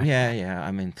that, but go ahead. Yeah.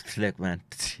 I mean, look, man,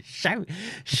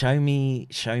 show me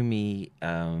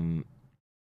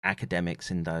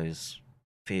academics in those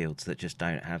fields that just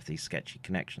don't have these sketchy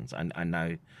connections. I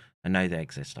know they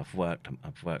exist. I've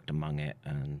worked among it,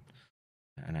 and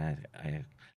and I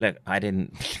look, I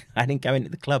didn't I didn't go into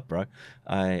the club, bro.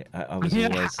 I was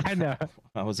always I know.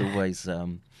 I was always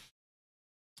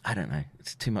I don't know.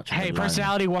 It's too much. Hey,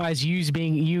 personality-wise, you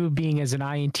being as an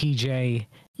INTJ,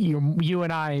 you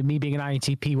and I, me being an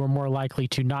INTP, we're more likely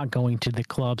to not going to the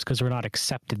clubs because we're not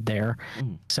accepted there.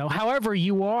 So, however,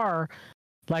 you are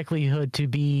likelihood to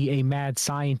be a mad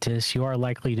scientist. You are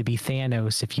likely to be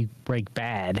Thanos if you break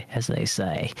bad, as they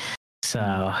say.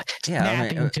 So,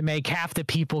 snapping to make half the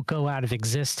people go out of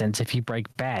existence if you break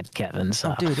bad, Kevin.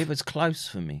 So, dude, it was close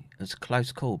for me. It was a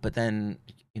close call. But then,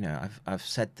 I've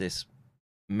said this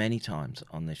many times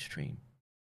on this stream.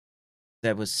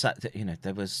 There was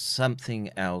something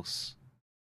else.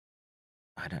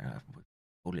 I don't know.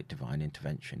 Call it divine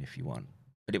intervention if you want,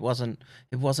 but it wasn't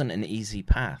an easy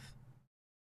path.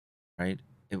 Right?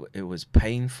 It was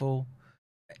painful.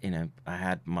 I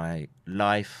had my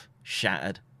life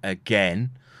shattered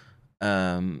again.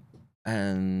 And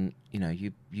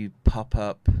you pop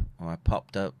up, or I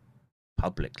popped up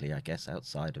publicly, I guess,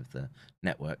 outside of the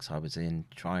networks I was in,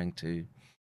 trying to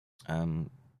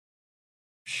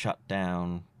shut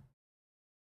down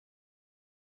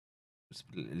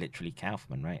literally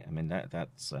Kaufman, right? I mean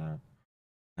that's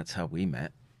how we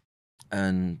met.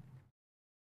 And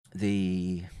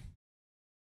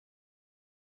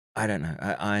I don't know,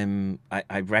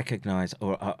 I recognize,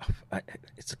 or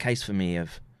it's a case for me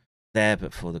of there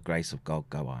but for the grace of God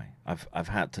go I. I've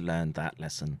had to learn that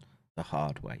lesson the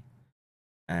hard way.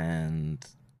 And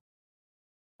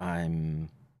I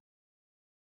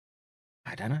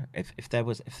don't know if there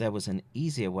was an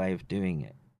easier way of doing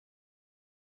it,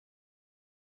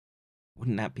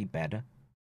 wouldn't that be better?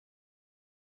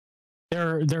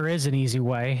 There is an easy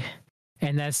way,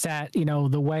 and that's that,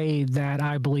 the way that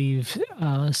I believe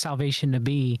salvation to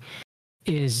be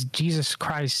is Jesus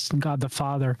Christ, God the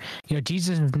Father.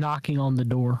 Jesus is knocking on the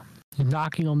door. He's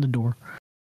knocking on the door.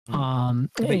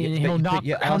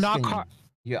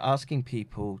 You're asking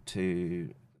people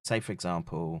to, say, for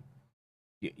example,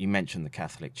 you mentioned the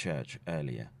Catholic Church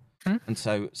earlier, and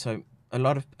so a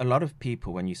lot of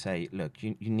people, when you say, look,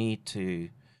 you need to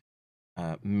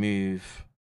move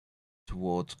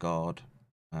towards God,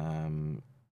 in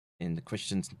the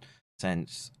Christian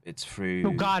sense, it's through.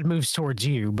 Well, God moves towards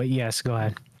you, but yes, go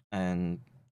ahead. And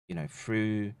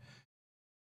through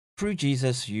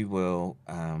Jesus, you will.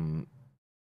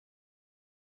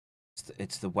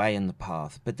 It's the way and the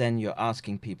path, but then you're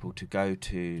asking people to go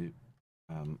to.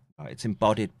 It's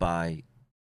embodied by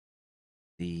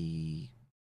the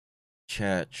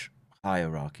church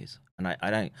hierarchies, and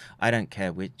I don't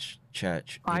care which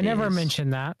church. I never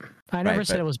mentioned that. I never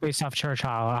said it was based off church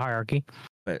hierarchy.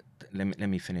 But let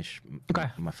me finish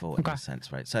my thought in a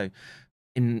sense, right? So,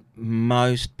 in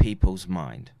most people's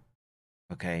mind,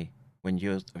 okay,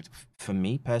 for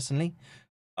me personally,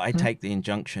 I take the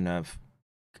injunction of,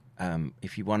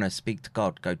 if you want to speak to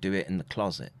God, go do it in the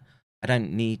closet. I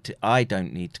don't need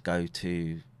to go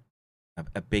to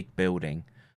a big building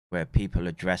where people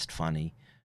are dressed funny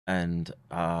and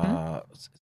are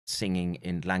singing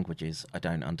in languages I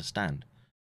don't understand,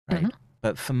 right?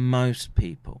 But for most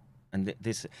people, and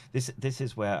this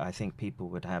is where I think people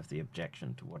would have the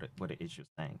objection to what it is you're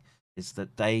saying, is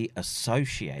that they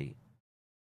associate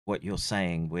what you're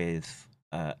saying with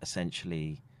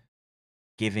essentially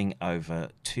giving over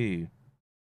to,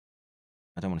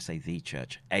 I don't want to say the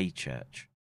church, a church.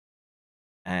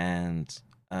 And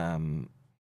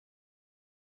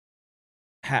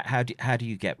how do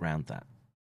you get around that?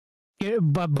 Yeah,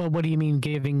 but what do you mean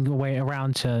giving away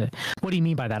around to? What do you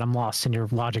mean by that? I'm lost in your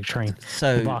logic train.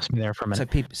 So you lost me there for a minute.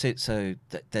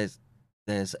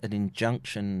 There's an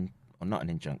injunction, or not an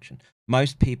injunction.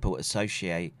 Most people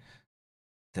associate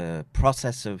the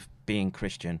process of being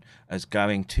Christian as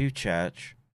going to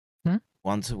church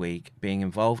once a week, being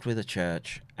involved with a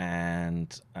church,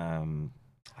 and I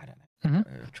don't know,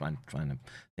 trying to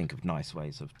think of nice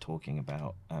ways of talking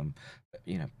about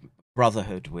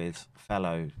brotherhood with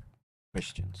fellow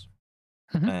Christians.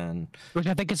 And which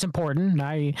I think is important.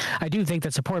 I do think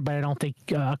that's important, but I don't think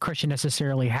a Christian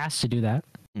necessarily has to do that.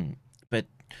 But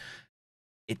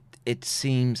it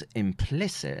seems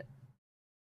implicit,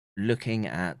 looking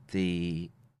at this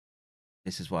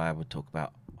is why I would talk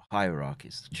about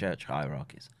hierarchies, church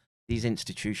hierarchies. These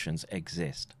institutions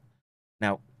exist.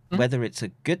 Now, whether it's a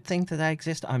good thing that they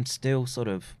exist, I'm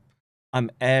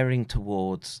erring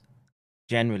towards,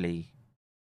 generally,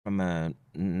 from a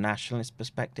nationalist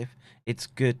perspective, it's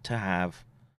good to have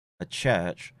a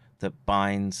church that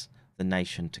binds the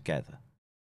nation together.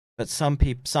 But some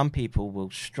people will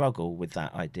struggle with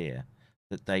that idea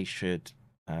that they should,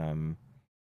 in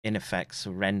effect,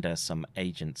 surrender some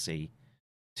agency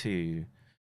to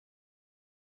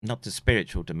not the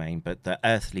spiritual domain, but the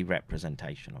earthly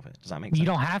representation of it. Does that make sense? You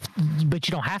don't have, but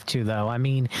you don't have to, though. I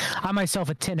mean, I myself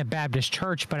attend a Baptist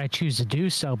church, but I choose to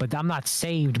do so. But I'm not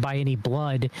saved by any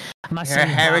blood. I'm not You're a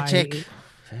saved heretic.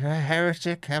 You're a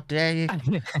heretic. How dare you?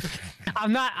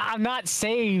 I'm not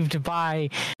saved by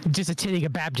just attending a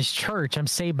Baptist church. I'm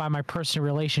saved by my personal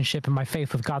relationship and my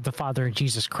faith with God the Father and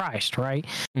Jesus Christ, right?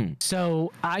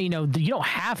 So you don't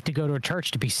have to go to a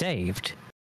church to be saved.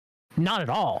 Not at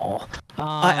all.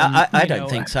 I don't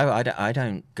think so. I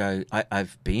don't go.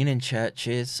 I've been in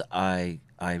churches. I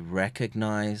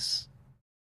recognize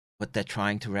what they're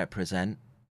trying to represent.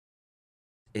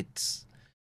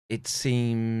 It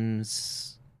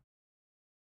seems,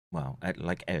 well,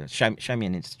 show me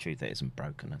an institute that isn't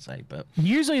broken, I say. But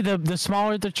usually the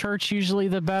smaller the church, usually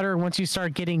the better. Once you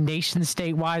start getting nation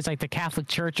state wise, like the Catholic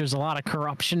Church, there's a lot of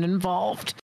corruption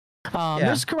involved.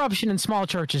 There's corruption in small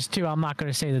churches too. I'm not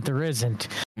going to say that there isn't,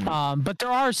 but there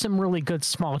are some really good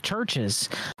small churches,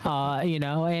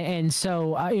 and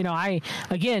so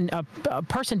a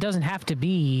person doesn't have to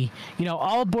be,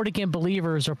 all born again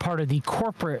believers are part of the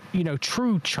corporate,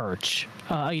 true church,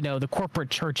 the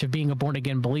corporate church of being a born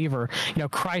again believer,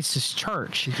 Christ's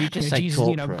church. Did you just say Jesus,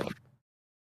 corporate?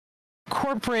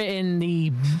 Corporate in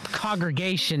the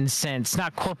congregation sense,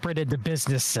 not corporate in the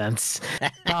business sense.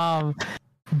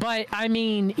 But I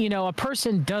mean, a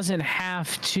person doesn't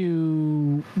have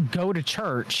to go to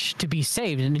church to be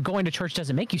saved, and going to church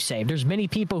doesn't make you saved. There's many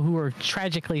people who are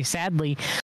tragically, sadly,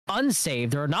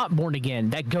 unsaved or not born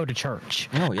again that go to church.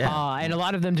 Oh yeah, and a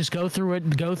lot of them just go through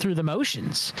the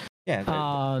motions.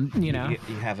 Yeah, you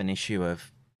have an issue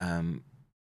of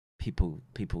people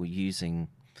using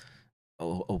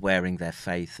or wearing their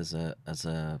faith as a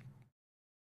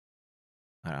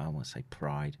I don't want to say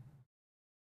pride.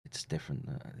 It's different.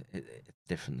 It's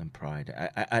different than pride.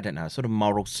 I don't know. Sort of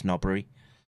moral snobbery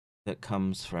that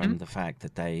comes from the fact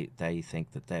that they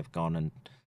think that they've gone and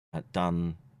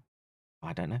done.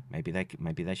 I don't know. Maybe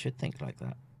they should think like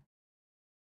that.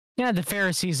 Yeah, the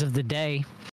Pharisees of the day.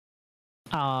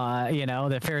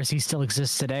 The Pharisees still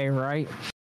exist today, right?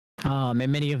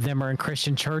 And many of them are in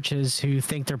Christian churches who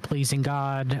think they're pleasing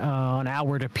God on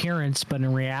outward appearance, but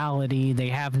in reality, they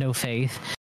have no faith.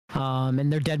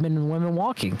 And they're dead men and women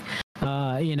walking,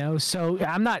 so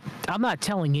I'm not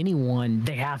telling anyone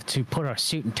they have to put a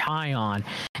suit and tie on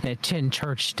and attend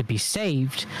church to be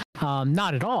saved.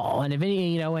 Not at all. And if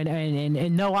any,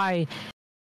 and no, I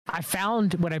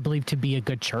found what I believe to be a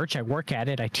good church. I work at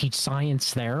it. I teach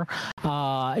science there,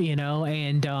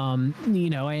 and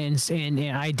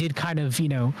I did kind of,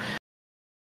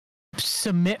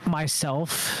 submit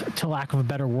myself, to lack of a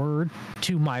better word,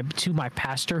 to my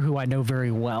pastor, who I know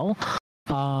very well,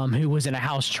 who was in a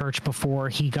house church before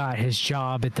he got his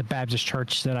job at the Baptist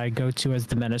church that I go to as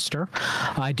the minister.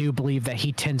 I do believe that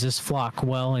he tends his flock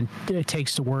well and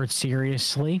takes the word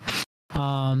seriously.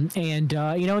 In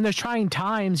those trying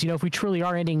times, if we truly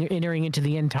are entering into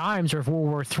the end times, or if World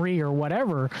War III or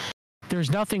whatever,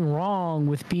 there's nothing wrong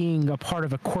with being a part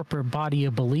of a corporate body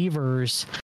of believers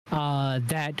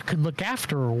that could look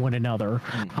after one another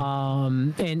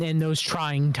in those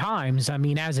trying times. I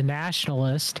mean, as a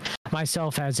nationalist,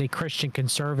 myself as a Christian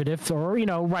conservative, or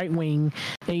right wing,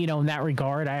 in that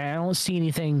regard, I don't see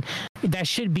anything that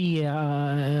should be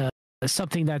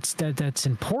something that's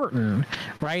important,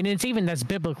 right? And that's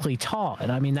biblically taught.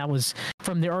 I mean, that was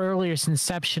from the earliest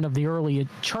inception of the early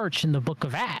church in the book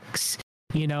of Acts.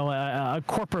 A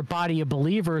corporate body of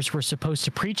believers were supposed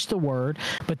to preach the word,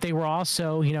 but they were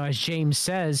also, as James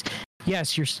says,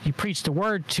 yes, you preach the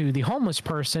word to the homeless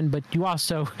person, but you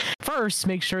also first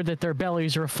make sure that their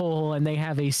bellies are full and they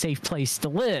have a safe place to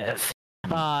live.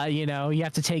 You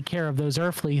have to take care of those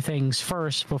earthly things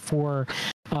first before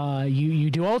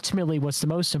you do ultimately what's the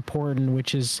most important,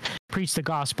 which is preach the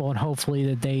gospel and hopefully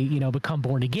that they, become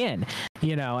born again,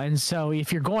 And so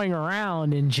if you're going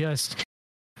around and just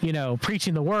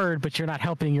preaching the word, but you're not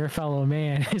helping your fellow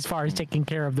man as far as taking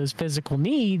care of those physical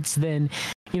needs, then,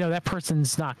 that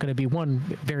person's not going to be, one,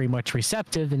 very much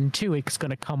receptive, and two, it's going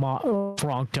to come off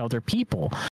wrong to other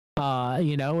people,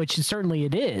 which certainly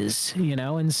it is,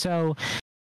 and so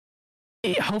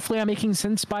hopefully I'm making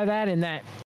sense by that, and that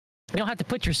you don't have to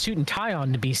put your suit and tie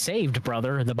on to be saved,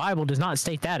 brother. The Bible does not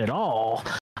state that at all.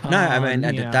 No, I mean,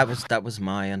 that was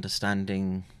my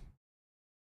understanding.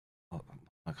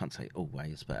 I can't say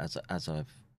always, but as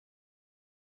I've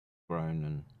grown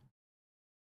and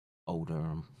older,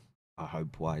 and I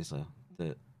hope wiser,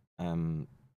 that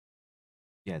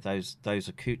those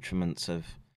accoutrements of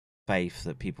faith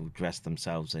that people dress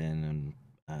themselves in,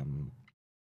 and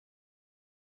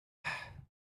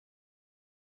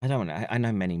I don't. I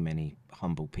know many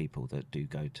humble people that do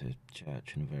go to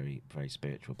church and are very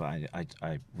spiritual, but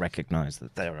I recognise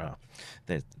that there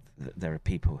are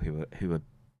people who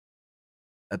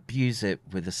abuse it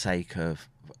with the sake of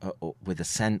with a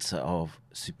sense of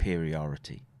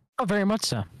superiority. Oh, very much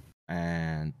so.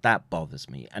 And that bothers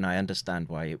me, and I understand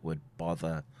why it would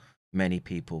bother many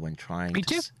people when trying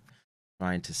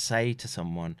to say to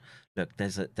someone, look,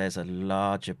 there's a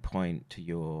larger point to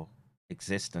your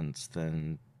existence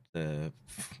than the,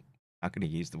 I'm going to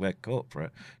use the word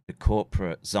the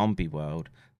corporate zombie world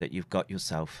that you've got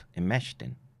yourself enmeshed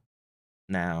in.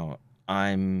 Now,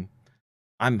 I'm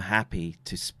happy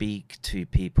to speak to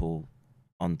people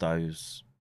on those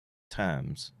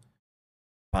terms,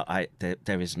 but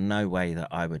there is no way that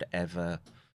I would ever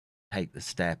take the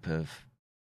step of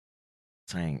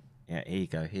saying, yeah, here you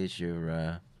go, here's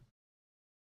your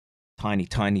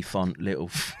tiny font little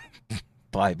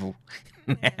Bible.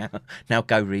 now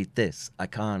go read this. I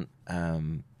can't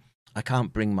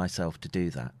bring myself to do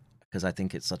that because I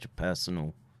think it's such a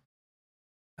personal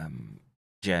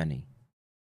journey.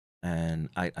 And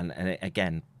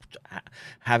again,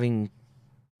 having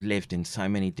lived in so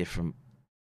many different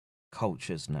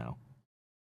cultures now,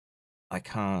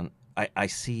 I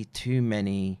see too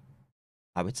many,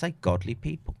 I would say, godly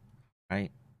people,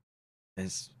 right?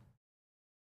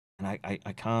 I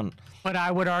can't. But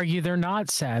I would argue they're not,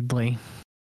 sadly.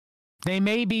 They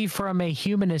may be, from a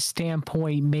humanist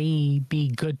standpoint, may be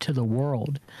good to the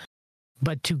world.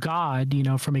 But to God,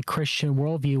 from a Christian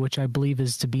worldview, which I believe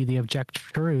is to be the objective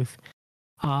truth,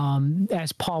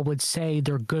 as Paul would say,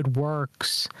 their good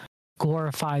works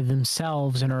glorify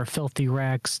themselves and are filthy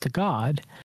rags to God.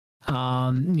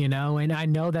 And I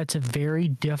know that's a very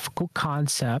difficult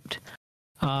concept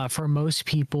for most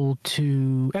people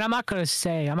to, and I'm not going to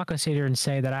sit here and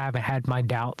say that I haven't had my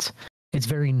doubts. It's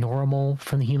very normal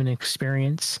from the human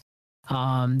experience,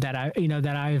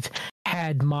 that I've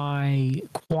had my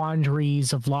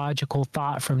quandaries of logical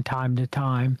thought from time to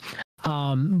time.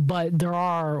 But there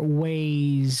are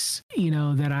ways,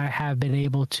 that I have been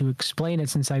able to explain it,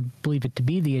 since I believe it to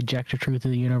be the objective truth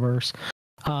of the universe,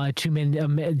 to remain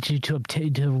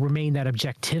that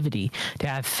objectivity, to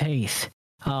have faith,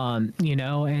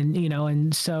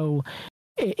 and so,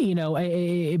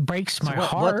 it breaks my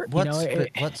heart.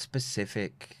 What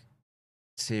specific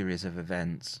series of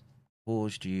events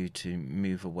caused you to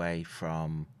move away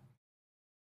from,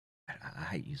 I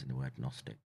hate using the word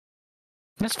Gnostic.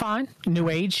 That's fine. New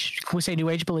Age. Can we say New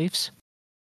Age beliefs?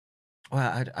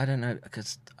 Well, I don't know,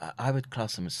 because I would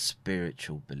class them as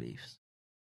spiritual beliefs.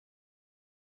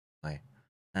 Right.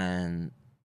 And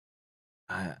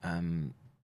I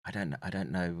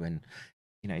don't know when,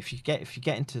 if you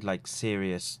get into like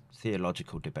serious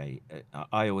theological debate,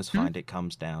 I always find it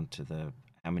comes down to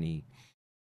how many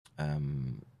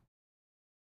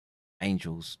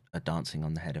angels are dancing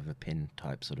on the head of a pin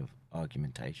type sort of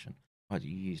argumentation.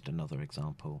 You used another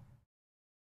example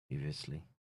previously,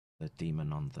 the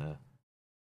demon on the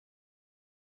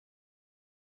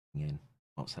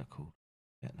what's that called?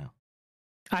 Now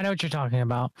I know what you're talking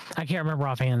about. I can't remember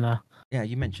offhand though. Yeah,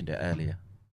 you mentioned it earlier.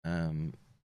 Back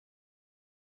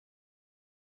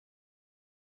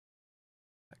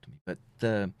to me, but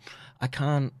I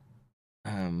can't,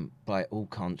 by all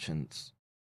conscience,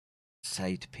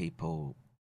 say to people,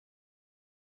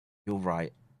 "You're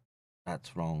right,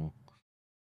 that's wrong,"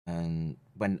 and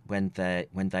when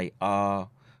they are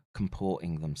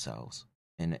comporting themselves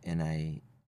in a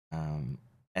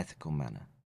ethical manner,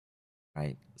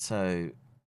 right? So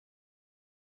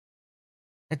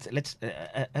let's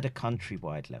at a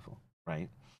countrywide level, right?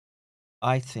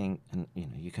 I think, and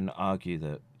you can argue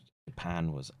that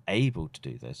Japan was able to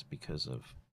do this because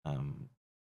of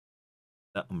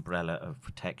the umbrella of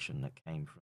protection that came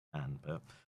from Japan. But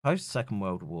post Second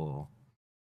World War,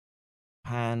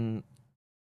 Japan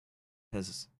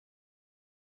has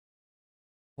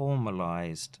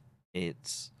formalized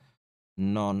its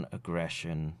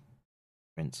non-aggression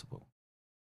principle.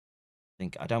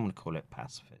 I don't want to call it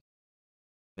pacifist,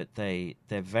 but they're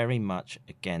very much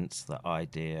against the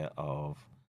idea of,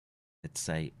 let's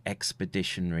say,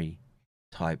 expeditionary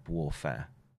type warfare.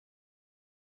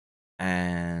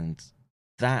 And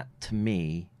that, to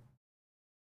me,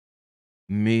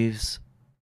 moves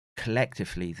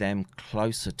collectively them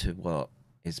closer to what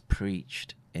is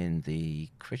preached in the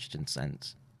Christian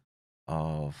sense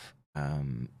of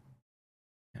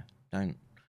don't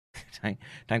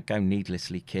go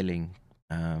needlessly killing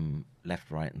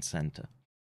left, right, and center.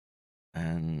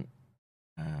 And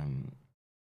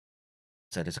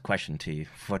so there's a question to you: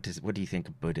 what do you think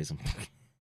of Buddhism?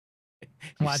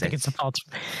 Well, I think it's a false.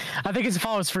 I think it's a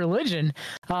false religion.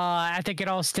 I think it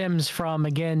all stems from,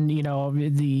 again,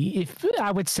 if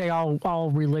I would say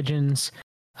all religions,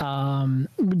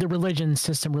 the religion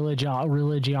system,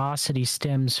 religiosity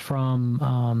stems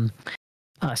from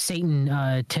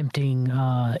Satan tempting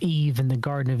Eve in the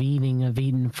Garden of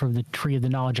Eden from the tree of the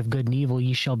knowledge of good and evil.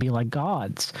 Ye shall be like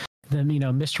gods. The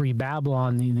mystery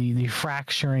Babylon, the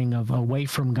fracturing of away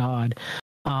from God.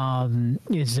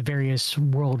 Is the various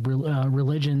world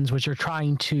religions which are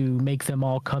trying to make them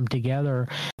all come together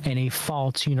in a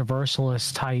false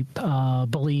universalist type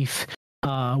belief,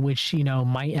 which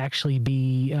might actually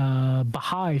be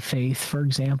Baha'i faith, for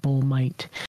example, might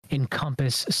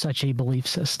encompass such a belief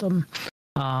system.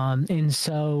 And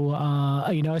so,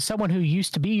 as someone who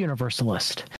used to be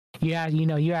universalist, you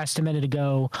asked a minute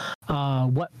ago,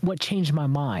 what changed my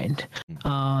mind?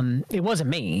 It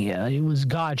wasn't me. It was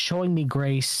God showing me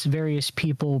grace, various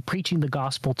people preaching the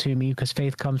gospel to me, because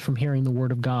faith comes from hearing the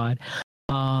word of God.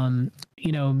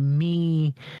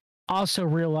 Me also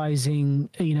realizing,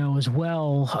 as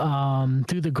well,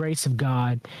 through the grace of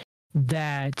God,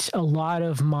 that a lot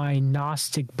of my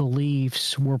Gnostic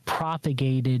beliefs were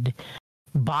propagated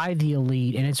by the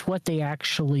elite, and it's what they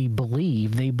actually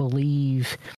believe. They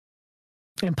believe,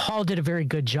 and Paul did a very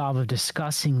good job of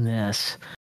discussing this.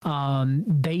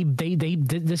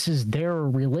 This is their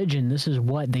religion. This is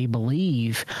what they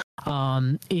believe,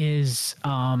 is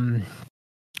a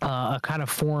kind of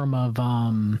form of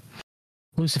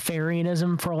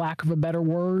Luciferianism, for lack of a better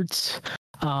words.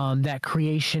 That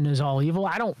creation is all evil.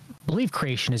 I don't believe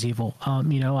creation is evil.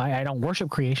 I don't worship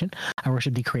creation. I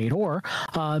worship the Creator.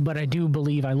 But I do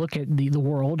believe, I look at the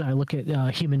world, I look at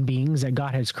human beings that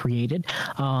God has created.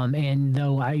 And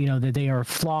though that they are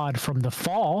flawed from the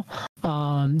fall,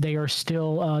 they are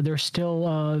still there's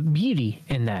still beauty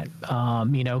in that.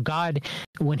 God,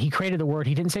 when He created the world,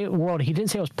 He didn't say it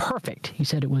was perfect. He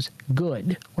said it was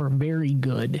good, or very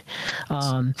good.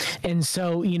 And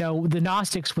so the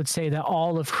Gnostics would say that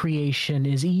all of creation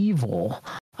is evil.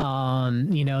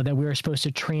 That we're supposed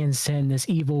to transcend this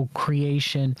evil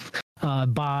creation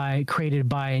created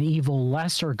by an evil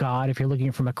lesser God. If you're looking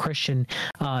at it from a Christian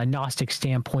Gnostic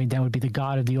standpoint, that would be the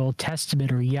God of the Old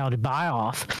Testament, or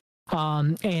Yaldabaoth.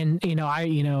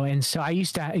 And so I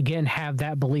used to again have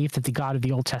that belief that the God of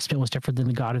the Old Testament was different than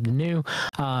the God of the New,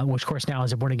 which of course now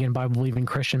as a born again Bible believing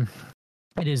Christian,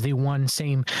 it is the one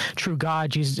same true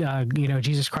God.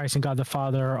 Jesus Christ and God the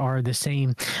Father are the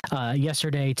same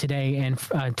yesterday, today, and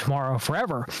tomorrow,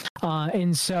 forever.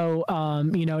 And so,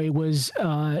 it was,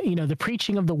 the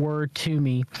preaching of the word to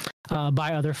me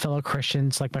by other fellow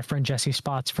Christians, like my friend Jesse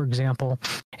Spots, for example,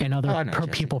 and other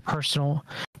people personal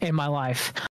in my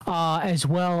life, as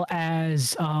well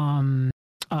as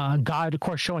God, of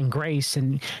course, showing grace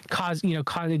and cause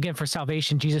again for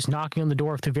salvation, Jesus knocking on the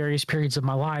door through various periods of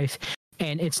my life.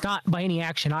 And it's not by any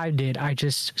action I did. I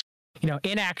just,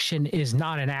 inaction is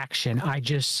not an action. I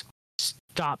just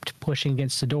stopped pushing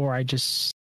against the door. I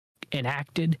just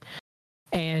enacted,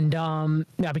 and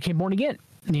I became born again.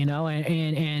 And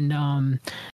I'm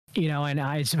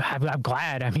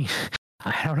glad. I mean,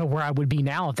 I don't know where I would be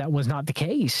now if that was not the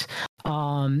case.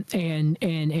 And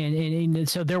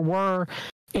so there were,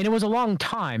 and it was a long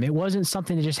time. It wasn't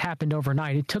something that just happened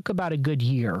overnight. It took about a good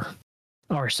year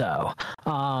or so,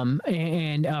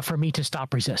 for me to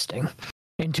stop resisting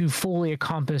and to fully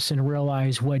encompass and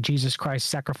realize what Jesus Christ's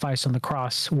sacrifice on the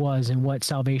cross was and what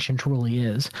salvation truly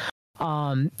is.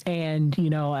 And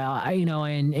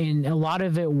a lot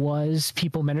of it was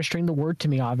people ministering the word to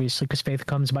me, obviously, because faith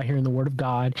comes by hearing the word of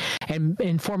God,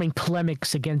 and forming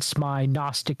polemics against my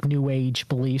Gnostic New Age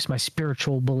beliefs, my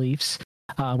spiritual beliefs.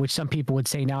 Which some people would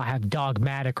say now have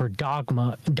dogmatic or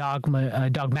dogmatic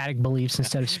beliefs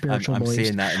instead of spiritual beliefs. I'm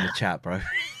seeing that in the chat, bro.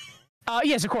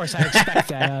 Yes, of course, I expect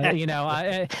that.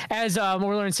 As our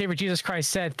Lord and Savior Jesus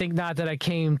Christ said, "Think not that I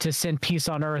came to send peace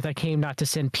on earth. I came not to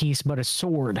send peace, but a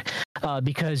sword."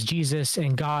 Because Jesus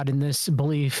and God in this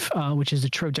belief, which is the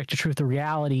true objective truth of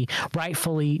reality,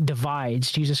 rightfully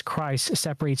divides. Jesus Christ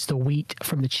separates the wheat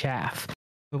from the chaff.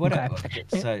 But what? Okay.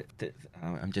 So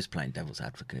I'm just playing devil's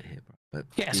advocate here, bro. But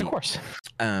yes, of course.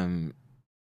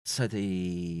 So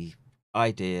the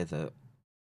idea that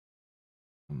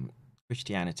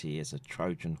Christianity is a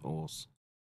Trojan horse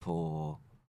for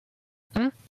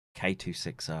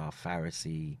K26R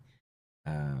Pharisee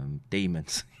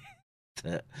demons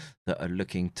that are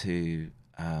looking to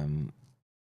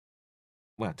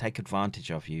take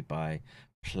advantage of you by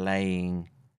playing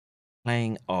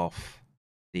off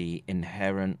the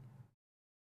inherent.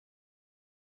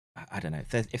 I don't know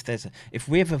if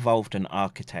we've evolved an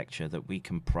architecture that we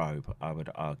can probe, I would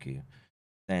argue,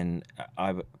 then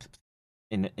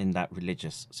in that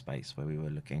religious space where we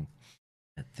were looking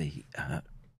at the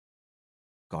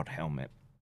God helmet,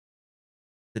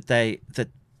 that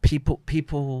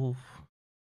people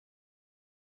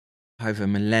over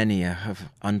millennia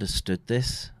have understood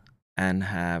this and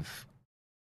have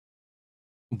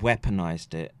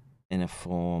weaponized it in a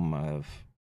form of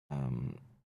I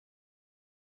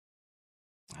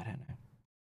don't know,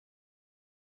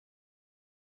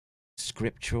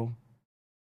 scriptural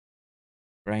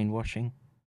brainwashing.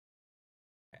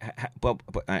 Well,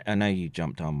 I know you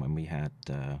jumped on when we had.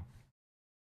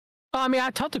 I mean,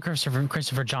 I talked to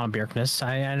Christopher John Bjerknes.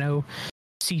 I know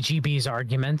CGB's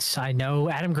arguments. I know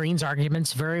Adam Green's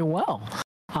arguments very well.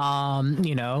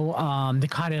 The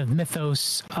kind of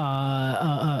mythos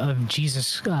of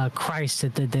Jesus Christ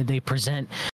that they present.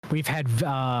 We've had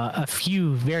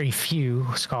very few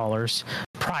scholars.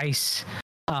 Price.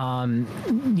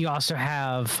 You also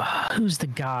have, who's the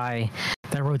guy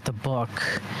that wrote the book?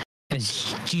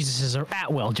 Joseph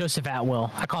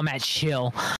Atwill. I call him Matt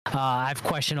Schill. I've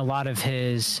questioned a lot of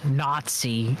his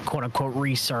Nazi, quote unquote,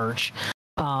 research,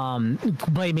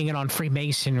 blaming it on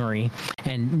Freemasonry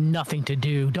and nothing to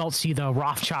do. Don't see the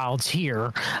Rothschilds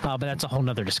here, but that's a whole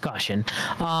nother discussion.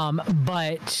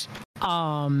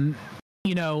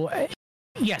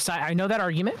 Yes, I know that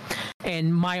argument.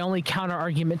 And my only counter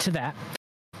argument to that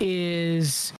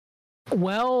is,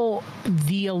 well,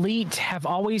 the elite have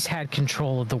always had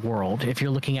control of the world, if you're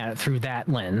looking at it through that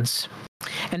lens,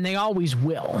 and they always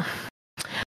will.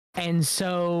 And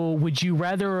so would you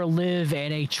rather live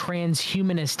in a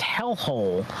transhumanist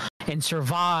hellhole and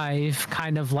survive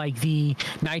kind of like the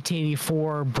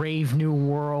 1984 Brave New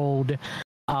World,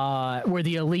 where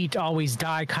the elite always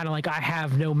die, kind of like I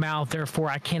have no mouth, therefore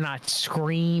I cannot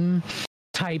scream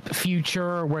type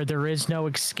future where there is no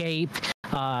escape?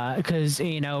 Because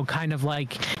kind of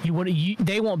like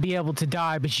they won't be able to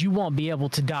die, but you won't be able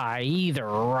to die either,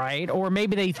 right? Or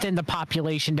maybe they thin the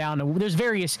population down. There's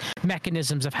various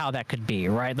mechanisms of how that could be,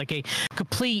 right? Like a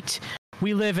complete,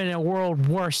 we live in a world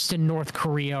worse than North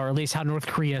Korea, or at least how North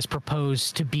Korea is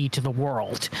proposed to be to the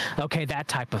world. Okay, that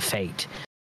type of fate.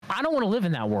 I don't want to live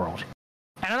in that world.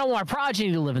 And I don't want my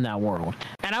progeny to live in that world.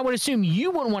 And I would assume you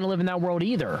wouldn't want to live in that world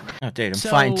either. Oh, dude, I'm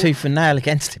fighting tooth and nail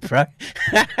against it, bro.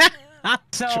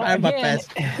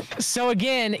 So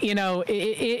again,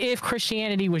 if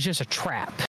Christianity was just a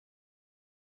trap,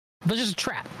 it was just a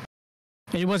trap,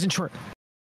 and it wasn't true,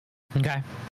 okay?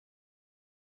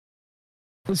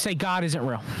 Let's say God isn't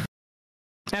real,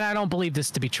 and I don't believe this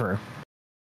to be true.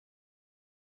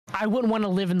 I wouldn't want to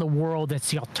live in the world that's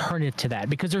the alternative to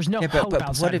that, because there's no hope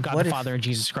outside of God the Father and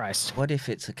Jesus Christ. What if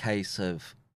it's a case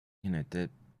of, the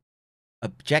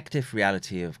objective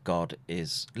reality of God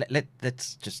is,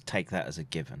 let's just take that as a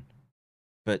given,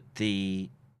 but the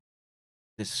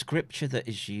scripture that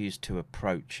is used to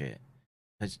approach it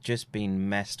has just been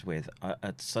messed with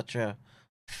at such a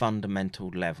fundamental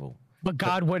level. But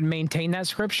God wouldn't maintain that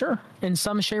scripture in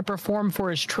some shape or form for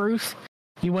his truth.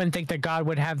 You wouldn't think that God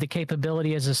would have the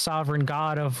capability as a sovereign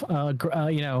God of,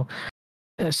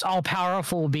 this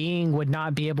all-powerful being would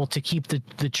not be able to keep the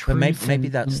truth. But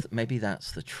maybe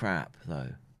that's the trap, though,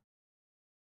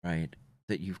 right?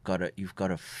 That you've got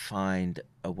to find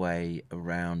a way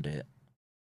around it,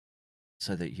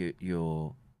 so that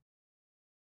you're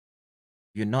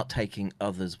not taking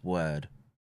others' word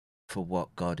for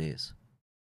what God is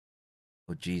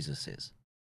or Jesus is.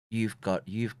 You've got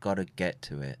to get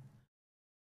to it.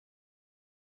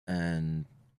 And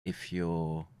if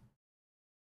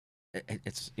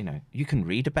it's you can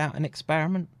read about an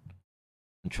experiment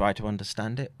and try to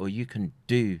understand it, or you can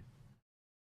do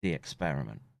the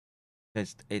experiment.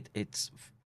 It's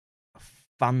a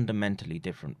fundamentally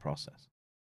different process.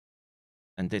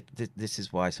 And this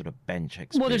is why sort of bench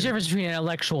experience. Well, there's a difference between an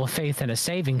intellectual faith and a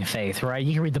saving faith, right?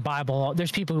 You can read the Bible.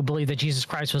 There's people who believe that Jesus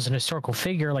Christ was an historical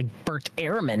figure, like Bert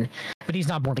Ehrman, but he's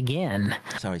not born again.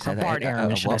 Sorry, say that. Bart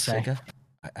Ehrman, should I say? Figure?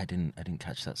 I didn't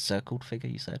catch that. Circled figure,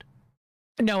 you said?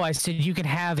 No, I said you can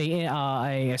have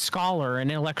a scholar, an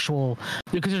intellectual,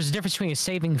 because there's a difference between a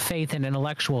saving faith and an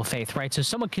intellectual faith, right? So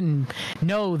someone can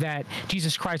know that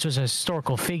Jesus Christ was a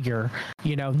historical figure,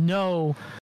 know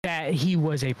that he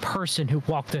was a person who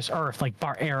walked this earth, like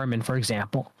Bart Ehrman, for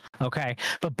example, okay?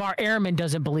 But Bart Ehrman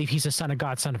doesn't believe he's the son of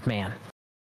God, son of man.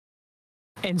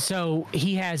 And so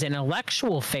he has an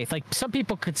intellectual faith. Like some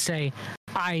people could say,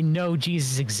 I know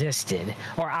Jesus existed,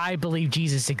 or I believe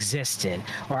Jesus existed,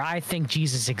 or I think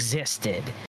Jesus existed.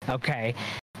 Okay.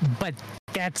 But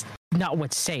that's not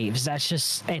what saves. That's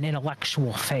just an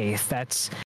intellectual faith.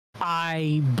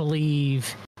 I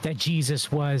believe that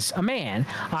Jesus was a man.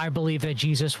 I believe that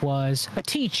Jesus was a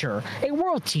teacher, a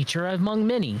world teacher among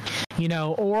many,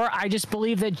 or I just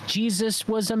believe that Jesus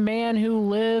was a man who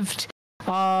lived,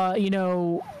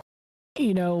 in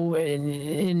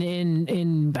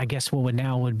I guess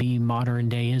what would be modern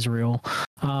day Israel,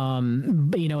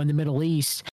 in the Middle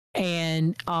East,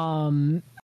 and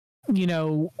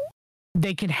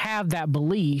they can have that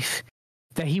belief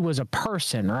that he was a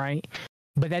person, right?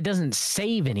 But that doesn't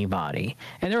save anybody.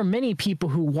 And there are many people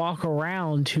who walk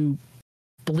around who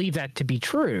believe that to be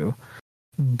true,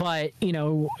 but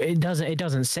it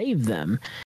doesn't save them.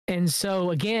 And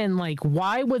so again, like,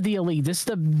 why would the elite? This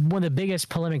is one of the biggest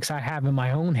polemics I have in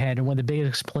my own head, and one of the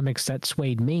biggest polemics that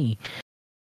swayed me.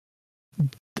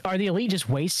 Are the elite just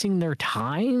wasting their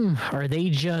time? Are they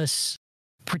just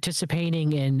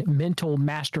participating in mental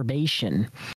masturbation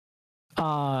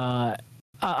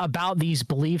about these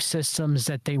belief systems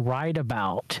that they write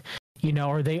about?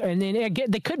 Or they? And then again,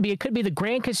 it could be the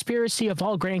grand conspiracy of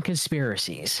all grand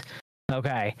conspiracies.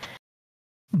 Okay.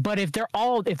 But if they're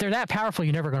that powerful,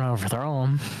 you're never going to overthrow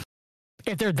them.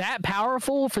 If they're that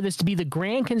powerful for this to be the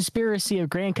grand conspiracy of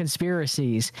grand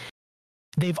conspiracies,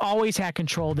 they've always had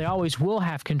control. They always will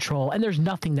have control, and there's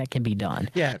nothing that can be done.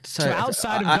 Yeah. So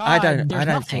outside of God, there's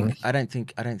nothing. I don't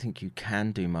think you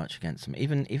can do much against them.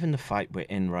 Even the fight we're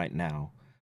in right now,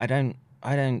 I don't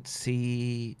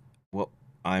see what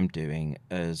I'm doing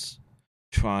as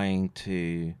trying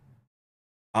to.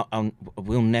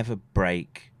 We'll never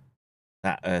break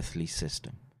that earthly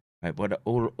system, right? What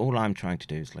all I'm trying to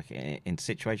do is, like, in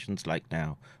situations like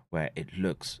now where it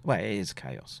is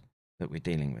chaos that we're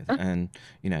dealing with, and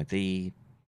the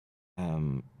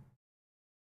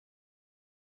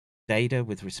data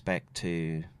with respect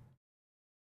to,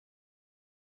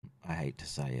 I hate to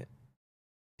say it,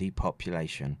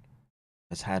 depopulation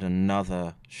has had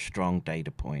another strong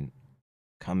data point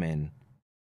come in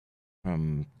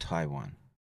from Taiwan,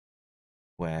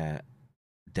 where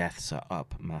deaths are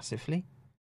up massively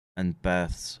and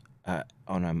births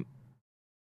on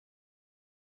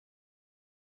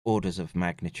orders of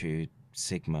magnitude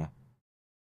sigma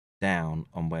down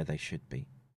on where they should be.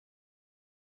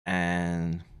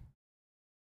 And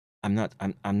I'm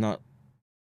not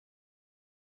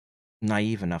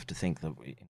naive enough to think that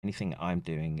anything I'm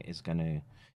doing is going to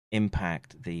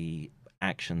impact the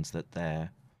actions that they're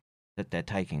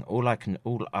taking. All I can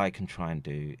try and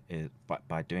do is,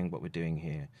 by doing what we're doing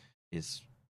here, is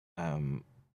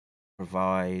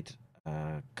provide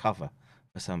cover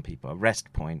for some people, a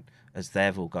rest point, as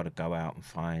they've all got to go out and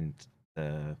find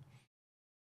the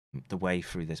way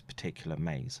through this particular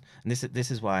maze. And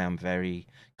this is why I'm very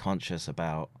conscious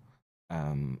about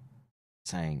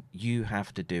saying you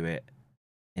have to do it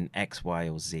in X, Y,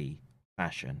 or Z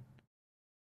fashion.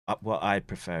 What I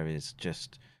prefer is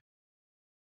just,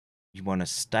 you want to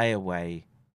stay away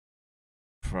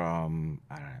from,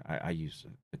 I use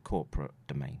the corporate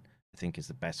domain, I think is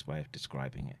the best way of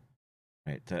describing it,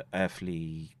 right? The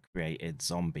earthly created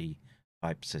zombie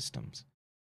type systems.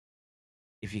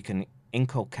 If you can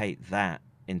inculcate that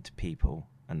into people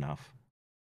enough,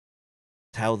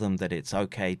 tell them that it's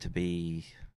okay to be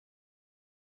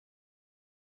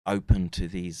open to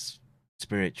these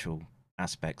spiritual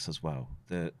aspects as well.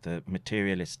 The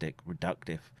materialistic,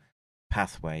 reductive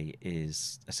pathway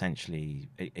is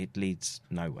essentially, it leads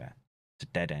nowhere. It's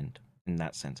a dead end in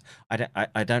that sense.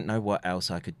 I don't know what else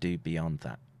I could do beyond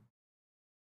that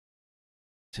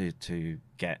to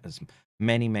get as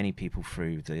many people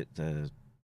through the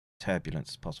turbulence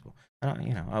as possible.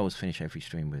 And I always finish every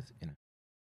stream with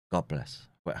God bless.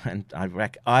 And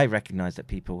I recognize that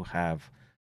people have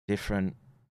different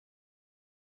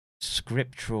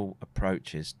scriptural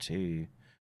approaches to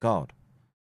God.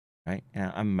 Right?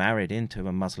 I'm married into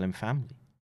a Muslim family.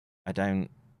 I don't,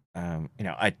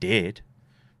 I did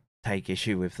take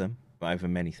issue with them over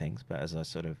many things, but as I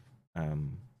sort of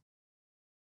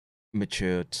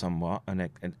matured somewhat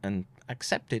and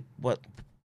accepted what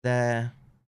their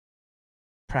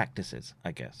practices,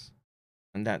 I guess,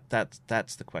 and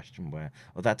that's the question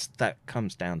that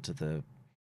comes down to the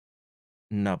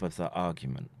nub of the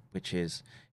argument, which is,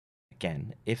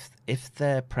 again, if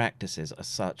their practices are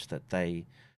such that they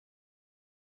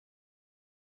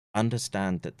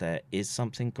understand that there is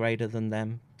something greater than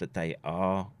them, that they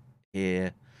are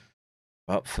here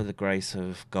but for the grace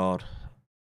of God,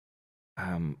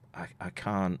 I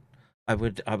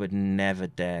would never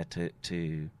dare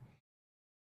to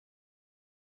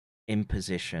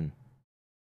imposition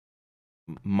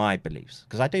my beliefs,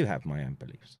 because I do have my own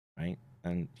beliefs, right?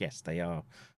 And yes, they are,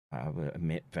 I will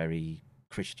admit, very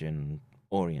Christian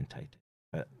orientated,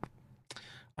 but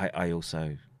I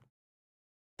also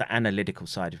the analytical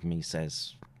side of me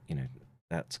says,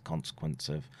 that's a consequence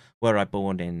of were I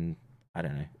born in, I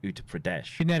don't know, Uttar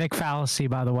Pradesh. Genetic fallacy,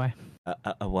 by the way.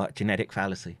 A what? Genetic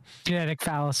fallacy? Genetic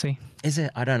fallacy. Is it?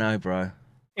 I don't know, bro.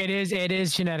 It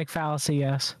is genetic fallacy,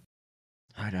 yes.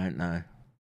 I don't know.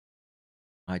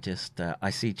 I just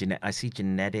I see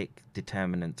genetic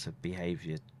determinants of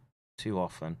behavior too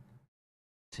often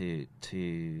to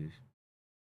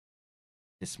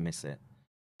dismiss it.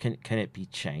 Can it be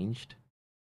changed?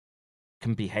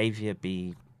 Can behavior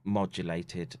be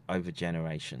modulated over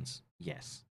generations?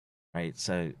 Yes. Right.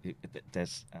 So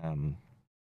there's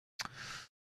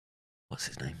what's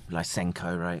his name?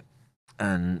 Lysenko, right?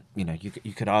 And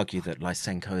you could argue that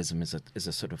Lysenkoism is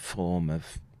a sort of form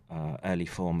of early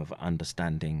form of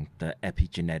understanding the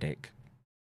epigenetic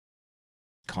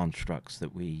constructs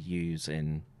that we use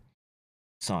in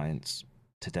science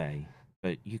today.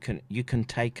 But you can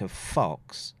take a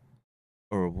fox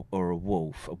or a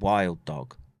wolf, a wild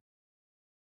dog,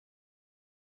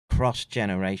 cross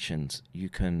generations, you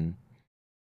can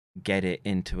get it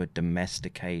into a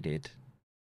domesticated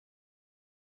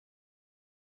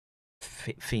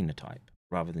phenotype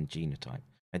rather than genotype.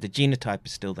 The genotype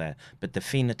is still there, but the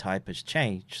phenotype has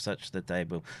changed such that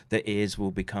the ears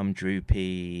will become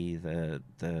droopy, the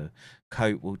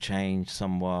coat will change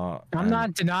somewhat. I'm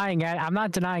not denying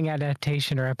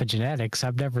adaptation or epigenetics.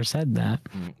 I've never said that.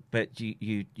 But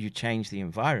you change the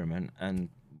environment, and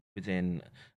within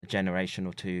a generation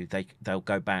or two, they'll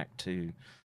go back to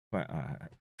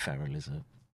feral is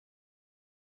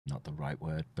not the right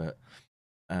word, but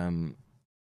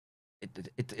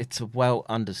it's a well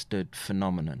understood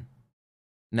phenomenon.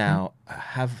 Now,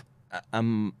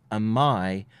 am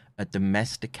I a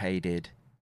domesticated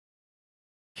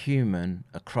human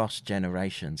across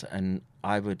generations? And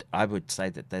I would say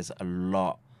that there's a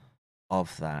lot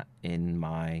of that in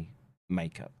my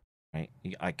makeup. Right,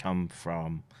 I come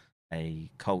from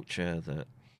a culture that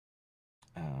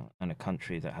and a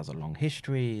country that has a long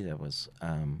history. There was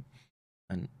and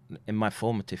in my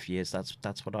formative years,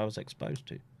 that's what I was exposed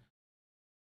to.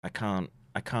 I can't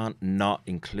not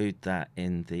include that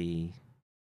in the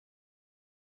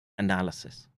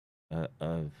analysis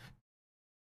of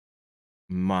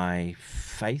my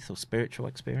faith or spiritual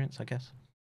experience, I guess.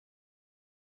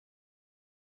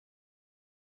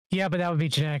 Yeah, but that would be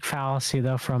genetic fallacy,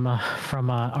 though, from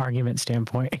a argument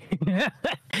standpoint.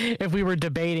 If we were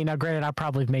debating, now granted, I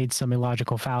probably made some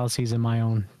illogical fallacies in my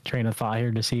own train of thought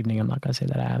here this evening. I'm not going to say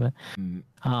that I haven't.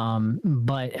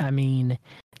 But I mean,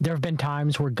 there have been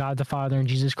times where God the Father and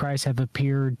Jesus Christ have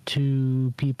appeared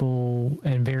to people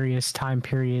in various time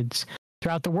periods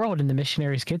throughout the world, and the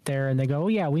missionaries get there and they go, "Oh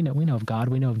yeah, we know of God,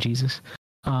 we know of Jesus."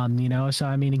 So I mean,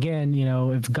 again,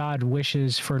 if God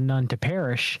wishes for none to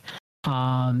perish,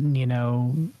 there's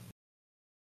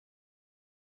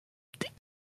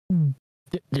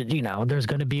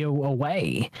going to be a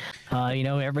way.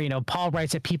 Paul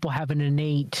writes that people have an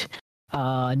innate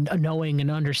knowing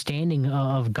and understanding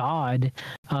of God,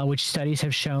 which studies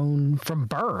have shown from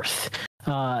birth.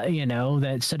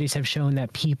 That studies have shown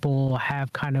that people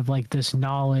have kind of like this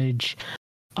knowledge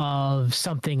of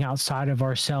something outside of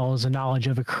ourselves, a knowledge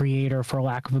of a creator, for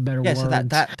lack of a better word. So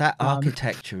that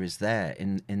architecture is there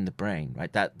in the brain,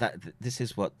 right? That this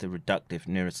is what the reductive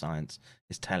neuroscience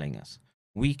is telling us.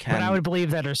 We can. But I would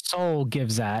believe that our soul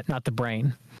gives that, not the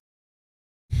brain.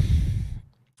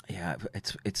 Yeah,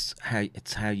 it's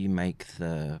how you make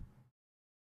the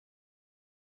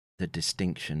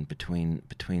distinction between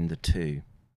the two,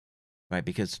 right?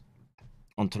 Because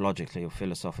ontologically or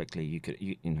philosophically, you could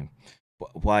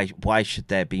why should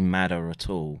there be matter at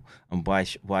all, and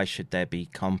why should there be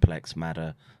complex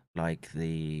matter like a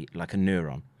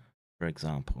neuron, for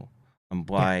example, and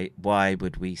why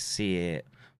would we see it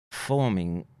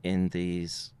forming in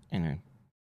these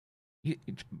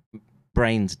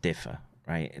brains differ,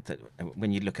 right?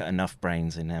 When you look at enough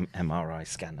brains in MRI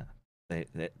scanner,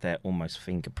 they're almost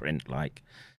fingerprint like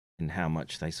in how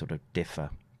much they sort of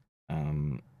differ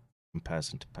from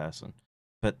person to person.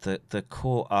 But the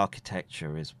core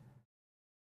architecture is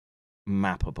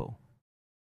mappable,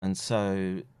 and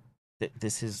so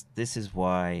this is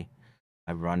why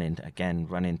I run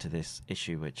into this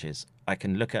issue, which is I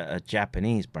can look at a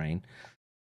Japanese brain,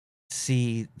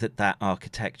 see that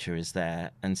architecture is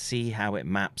there, and see how it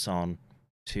maps on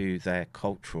to their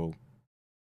cultural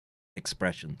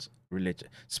expressions, religious,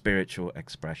 spiritual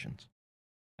expressions,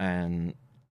 and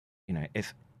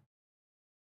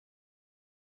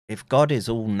if God is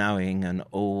all-knowing and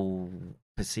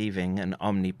all-perceiving and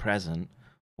omnipresent,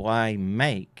 why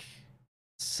make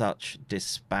such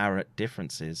disparate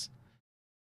differences,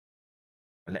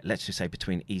 let's just say,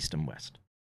 between East and West?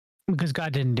 Because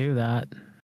God didn't do that.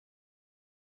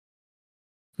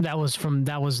 That was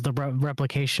the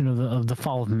replication of the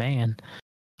fall of man.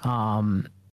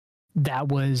 That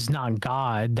was not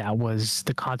God. That was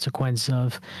the consequence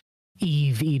of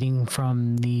Eve eating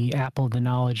from the apple of the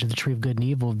knowledge of the tree of good and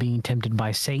evil, being tempted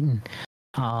by Satan.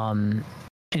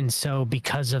 And so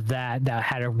because of that, that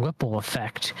had a ripple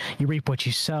effect. You reap what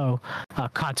you sow,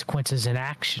 consequences in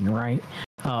action, right?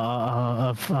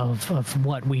 Of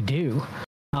what we do.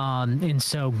 And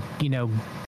so,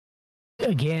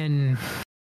 again,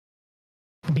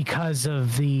 because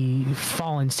of the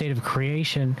fallen state of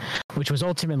creation, which was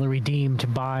ultimately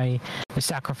redeemed by the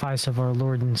sacrifice of our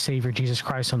Lord and Savior Jesus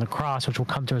Christ on the cross, which will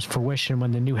come to its fruition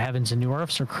when the new heavens and new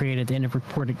earths are created at the end of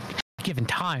reported given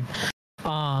time.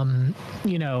 That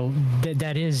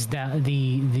is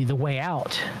the way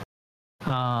out.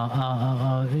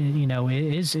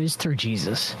 Is through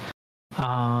Jesus.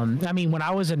 When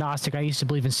I was a Gnostic, I used to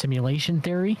believe in simulation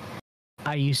theory.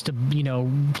 I used to,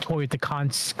 toy with the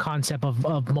concept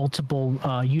of multiple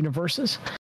universes.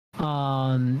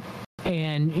 Again,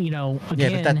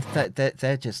 yeah, but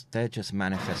they're just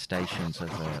manifestations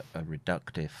of a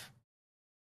reductive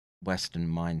Western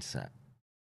mindset.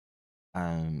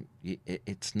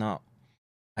 It's not.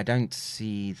 I don't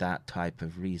see that type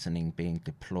of reasoning being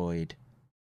deployed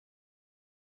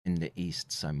in the East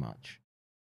so much.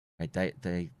 Right?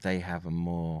 They have a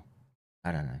more.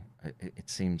 I don't know. It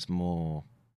seems more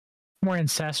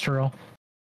ancestral.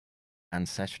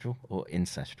 Ancestral or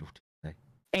ancestral today?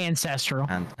 Ancestral.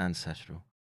 Ancestral.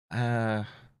 I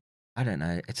don't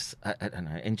know. It's I don't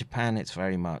know. In Japan, it's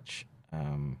very much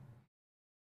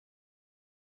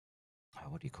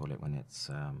what do you call it when it's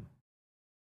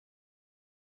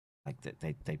like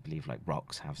they believe like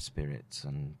rocks have spirits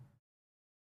and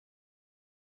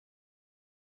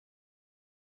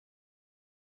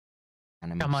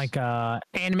animals. I'm like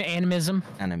animism.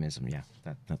 Animism, yeah,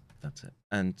 that's it.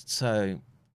 And so,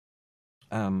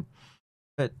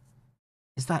 but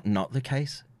is that not the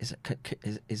case? Is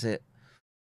it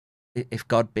if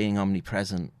God being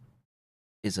omnipresent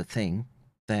is a thing,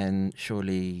 then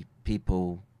surely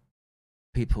people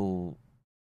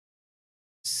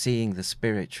seeing the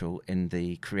spiritual in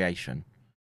the creation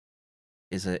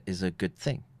is a good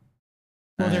thing.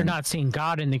 Well, they're not seeing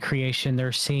God in the creation.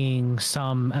 They're seeing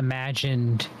some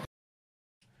imagined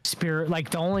spirit. Like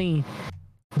the only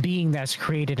being that's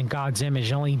created in God's image,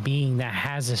 the only being that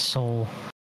has a soul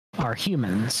are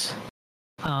humans.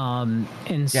 And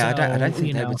yeah, I don't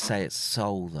think they would say it's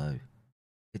soul though.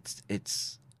 It's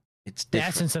different. The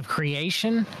essence of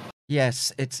creation.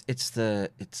 Yes,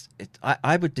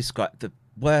 I would describe the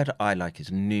word I like is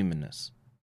numinous.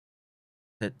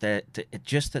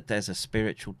 That there's a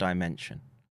spiritual dimension,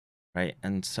 right?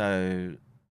 And so,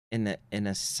 in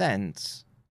a sense,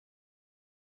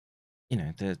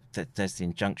 there's the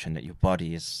injunction that your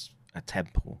body is a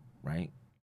temple, right?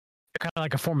 Kind of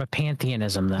like a form of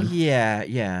pantheism, then.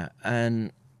 Yeah,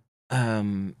 and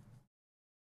I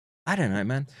don't know,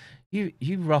 man. You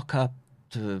rock up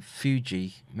to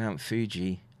Mount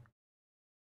Fuji,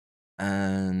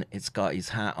 and it's got his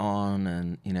hat on,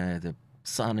 and the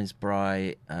sun is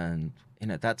bright, and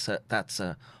that's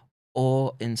a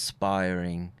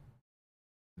awe-inspiring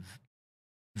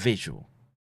visual,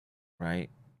 right?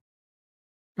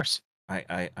 There's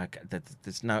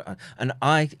no, and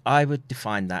I would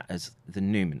define that as the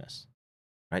numinous,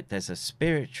 right? There's a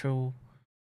spiritual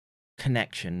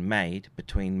connection made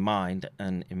between mind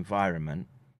and environment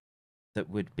that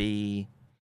would be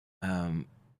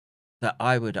that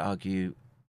I would argue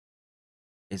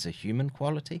is a human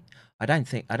quality. I don't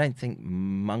think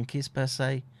monkeys per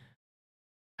se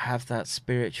have that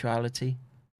spirituality.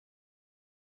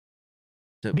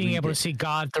 Being able to see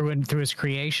God through His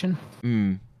creation.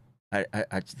 The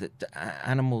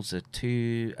animals are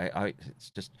too.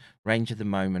 It's just range of the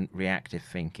moment, reactive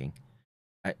thinking.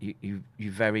 You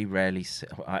very rarely.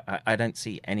 I don't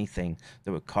see anything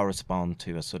that would correspond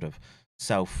to a sort of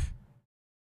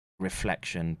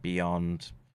self-reflection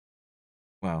beyond.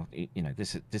 Well,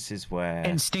 this is where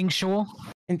instinctual.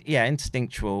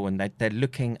 Instinctual, and they're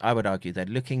looking. I would argue they're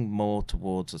looking more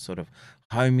towards a sort of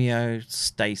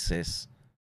homeostasis,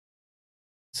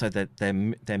 so that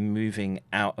they're moving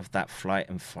out of that flight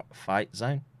and fight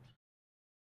zone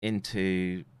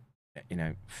into,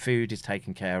 food is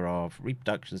taken care of,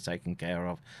 reproduction is taken care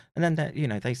of, and then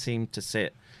they seem to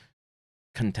sit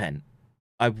content.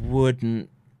 I wouldn't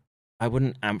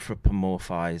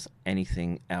anthropomorphize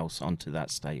anything else onto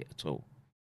that state at all.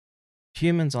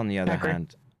 Humans, on the other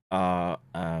hand, are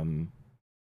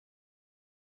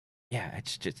yeah,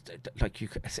 it's just like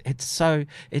it's so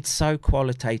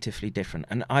qualitatively different.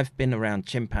 And I've been around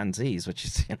chimpanzees, which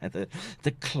is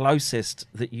the closest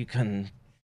that you can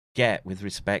get with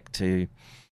respect to,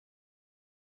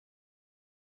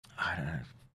 I don't know,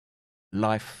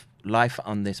 life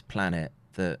on this planet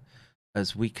that,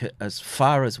 as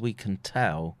far as we can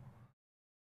tell,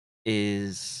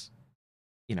 is,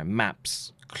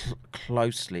 maps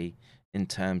closely in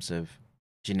terms of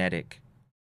genetic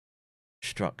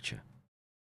structure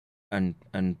and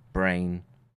brain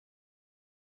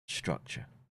structure.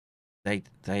 I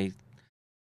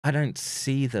don't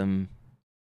see them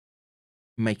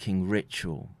making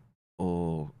ritual,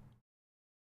 or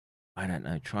I don't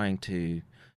know, trying to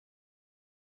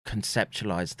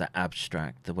conceptualize the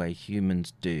abstract the way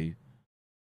humans do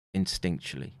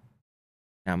instinctually.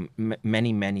 Now,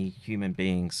 many human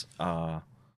beings are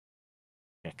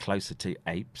closer to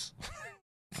apes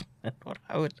than what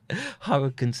I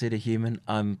would consider human.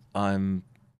 I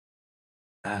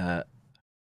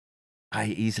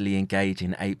easily engage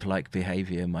in ape-like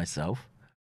behavior myself.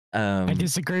 I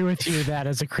disagree with you that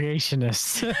as a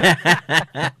creationist.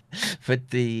 But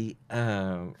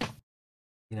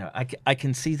I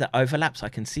can see the overlaps. I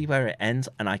can see where it ends,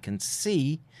 and I can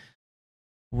see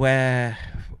where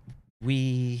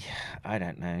I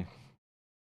don't know.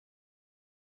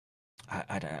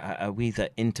 Are we the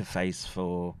interface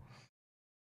for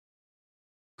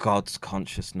God's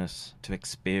consciousness to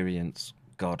experience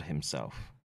God himself?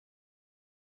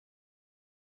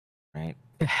 Right.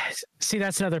 See,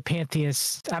 that's another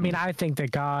pantheist. I mean, I think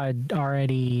that God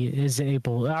already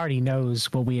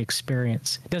knows what we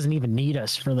experience. It doesn't even need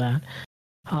us for that.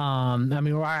 I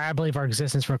mean, I believe our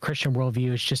existence from a Christian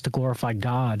worldview is just to glorify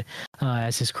God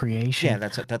as his creation. Yeah,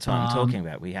 that's what I'm talking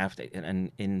about. We have to,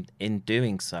 and in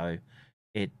doing so,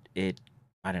 it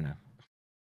I don't know.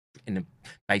 In the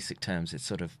basic terms, it's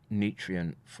sort of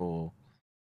nutrient for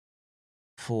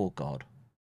God.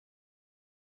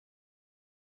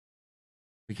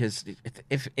 Because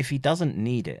if he doesn't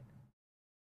need it,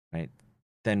 right,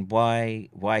 then why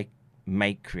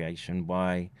make creation?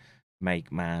 Why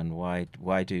make man? Why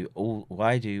do all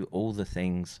the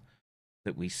things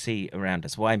that we see around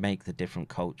us? Why make the different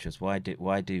cultures? Why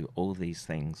do all these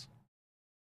things?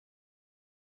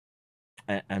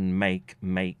 And make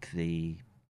the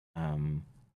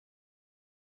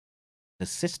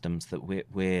systems that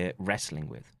we're wrestling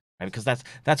with. Because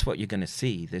that's what you're going to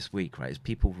see this week, right? Is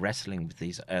people wrestling with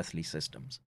these earthly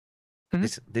systems. Mm-hmm.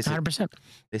 This 100%.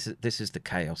 This is the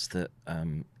chaos that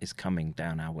is coming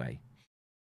down our way.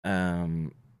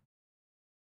 I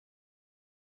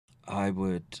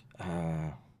would,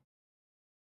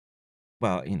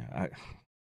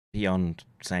 beyond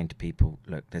saying to people,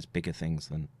 look, there's bigger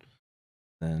things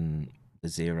than the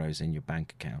zeros in your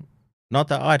bank account. Not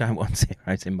that I don't want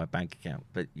zeros in my bank account,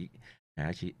 but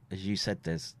as you said,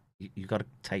 there's. You got to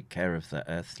take care of the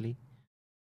earthly,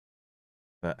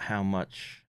 but how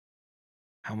much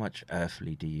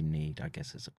earthly do you need? I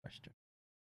guess is a question.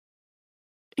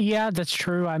 Yeah, that's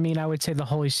true. I mean, I would say the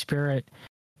Holy Spirit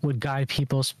would guide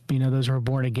people, those who are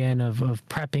born again, of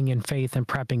prepping in faith and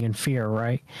prepping in fear,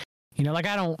 right? Like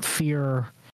I don't fear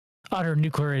utter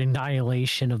nuclear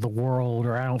annihilation of the world,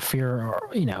 or I don't fear,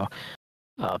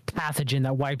 a pathogen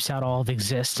that wipes out all of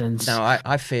existence. No,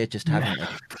 I fear just having to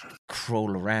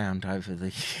crawl around over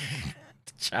the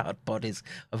charred bodies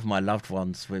of my loved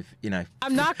ones with,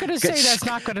 I'm not going to say that's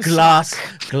not going to glass,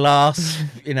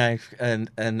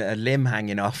 and a limb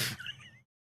hanging off.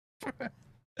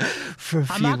 For a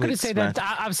few I'm not going to weeks, say man.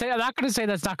 that. I'm not going to say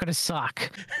that's not going to suck.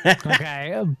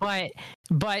 Okay,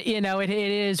 but it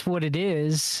is what it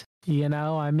is.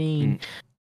 I mean.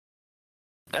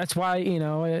 That's why,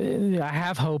 I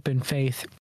have hope and faith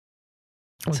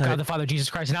with God the Father, Jesus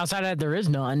Christ, and outside of that, there is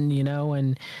none,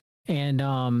 and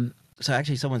So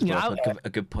actually, someone's brought up a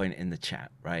good point in the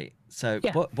chat, right? So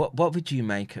yeah. What would you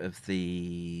make of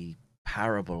the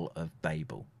parable of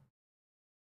Babel?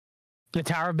 The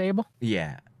Tower of Babel?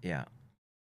 Yeah.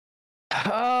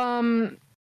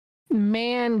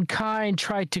 Mankind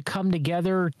tried to come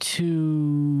together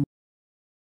to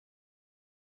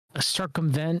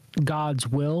circumvent God's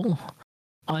will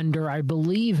under, I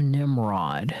believe,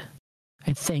 Nimrod.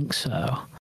 I think so.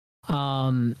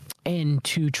 And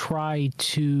to try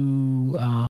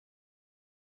to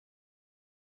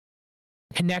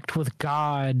connect with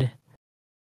God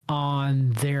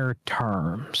on their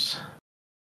terms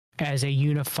as a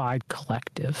unified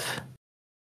collective.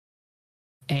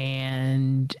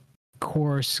 And of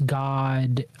course,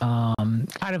 God,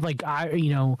 kind of like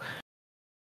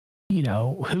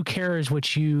who cares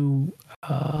what you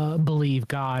believe,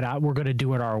 God? We're going to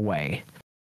do it our way.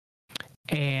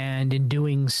 and in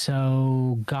doing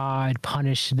so, God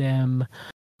punished them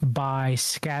by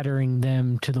scattering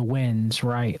them to the winds,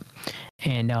 right?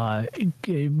 And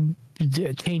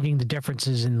changing the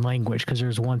differences in language, because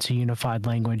there's once a unified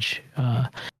language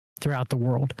throughout the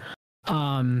world.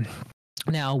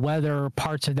 Now, whether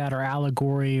parts of that are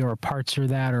allegory or parts of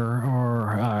that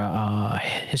are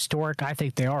historic, I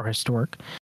think they are historic.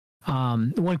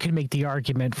 One could make the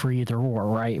argument for either or,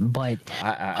 right? But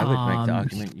I would make the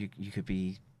argument you could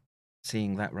be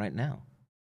seeing that right now.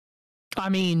 I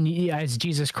mean, as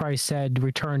Jesus Christ said,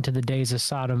 return to the days of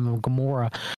Sodom and Gomorrah,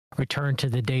 return to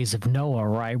the days of Noah,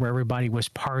 right? Where everybody was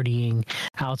partying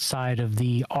outside of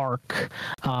the ark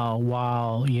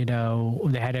while,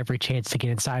 they had every chance to get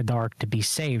inside the ark to be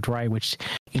saved, right? Which,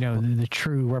 the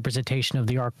true representation of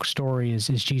the ark story is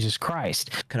Jesus Christ.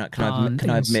 Can I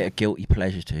admit a guilty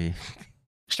pleasure to you?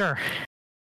 Sure.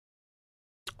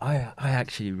 I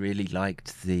actually really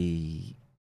liked the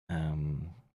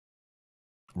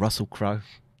Russell Crowe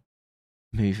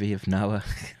movie of Noah.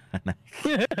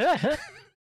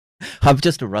 I'm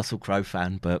just a Russell Crowe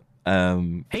fan, but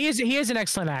he is an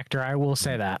excellent actor. I will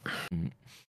say that.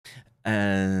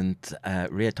 And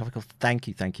Ria Topical, thank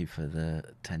you for the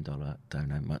 $10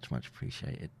 donate, much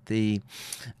appreciated.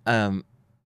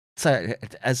 So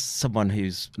as someone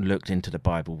who's looked into the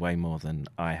Bible way more than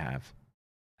I have,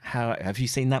 have you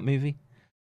seen that movie?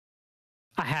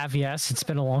 I have, yes. It's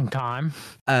been a long time.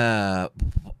 How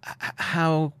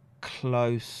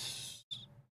close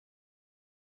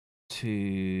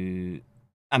to...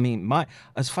 I mean,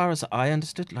 as far as I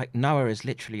understood, like, Noah is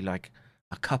literally like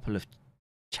a couple of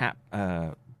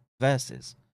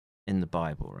verses in the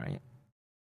Bible, right?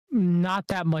 Not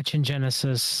that much in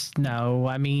Genesis, no.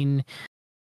 I mean,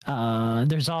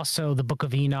 there's also the Book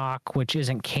of Enoch, which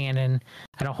isn't canon.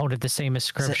 I don't hold it the same as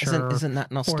Scripture. Isn't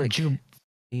that Gnostic?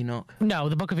 Enoch? No,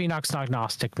 the Book of Enoch's not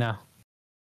Gnostic, no.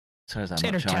 So it's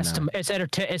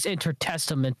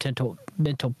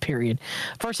intertestamental period.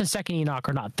 First and second Enoch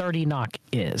are not. Third Enoch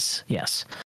is, yes.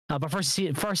 But first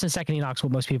and second Enoch is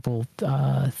what most people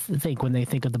think when they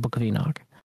think of the Book of Enoch.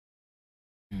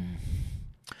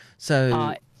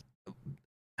 So,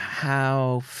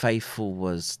 how faithful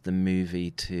was the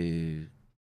movie to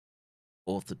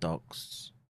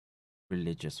Orthodox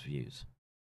religious views?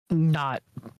 Not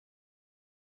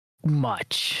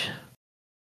much.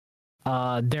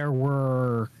 There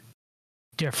were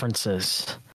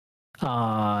differences.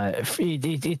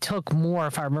 It took more,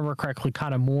 if I remember correctly,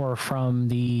 kind of more from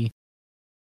the.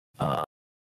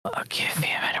 Give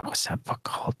me a minute. What's that book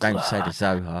called? Don't say the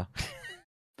Zohar.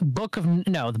 The Book of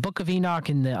Enoch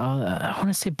and the. I want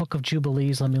to say Book of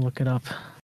Jubilees. Let me look it up.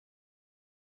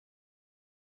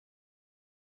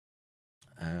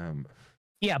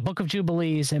 Yeah, Book of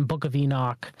Jubilees and Book of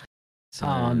Enoch. So,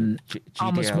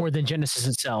 almost more than Genesis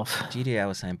itself. GDL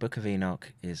was saying Book of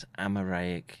Enoch is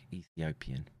Amoraic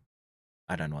Ethiopian.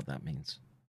 I don't know what that means.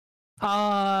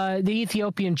 The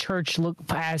Ethiopian Church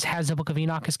has the Book of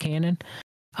Enoch as canon.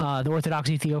 The Orthodox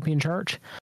Ethiopian Church.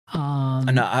 I'll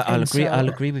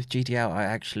agree with GDL.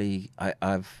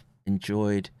 I've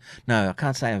enjoyed. No, I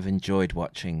can't say I've enjoyed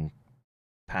watching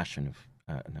Passion of.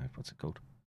 What's it called?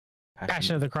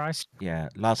 Passion of the Christ? Yeah,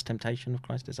 Last Temptation of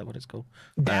Christ, is that what it's called?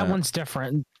 That one's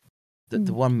different.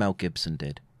 The one Mel Gibson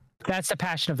did. That's the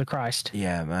Passion of the Christ.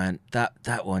 Yeah, man.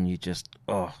 That one it's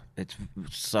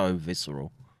so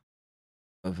visceral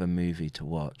of a movie to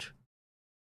watch.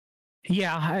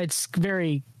 Yeah, it's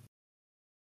very...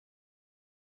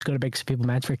 It's going to make some people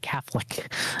mad. It's very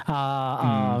Catholic,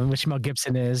 which Mel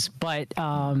Gibson is. But...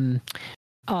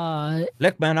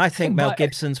 look, man, I think Mel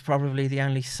Gibson's probably the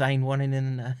only sane one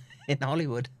in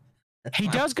Hollywood. He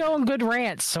does go on good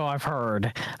rants, so I've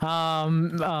heard.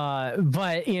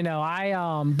 But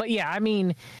yeah, I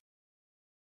mean,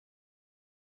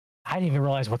 I didn't even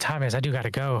realize what time it is. I do got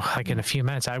to go like in a few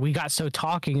minutes. We got so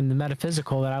talking in the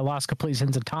metaphysical that I lost complete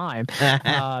sense of time.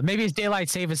 Maybe it's daylight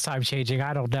savings time changing.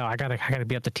 I don't know. I gotta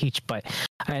be up to teach, but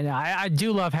I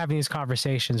do love having these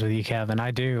conversations with you, Kevin.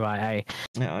 I do. I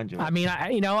enjoy. I mean,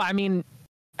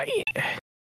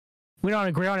 we don't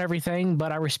agree on everything,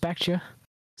 but I respect you.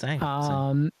 Same.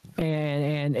 I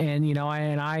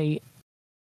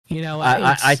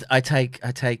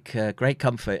take great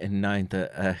comfort in knowing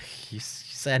that you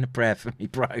saying a prayer for me,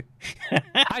 bro.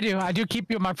 I do keep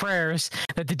you in my prayers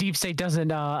that the deep state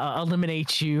doesn't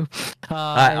eliminate you.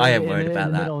 I am worried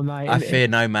about that. I fear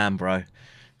no man, bro.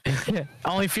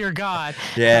 Only fear God.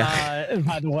 Yeah.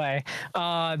 By the way,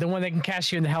 the one that can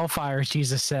cast you in the hellfire, as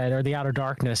Jesus said, or the outer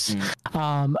darkness.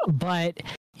 But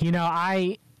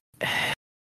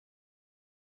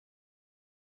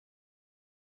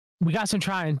we got some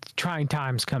trying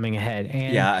times coming ahead.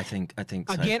 And yeah, I think so.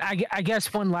 Again, I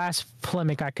guess one last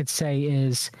polemic I could say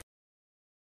is,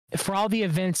 for all the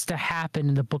events to happen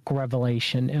in the book of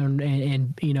Revelation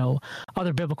and you know,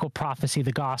 other biblical prophecy,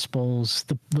 the Gospels,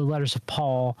 the letters of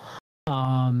Paul,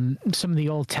 some of the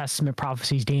Old Testament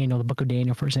prophecies, Daniel, the book of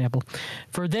Daniel, for example,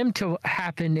 for them to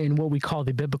happen in what we call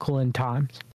the biblical end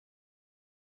times,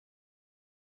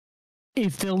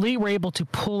 if the elite were able to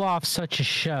pull off such a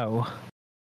show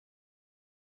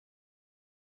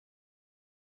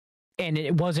and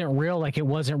it wasn't real, like it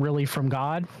wasn't really from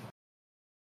God,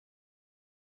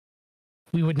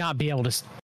 we would not be able to.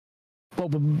 Well,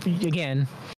 again,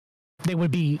 they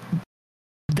would be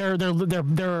their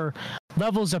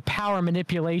levels of power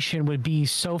manipulation would be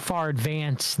so far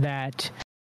advanced that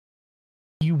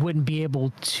you wouldn't be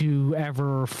able to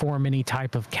ever form any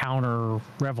type of counter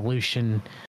revolution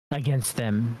against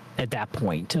them at that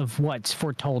point of what's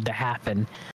foretold to happen,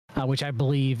 which I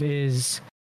believe is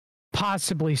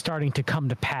possibly starting to come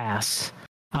to pass.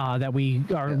 That we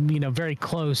are, you know, very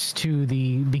close to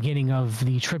the beginning of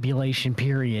the tribulation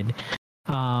period,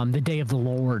 the day of the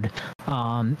Lord.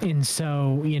 And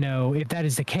so, you know, if that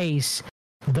is the case,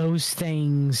 those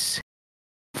things,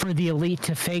 for the elite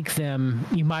to fake them,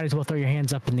 you might as well throw your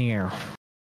hands up in the air.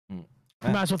 You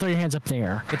might as well throw your hands up in the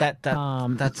air. But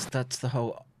that's the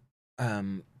whole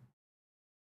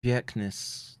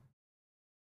Bjerknes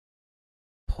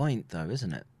point, though,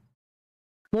 isn't it?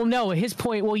 Well, no, his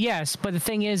point, well, yes, but the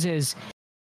thing is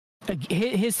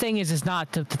his thing is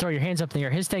not to throw your hands up in the air.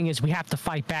 His thing is we have to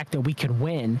fight back that we can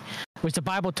win, which the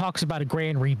Bible talks about a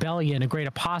grand rebellion, a great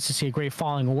apostasy, a great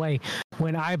falling away.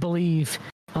 When I believe,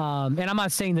 and I'm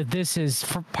not saying that this is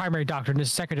primary doctrine, this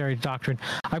is secondary doctrine.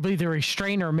 I believe the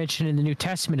restrainer mentioned in the New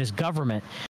Testament is government.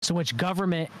 So which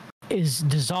government is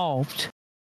dissolved,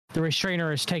 the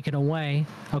restrainer is taken away.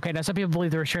 Okay, now some people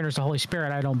believe the restrainer is the Holy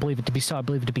Spirit. I don't believe it to be so. I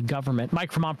believe it to be government.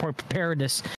 Mike from On Point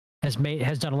Preparedness has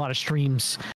done a lot of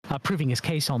streams proving his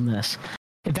case on this.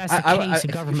 If that's the case, the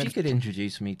government. If you could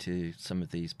introduce me to some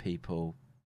of these people,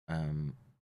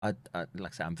 like I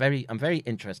said, I'm very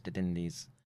interested in these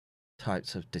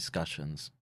types of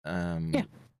discussions. If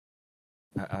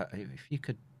you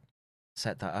could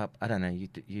set that up, I don't know.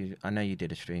 I know you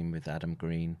did a stream with Adam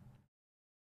Green.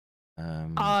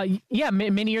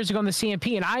 Many years ago on the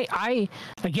CMP, and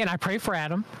I pray for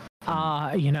Adam.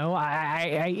 You know,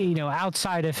 I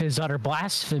outside of his utter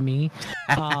blasphemy,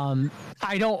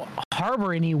 I don't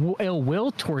harbor any ill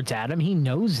will towards Adam. He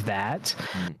knows that.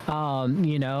 I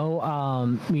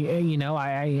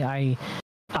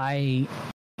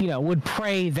would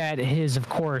pray that his, of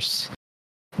course,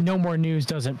 no more news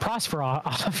doesn't prosper,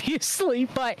 obviously,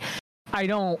 but I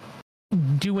don't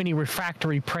do any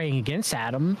refractory praying against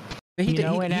Adam. He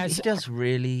does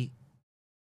really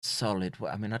solid.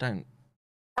 I mean, I don't.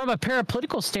 From a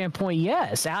parapolitical standpoint,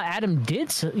 yes, Adam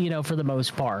did, you know, for the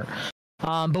most part.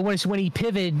 But when he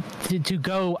pivoted to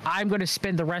go, I'm going to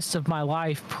spend the rest of my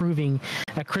life proving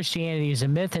that Christianity is a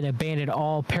myth and abandon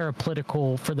all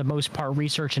parapolitical, for the most part,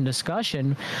 research and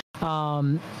discussion.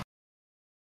 But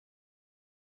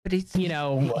he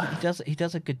does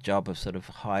a good job of sort of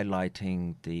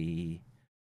highlighting the,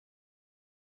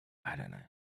 I don't know,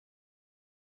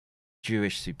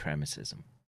 Jewish supremacism,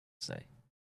 say,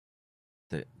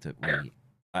 that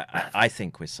I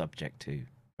think we're subject to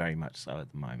very much so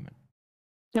at the moment.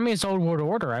 I mean, it's old world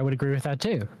order. I would agree with that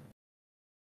too.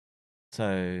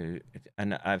 So,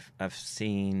 and I've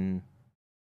seen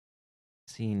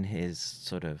his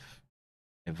sort of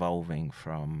evolving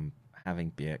from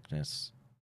having Bjerknes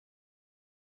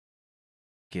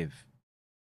give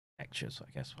lectures, I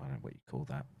guess. I don't know what you call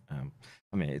that.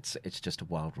 I mean, it's just a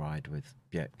wild ride with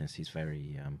Bjerknes. He's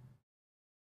very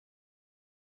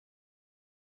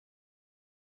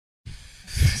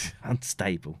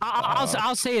unstable.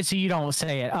 I'll say it so you don't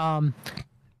say it.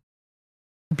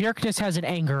 Bjerknes has an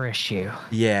anger issue.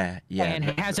 Yeah. And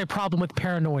has a problem with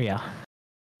paranoia.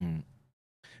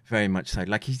 Very much so.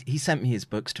 Like he sent me his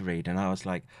books to read, and I was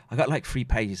like, I got like 3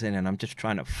 pages in, and I'm just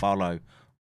trying to follow,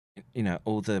 you know,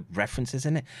 all the references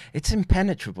in it. It's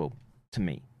impenetrable to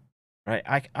me, right?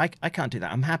 I can't do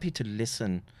that. I'm happy to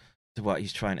listen to what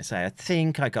he's trying to say. I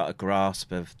think I got a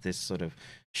grasp of this sort of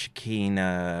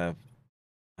Shekinah,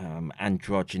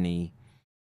 androgyny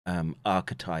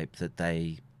archetype that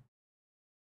they,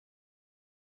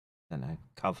 I don't know,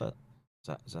 cover.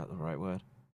 Is that the right word?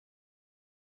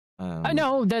 I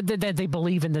know that they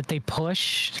believe in, that they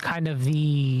push kind of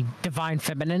the divine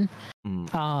feminine,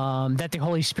 that the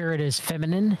Holy Spirit is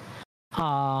feminine,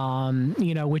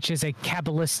 you know, which is a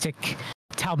Kabbalistic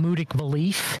Talmudic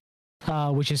belief.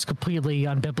 which is completely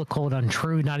unbiblical and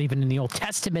untrue. Not even in the Old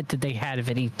Testament did they have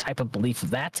any type of belief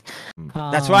of that.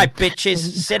 That's right, bitches.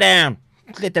 Sit down.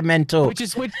 Let the men talk.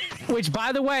 Which,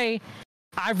 by the way,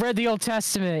 I've read the Old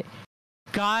Testament.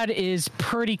 God is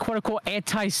pretty, quote unquote,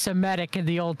 anti-Semitic in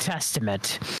the Old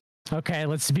Testament. Okay,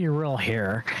 let's be real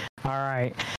here. All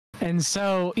right. And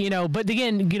so, but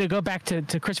again, go back to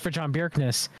Christopher John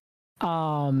Bjerknes.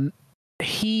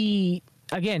 He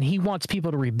wants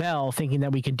people to rebel, thinking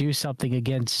that we can do something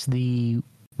against the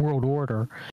world order,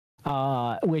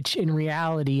 which in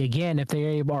reality, again, if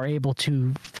they are able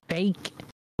to fake,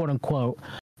 quote unquote,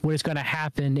 what is going to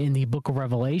happen in the book of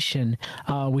Revelation,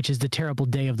 which is the terrible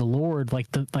day of the Lord,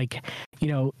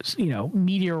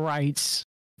 meteorites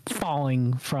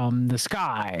falling from the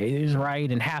skies,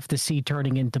 right, and half the sea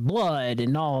turning into blood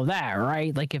and all of that,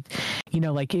 right? Like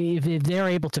if they're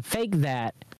able to fake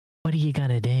that, what are you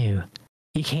gonna do?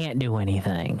 You can't do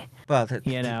anything. Well,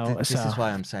 this is why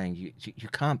I'm saying you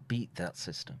can't beat that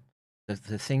system.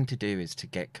 The thing to do is to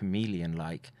get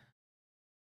chameleon-like,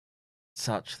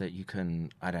 such that you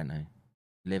can, I don't know,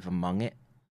 live among it,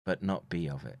 but not be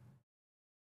of it.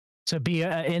 So be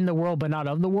in the world, but not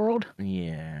of the world?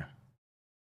 Yeah.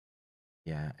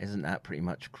 Yeah, isn't that pretty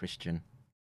much Christian?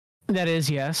 That is,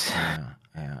 yes.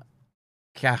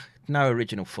 Yeah. No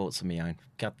original thoughts of my own.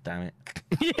 God damn it.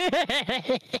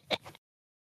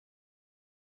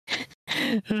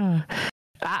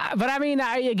 But I mean,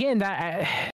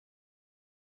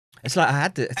 it's like I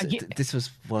had this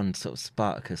was one sort of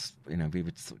Spartacus, we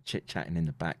were sort of chit-chatting in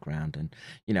the background, and,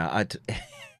 I'd,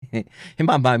 in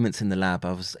my moments in the lab,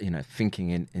 I was, thinking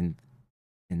in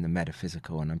the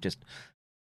metaphysical, and I'm just,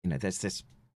 there's this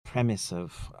premise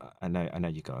of, I know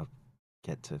you got to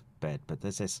get to bed, but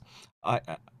there's this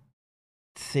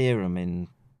theorem in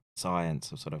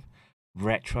science of sort of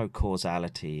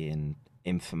retrocausality in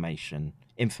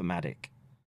informatic,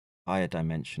 higher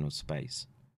dimensional space.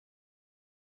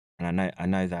 And I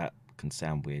know that can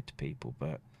sound weird to people,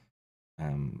 but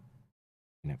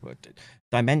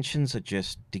dimensions are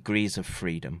just degrees of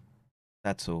freedom.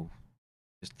 That's all.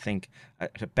 Just think.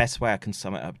 The best way I can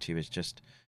sum it up to you is just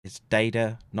it's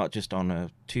data, not just on a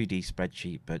 2D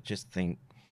spreadsheet, but just think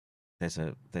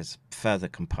there's further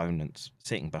components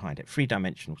sitting behind it.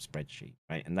 3-dimensional spreadsheet,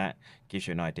 right? And that gives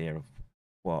you an idea of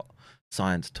what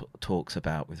science talks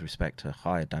about with respect to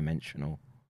higher dimensional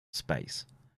space.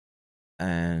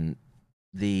 And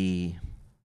in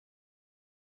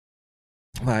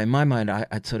my mind,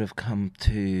 I'd sort of come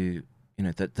to,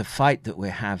 that the fight that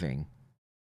we're having,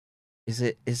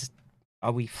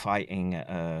 are we fighting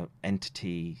an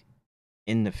entity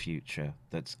in the future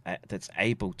that's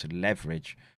able to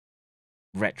leverage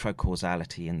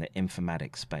retrocausality in the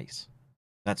informatic space?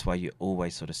 That's why you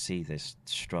always sort of see this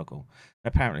struggle.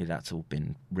 Apparently, that's all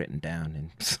been written down in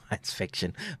science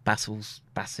fiction. Basil's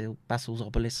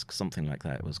obelisk, something like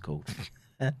that it was called.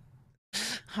 I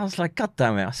was like, God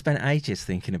damn it! I spent ages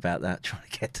thinking about that, trying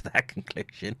to get to that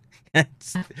conclusion.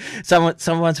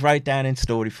 Someone's wrote down in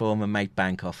story form and made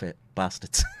bank off it,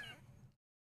 bastards.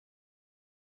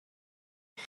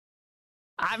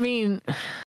 I mean,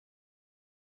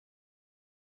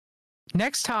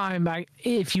 next time,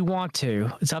 if you want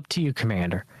to, it's up to you,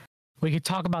 Commander. We could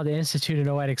talk about the Institute of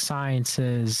Noetic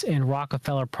Sciences and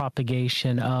Rockefeller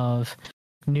propagation of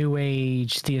New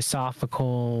Age,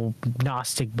 theosophical,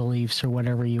 Gnostic beliefs, or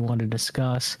whatever you want to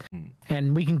discuss.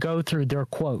 And we can go through their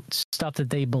quotes, stuff that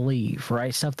they believe,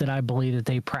 right? Stuff that I believe that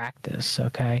they practice,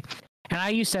 okay? And I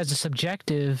used to, as a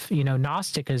subjective,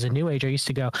 Gnostic as a New Age, I used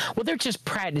to go, well, they're just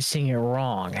practicing it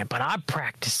wrong, but I'm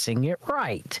practicing it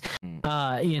right.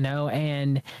 But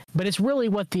it's really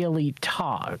what the elite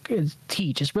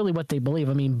teach. It's really what they believe.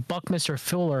 I mean, Buckminster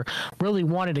Fuller really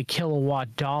wanted a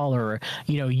kilowatt dollar,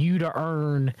 you to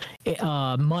earn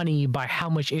money by how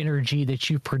much energy that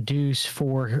you produce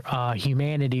for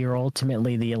humanity or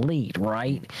ultimately the elite,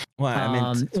 right? Well,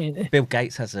 I mean, Bill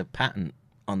Gates has a patent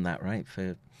on that, right?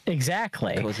 For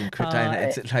exactly causing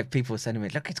credona. It's like people are sending me,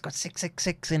 look, it's got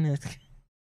 666 in it.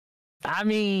 I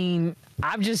mean,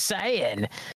 I'm just saying.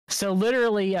 So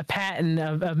literally a patent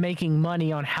of making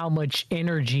money on how much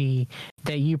energy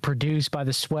that you produce by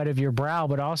the sweat of your brow,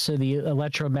 but also the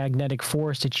electromagnetic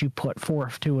force that you put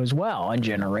forth to as well and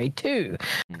generate too,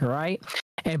 right?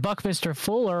 And Buckminster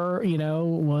Fuller,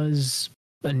 was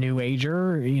a New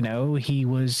Ager. He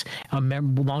was a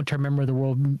long-term member of the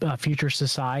World Future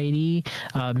Society,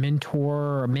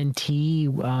 mentor or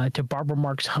mentee to Barbara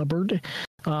Marx Hubbard.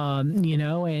 You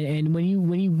know, and when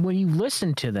you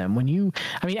listen to them,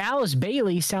 Alice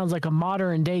Bailey sounds like a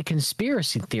modern day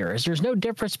conspiracy theorist. There's no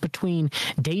difference between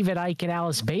David Icke and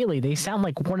Alice Bailey. They sound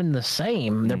like one and the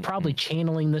same. They're probably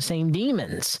channeling the same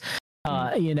demons.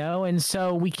 You know, and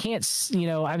so we can't, you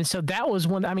know, so that was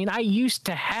when, I used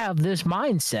to have this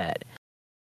mindset.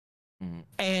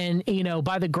 And, you know,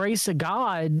 by the grace of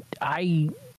God, I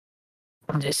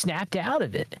just snapped out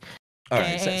of it. All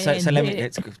right, so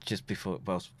let's just before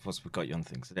whilst we've got you on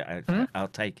things, I'll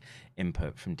take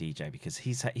input from DJ because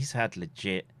he's had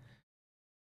legit,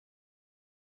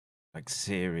 like,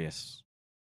 serious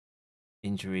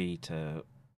injury to,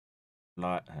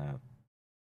 like,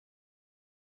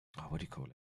 what do you call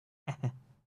it?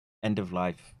 End of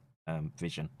life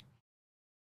vision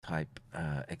type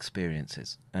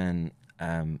experiences, and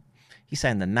he's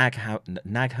saying the Nag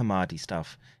Hammadi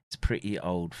stuff is pretty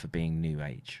old for being New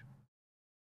Age.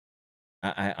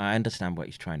 I understand what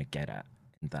he's trying to get at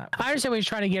in that. I understand what he's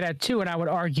trying to get at too, and I would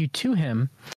argue to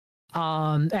him,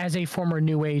 as a former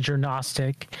New Age or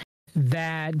Gnostic,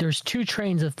 that there's two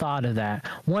trains of thought of that.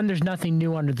 One, there's nothing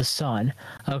new under the sun.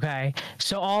 Okay,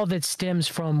 so all of it stems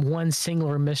from one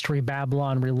singular mystery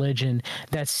Babylon religion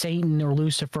that Satan or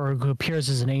Lucifer, who appears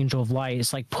as an angel of light,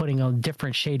 is like putting a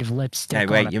different shade of lipstick. Hey,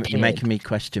 wait, you're making me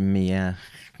question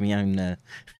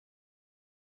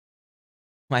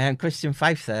my own Christian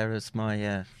faith there, as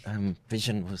my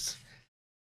vision was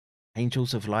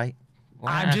angels of light. Wow.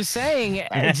 I'm just saying,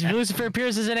 Lucifer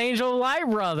appears as an angel of light,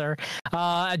 brother.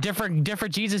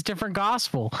 Different Jesus, different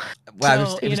gospel. Well,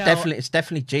 so, it's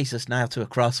definitely Jesus nailed to a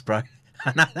cross, bro.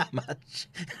 I know that much.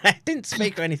 I didn't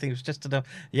speak or anything. It was just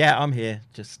I'm here.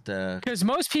 Just because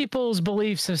most people's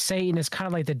beliefs of Satan is kind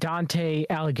of like the Dante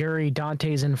allegory,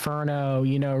 Dante's Inferno.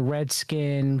 You know, red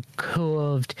skin,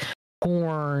 hooved,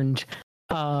 horned,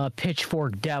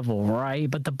 pitchfork devil, right?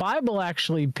 But the Bible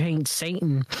actually paints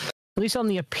Satan, at least on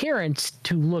the appearance,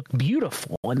 to look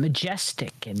beautiful and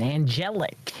majestic and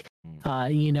angelic.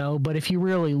 You know, but if you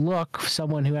really look,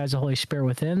 someone who has the Holy Spirit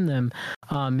within them,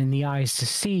 in the eyes to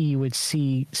see, you would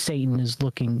see Satan as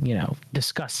looking, you know,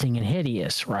 disgusting and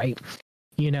hideous, right?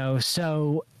 You know,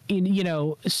 so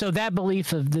that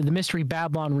belief of the mystery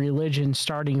Babylon religion,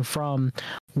 starting from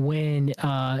when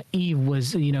Eve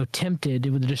was, you know, tempted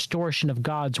with the distortion of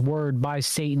God's word by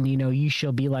Satan, you know, you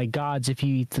shall be like gods if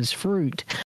you eat this fruit.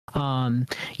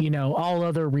 You know, all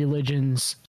other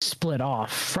religions split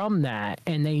off from that,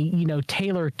 and they, you know,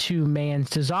 tailor to man's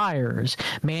desires.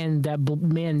 Man that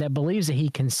believes that he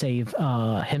can save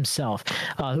himself,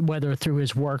 whether through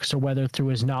his works or whether through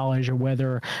his knowledge or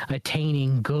whether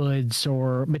attaining goods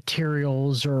or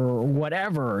materials or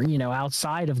whatever, you know,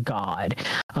 outside of God.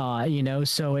 You know,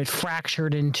 so it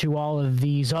fractured into all of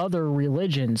these other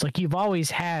religions. Like, you've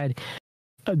always had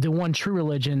the one true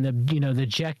religion, the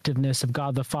objectiveness of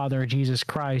God the Father, Jesus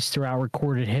Christ, throughout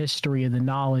recorded history, and the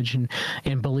knowledge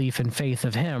and belief and faith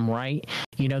of Him, right?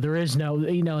 You know, there is no,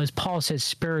 you know, as Paul says,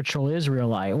 spiritual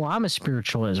Israelite. Well, I'm a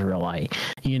spiritual Israelite.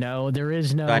 You know, there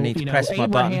is no, I need to press my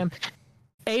button.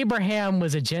 Abraham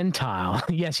was a Gentile.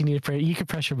 Yes, you need to press. You can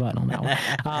press your button on that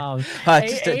one.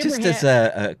 Just as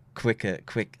a quick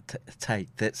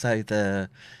take that. So I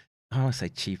don't want to say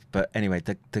chief, but anyway,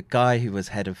 the guy who was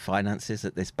head of finances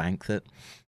at this bank that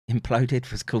imploded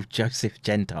was called Joseph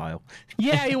Gentile.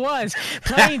 Yeah, he was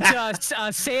playing to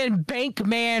saying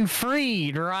Bankman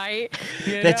Freed, right?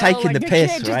 They're taking the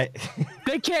piss, right?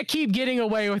 They can't keep getting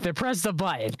away with it. Press the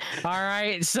button. All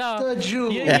right, so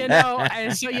you know,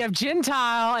 and so you have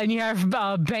Gentile and you have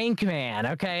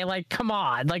Bankman. Okay, like, come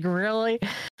on, like, really?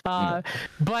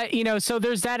 But, you know, so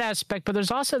there's that aspect, but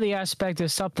there's also the aspect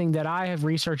of something that I have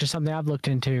researched, or something I've looked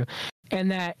into, and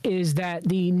that is that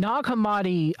the Nag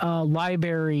Hammadi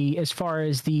library, as far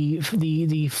as the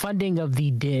funding of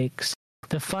the digs,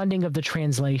 the funding of the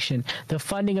translation, the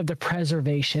funding of the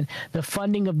preservation, the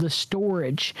funding of the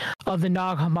storage of the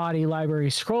Nag Hammadi library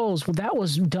scrolls, well, that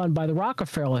was done by the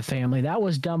Rockefeller family. That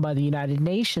was done by the United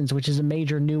Nations, which is a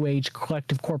major New Age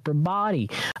collective corporate body,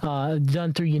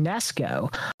 done through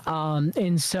UNESCO.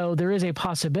 And so there is a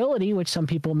possibility, which some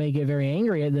people may get very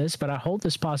angry at this, but I hold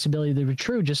this possibility to be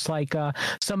true, just like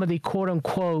some of the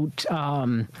quote-unquote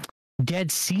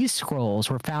Dead Sea Scrolls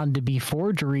were found to be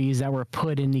forgeries that were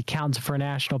put in the Council for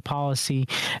National Policy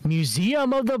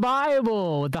Museum of the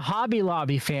Bible with the Hobby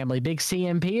Lobby family, big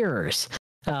CMPers.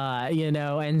 You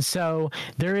know, and so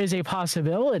there is a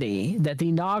possibility that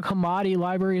the Nag Hammadi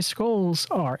library of scrolls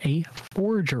are a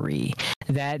forgery,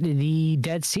 that the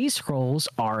Dead Sea Scrolls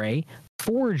are a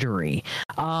forgery.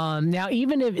 Now,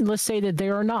 even if, let's say that they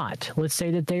are not, let's say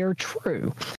that they are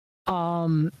true.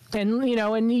 And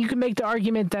and you can make the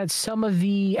argument that some of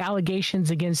the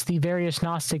allegations against the various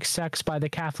Gnostic sects by the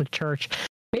Catholic Church,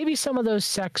 maybe some of those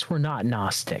sects were not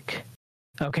Gnostic.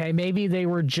 Okay, maybe they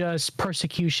were just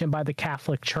persecution by the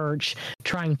Catholic Church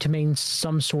trying to maintain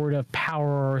some sort of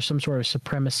power or some sort of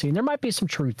supremacy. And there might be some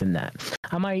truth in that.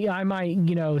 I might,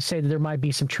 say that there might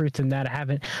be some truth in that. I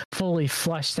haven't fully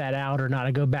fleshed that out or not.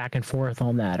 I go back and forth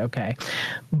on that. Okay.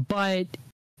 But,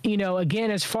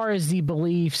 again, as far as the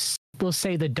beliefs, we'll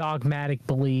say the dogmatic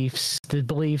beliefs, the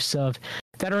beliefs that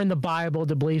are in the Bible,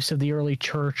 the beliefs of the early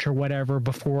church or whatever,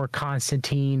 before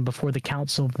Constantine, before the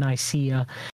Council of Nicaea,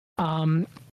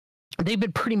 they've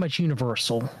been pretty much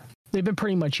universal.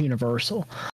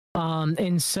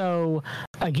 And so,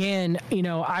 again,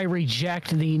 I reject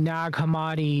the Nag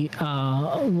Hammadi,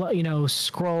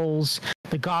 scrolls,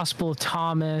 the Gospel of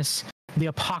Thomas, the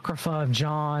Apocrypha of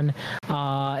John,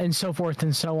 and so forth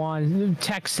and so on.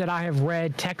 Texts that I have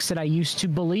read, texts that I used to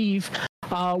believe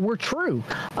were true.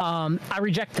 I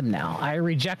reject them now. I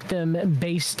reject them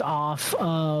based off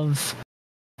of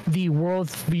the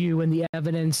worldview and the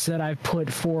evidence that I've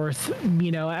put forth.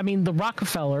 The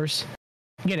Rockefellers,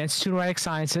 again, Institute of Noetic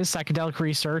Sciences, psychedelic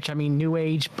research, New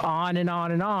Age, on and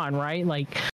on and on, right?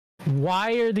 Like,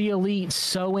 why are the elites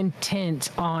so intent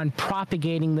on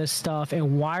propagating this stuff,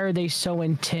 and why are they so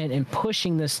intent in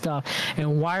pushing this stuff,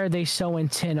 and why are they so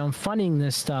intent on funding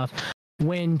this stuff,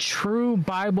 when true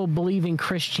Bible-believing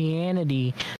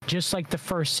Christianity, just like the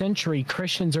first century,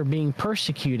 Christians are being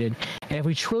persecuted? And if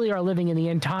we truly are living in the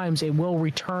end times, it will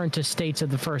return to states of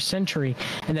the first century,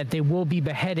 and that they will be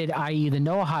beheaded, i.e. the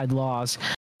Noahide laws,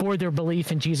 for their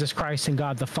belief in Jesus Christ and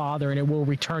God the Father, and it will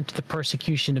return to the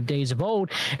persecution of days of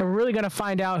old. And we're really going to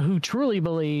find out who truly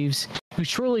believes, who's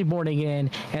truly born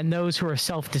again, and those who are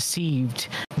self-deceived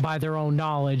by their own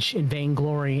knowledge and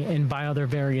vainglory and by other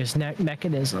various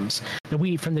mechanisms. The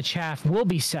wheat from the chaff will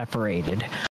be separated.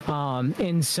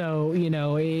 And so,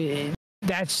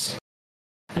 that's...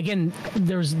 Again,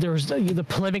 there's the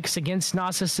polemics against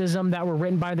Gnosticism that were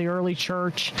written by the early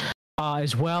church.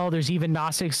 As well, there's even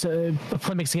polemics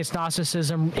against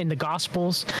Gnosticism in the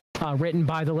Gospels, written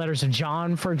by the letters of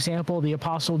John, for example, the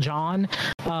Apostle John.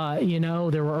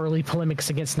 There were early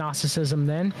polemics against Gnosticism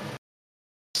then.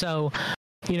 So,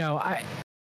 But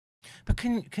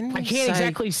can you I can't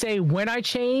exactly say when I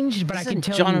changed, but I can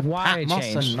tell John you why I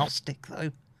Patmos changed. a Gnostic,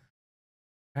 though?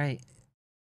 Right?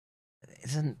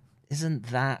 Isn't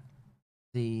that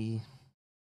the...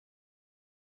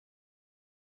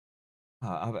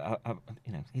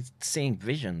 he's seeing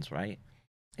visions, right?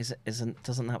 Doesn't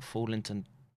that fall into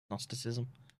Gnosticism?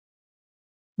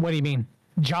 What do you mean?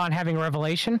 John having a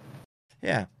revelation?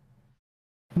 Yeah.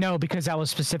 No, because that was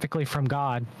specifically from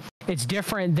God. It's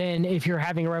different than if you're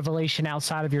having a revelation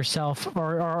outside of yourself,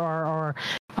 or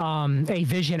a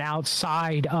vision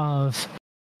outside of,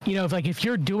 if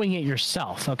you're doing it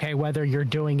yourself, okay, whether you're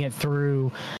doing it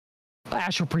through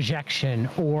astral projection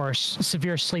or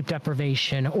severe sleep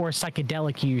deprivation or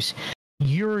psychedelic use,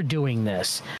 you're doing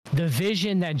this. The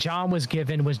vision that John was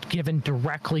given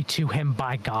directly to him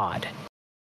by God.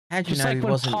 How do you know he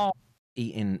wasn't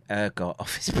eating ergot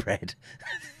off his bread?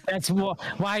 That's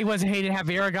why he wasn't hated. Have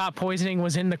ergot poisoning,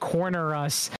 was in the corner,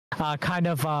 kind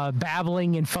of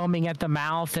babbling and foaming at the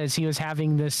mouth as he was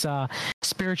having this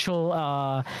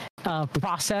spiritual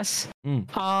process. We're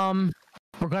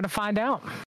going to find out.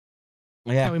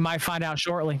 Yeah, and we might find out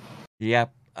shortly.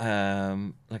 Yep. Like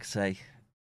I say,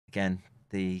 again,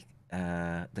 the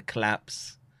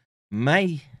collapse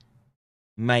may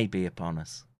be upon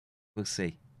us. We'll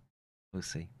see.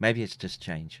 Maybe it's just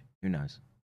change. Who knows?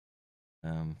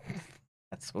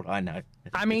 That's what I know.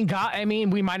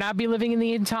 We might not be living in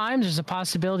the end times. There's a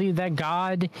possibility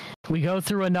that we go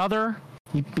through another.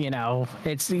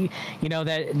 It's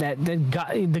that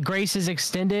God, the grace is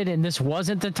extended, and this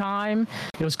wasn't the time.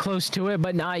 It was close to it,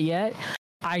 but not yet.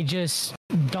 I just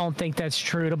don't think that's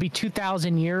true. It'll be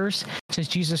 2,000 years since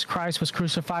Jesus Christ was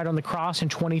crucified on the cross in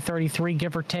 2033,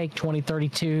 give or take,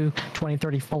 2032,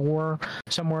 2034,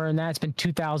 somewhere in that. It's been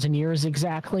 2,000 years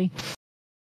exactly.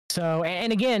 So,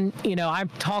 and again,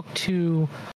 I've talked to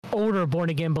older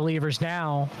born-again believers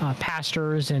now,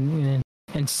 pastors and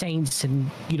saints and,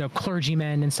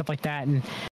 clergymen and stuff like that. And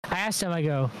I asked them, I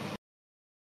go,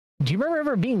 do you remember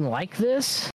ever being like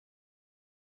this?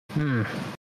 No,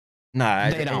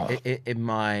 They don't. In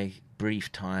my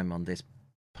brief time on this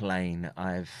plane,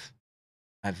 I've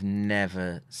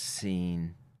never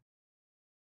seen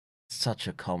such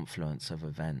a confluence of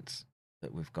events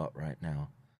that we've got right now.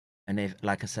 And if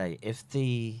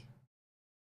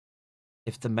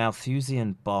the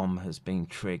Malthusian bomb has been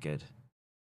triggered,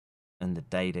 and the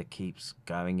data keeps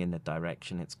going in the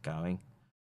direction it's going,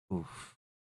 oof.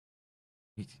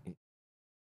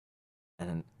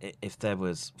 And if there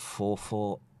was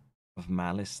forethought of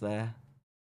malice there,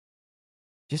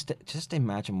 just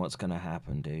imagine what's going to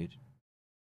happen, dude.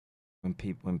 When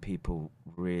people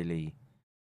really,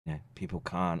 people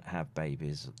can't have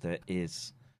babies. There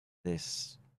is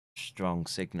this strong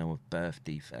signal of birth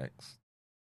defects.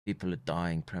 People are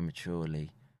dying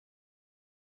prematurely.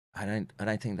 I don't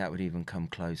think that would even come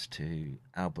close to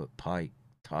Albert Pike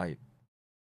type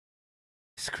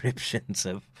descriptions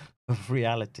of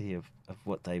reality of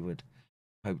what they would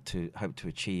hope to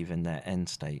achieve in their end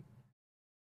state.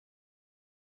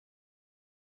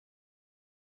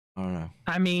 I don't know.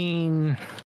 I mean,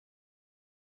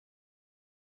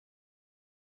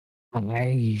 I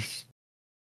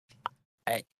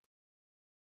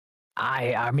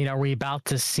mean, are we about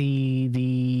to see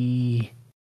the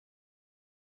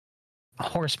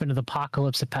horsemen of the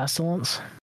apocalypse of pestilence?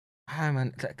 I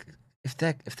mean, if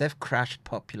they've crashed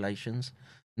populations,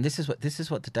 and this is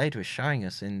what the data is showing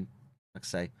us in, like I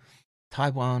say,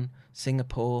 Taiwan,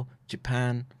 Singapore,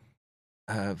 Japan,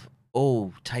 have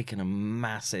all taken a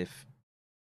massive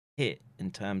hit in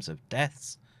terms of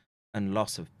deaths and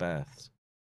loss of births.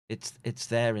 It's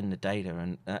there in the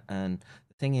data, and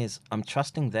the thing is, I'm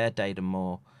trusting their data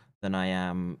more than I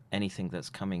am anything that's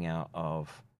coming out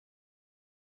of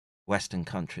Western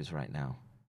countries right now.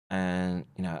 And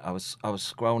I was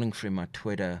scrolling through my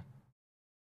Twitter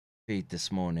feed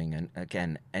this morning, and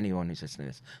again, anyone who's listening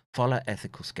to this, follow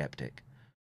Ethical Skeptic,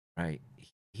 right?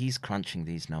 He's crunching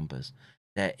these numbers.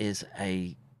 There is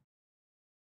a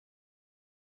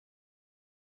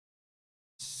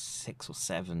 6 or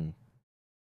 7.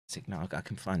 No, I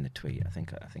can find the tweet. I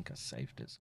think I saved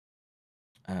it.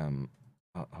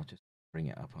 I'll just bring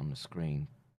it up on the screen.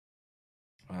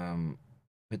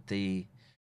 But the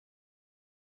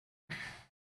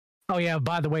Oh yeah.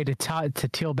 By the way, to tie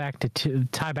back to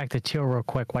Teal real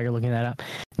quick while you're looking that up,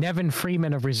 Nevin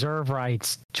Freeman of Reserve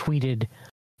Rights tweeted,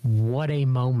 "What a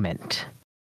moment."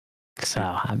 So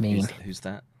I mean, who's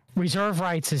that? Reserve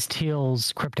Rights is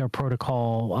Teal's crypto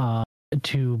protocol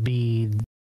to be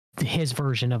his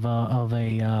version of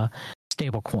a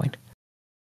stable coin.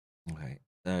 Okay,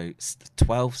 so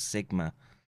 12 sigma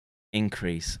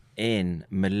increase in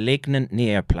malignant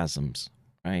neoplasms,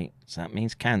 right? So that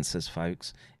means cancers,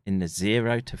 folks, in the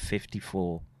 0 to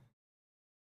 54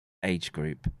 age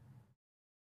group.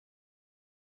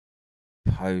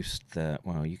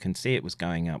 Well, you can see it was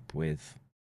going up with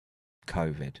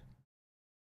COVID,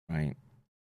 right?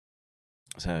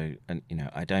 So, and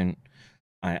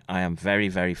I am very,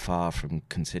 very far from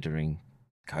considering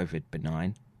COVID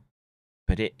benign,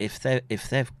 but if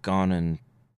they've gone and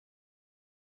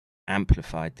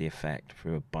amplified the effect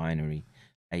through a binary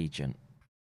agent,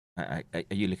 are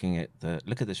you looking at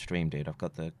look at the stream, dude? I've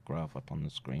got the graph up on the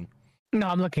screen. No,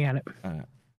 I'm looking at it.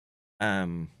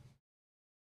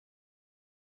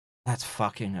 That's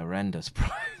fucking horrendous, bro.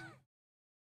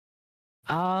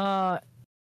 I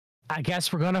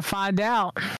guess we're gonna find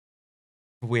out.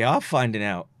 We are finding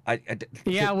out.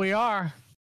 Yeah, we are.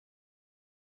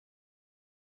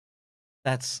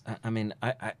 That's. I mean,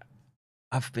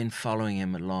 I've been following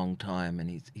him a long time, and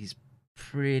he's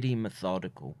pretty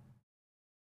methodical.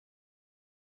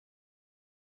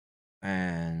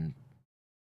 And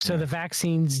so the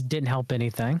vaccines didn't help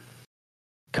anything.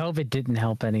 COVID didn't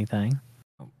help anything.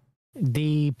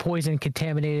 The poison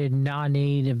contaminated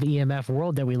non-native EMF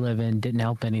world that we live in didn't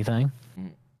help anything.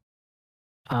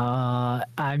 I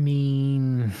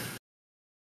mean,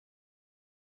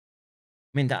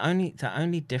 the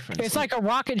only difference. It's like a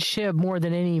rocket ship more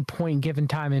than any point given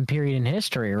time and period in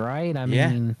history, right? I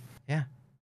mean, yeah.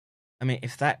 I mean,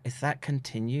 if that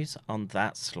continues on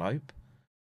that slope,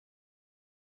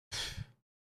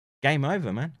 game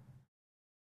over, man.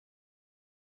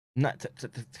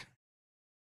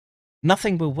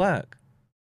 Nothing will work.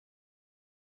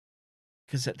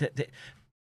 Because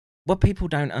what people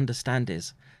don't understand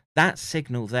is that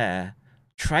signal there,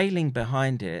 trailing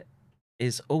behind it,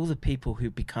 is all the people who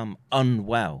become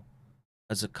unwell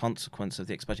as a consequence of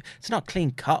the exposure. It's not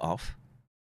clean cut off.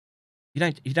 You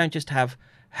don't just have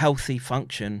healthy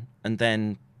function and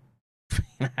then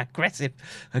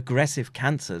aggressive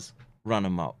cancers run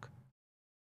amok.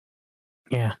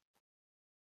 Yeah.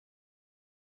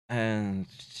 And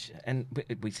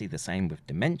we see the same with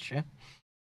dementia,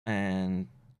 and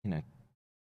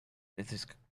it's just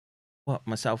what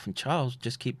myself and Charles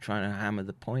just keep trying to hammer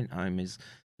the point home is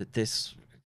that this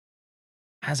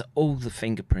has all the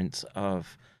fingerprints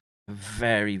of a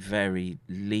very, very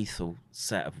lethal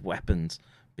set of weapons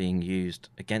being used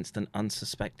against an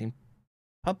unsuspecting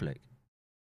public.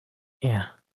 Yeah.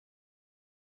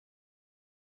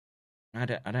 I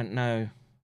don't know.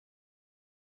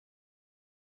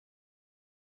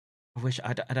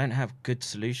 I don't have good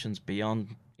solutions beyond,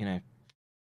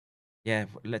 yeah,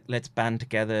 let's band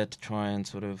together to try and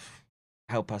sort of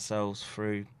help ourselves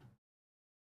through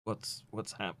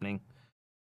what's happening.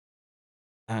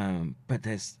 But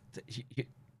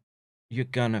you're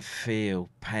gonna feel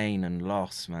pain and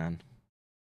loss, man.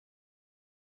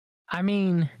 I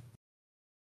mean,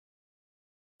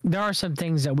 there are some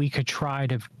things that we could try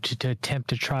to attempt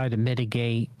to try to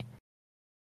mitigate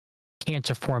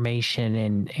cancer formation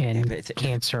and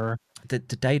cancer. The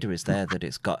data is there that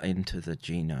it's got into the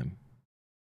genome.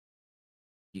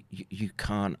 You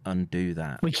can't undo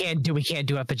that. We can't do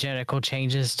epigenetical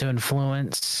changes to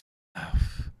influence.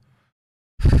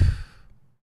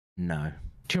 No.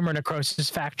 Tumor necrosis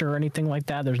factor or anything like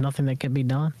that. There's nothing that can be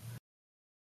done.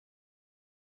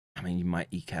 I mean, you might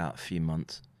eke out a few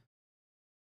months.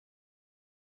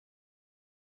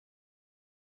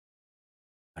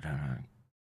 I don't know.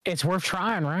 It's worth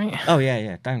trying, right? Oh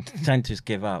yeah. Don't just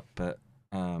give up. But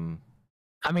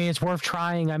I mean, it's worth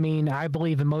trying. I mean, I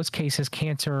believe in most cases,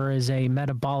 cancer is a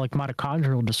metabolic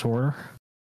mitochondrial disorder.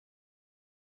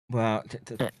 Well,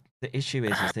 the issue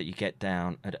is that you get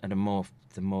down at the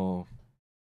more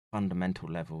fundamental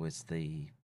level is the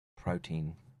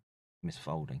protein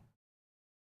misfolding.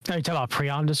 Are you talking about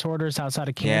prion disorders outside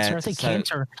of cancer? Yeah, I think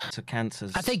cancer. So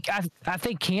cancers. I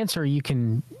think cancer. You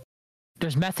can.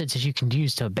 There's methods that you can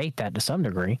use to abate that to some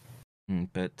degree.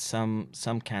 But some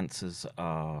cancers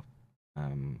are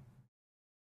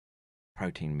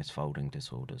protein misfolding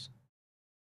disorders,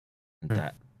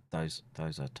 and those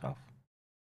are tough.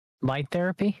 Light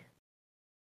therapy?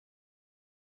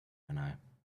 I know.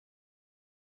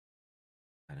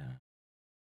 I don't know.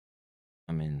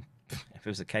 I mean, if it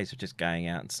was a case of just going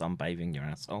out and sunbathing your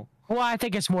asshole. Well, I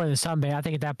think it's more than sunbathing. I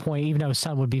think at that point, even though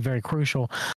sun would be very crucial,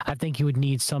 I think you would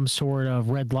need some sort of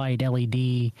red light,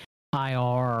 LED,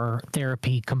 IR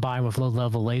therapy combined with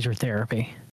low-level laser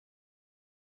therapy.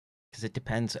 Because it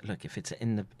depends. Look, if it's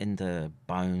in the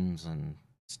bones and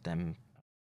stem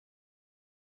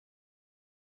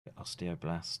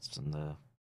osteoblasts and the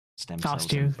stem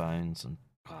cells in bones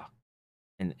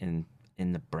and in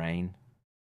the brain.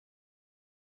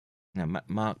 Now,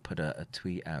 Mark put a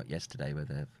tweet out yesterday where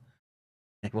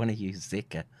they want to use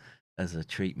Zika as a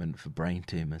treatment for brain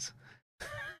tumors.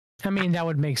 I mean, that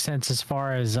would make sense as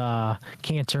far as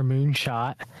cancer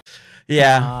moonshot.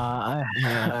 Yeah.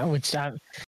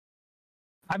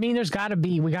 I mean, there's got to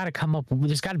be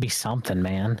something,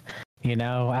 man.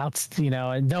 Though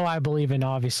I believe in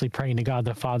obviously praying to God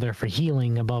the Father for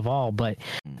healing above all, but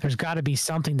there's got to be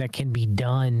something that can be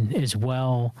done as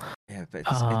well. Yeah, but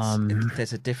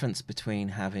there's a difference between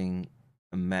having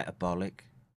a metabolic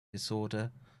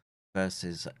disorder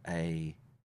versus a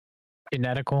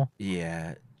genetical.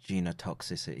 Yeah,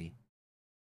 genotoxicity.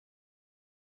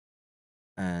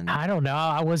 And I don't know.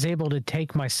 I was able to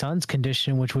take my son's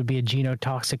condition, which would be a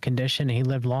genotoxic condition. And he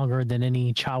lived longer than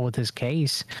any child with this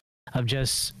case of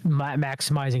just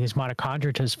maximizing his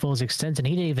mitochondria to its fullest extent. And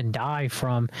he didn't even die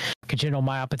from congenital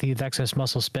myopathy of excess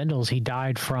muscle spindles. He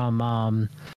died from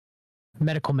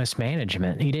medical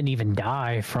mismanagement. He didn't even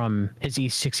die from his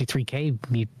E63K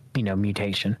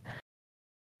mutation.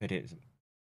 It is.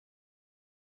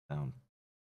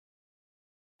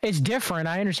 It's different.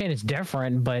 I understand it's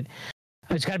different, but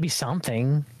there's got to be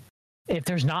something. If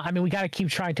there's not, I mean, we got to keep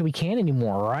trying till we can't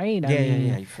anymore, right?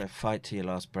 Yeah. You fight to your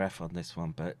last breath on this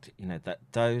one, but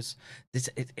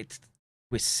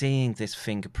we're seeing this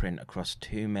fingerprint across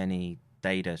too many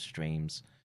data streams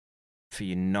for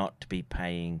you not to be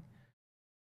paying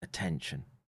attention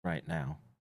right now.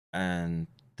 And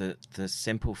the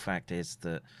simple fact is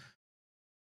that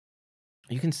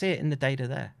you can see it in the data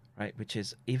there, right? Which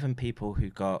is even people who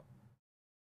got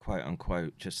quote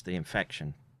unquote just the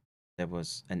infection, there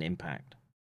was an impact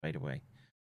right away.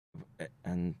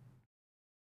 And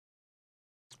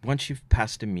once you've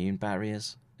passed immune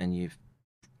barriers and you've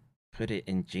put it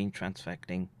in gene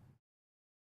transfecting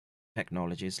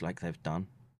technologies like they've done,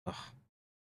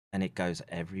 and it goes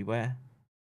everywhere.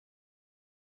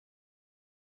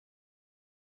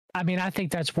 I mean, I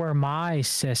think that's where my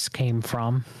cyst came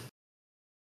from.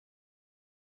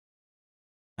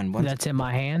 And that's in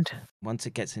my hand. Once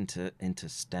it gets into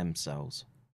stem cells,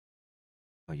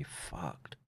 you're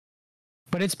fucked.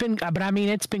 But it's been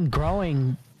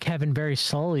growing, Kevin, very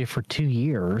slowly for 2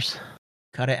 years.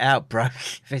 Cut it out, bro.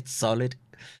 If it's solid,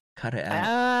 cut it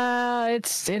out.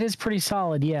 It is pretty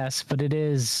solid, yes, but it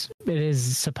is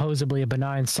supposedly a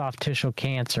benign soft tissue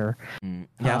cancer. Yeah,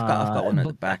 I've got one at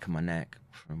the back of my neck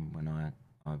from when I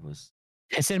was.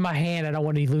 It's in my hand. I don't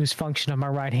want to lose function of my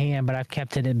right hand, but I've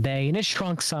kept it at bay, and it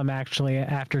shrunk some actually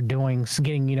after getting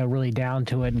really down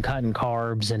to it and cutting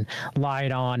carbs and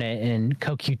light on it and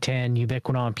CoQ10,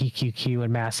 ubiquinol, PQQ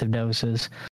in massive doses.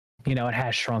 It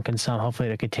has shrunken some. Hopefully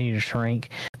it'll continue to shrink.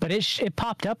 But it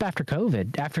popped up after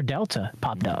COVID, after Delta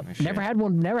popped up. Never had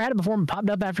it before, but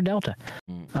popped up after Delta.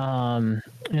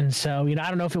 And so I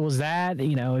don't know if it was that.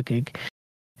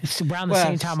 It's around the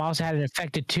same time I also had an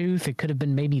affected tooth. It could have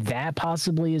been maybe that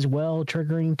possibly as well,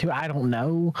 triggering to, I don't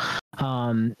know.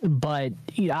 But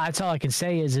that's all I can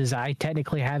say is I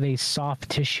technically have a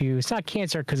soft tissue. It's not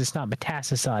cancer because it's not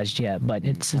metastasized yet, but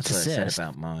it's a cyst. That's what I said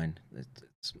about mine.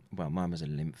 Mine was a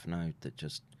lymph node that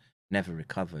just never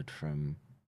recovered from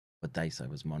what they say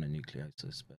was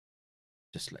mononucleosis, but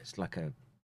just it's like a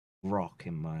rock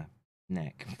in my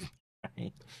neck.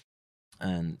 Right?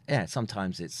 And yeah,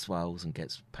 sometimes it swells and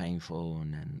gets painful,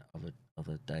 and then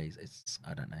other days it's,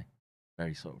 I don't know,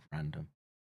 very sort of random.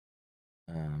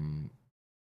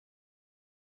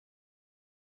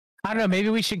 I don't know. Maybe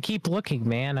we should keep looking,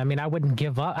 man. I mean, I wouldn't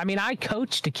give up. I mean, I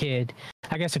coached a kid.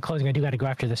 I guess in closing, I do got to go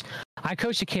after this. I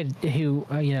coached a kid who,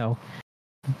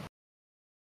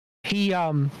 he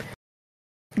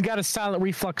got a silent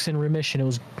reflux in remission. It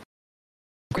was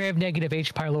gram-negative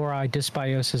H. pylori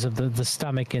dysbiosis of the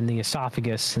stomach and the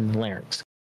esophagus and the larynx.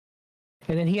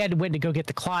 And then he went to go get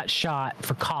the clot shot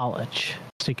for college,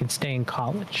 so he could stay in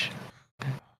college.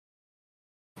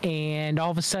 And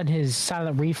all of a sudden, his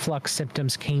silent reflux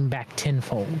symptoms came back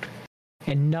tenfold.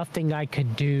 And nothing I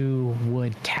could do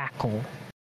would tackle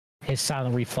his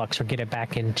silent reflux or get it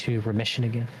back into remission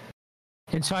again.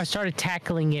 And so I started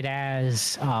tackling it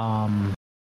as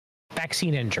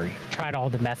vaccine injury. Tried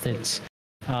all the methods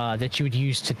that you would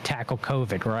use to tackle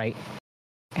COVID, right?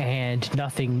 And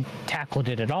nothing tackled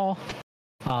it at all.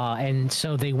 And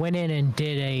so they went in and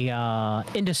did a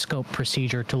endoscope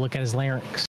procedure to look at his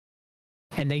larynx.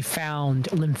 And they found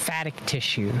lymphatic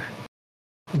tissue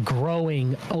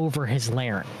growing over his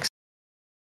larynx,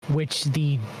 which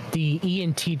the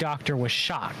ENT doctor was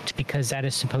shocked because that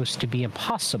is supposed to be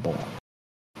impossible,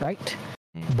 right?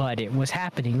 But it was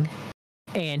happening,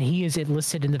 and he is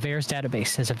listed in the VAERS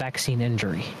database as a vaccine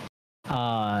injury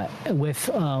with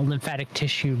lymphatic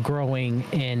tissue growing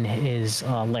in his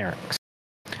larynx,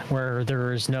 where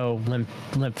there is no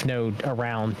lymph node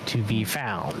around to be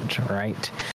found, right?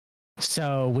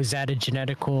 So was that a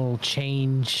genetical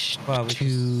change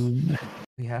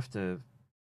we have to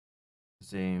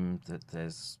presume that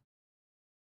there's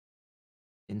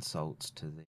insults to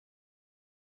the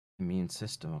immune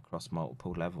system across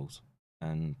multiple levels.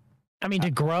 And I mean, to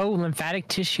grow lymphatic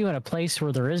tissue in a place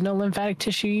where there is no lymphatic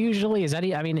tissue usually, is that,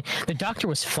 I mean, the doctor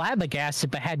was flabbergasted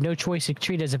but had no choice to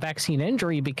treat it as a vaccine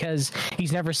injury because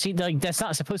he's never seen, like, that's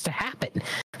not supposed to happen.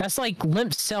 That's like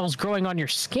lymph cells growing on your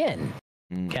skin.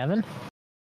 Kevin?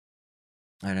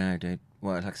 I don't know, dude.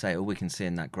 Well, like I say, all we can see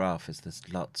in that graph is there's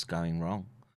lots going wrong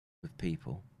with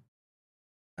people.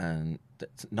 And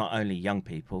that's not only young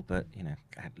people, but,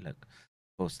 look,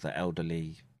 of course, the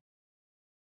elderly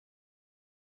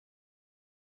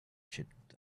should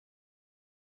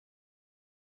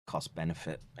cost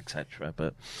benefit, etc.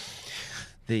 But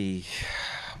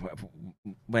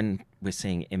when we're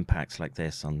seeing impacts like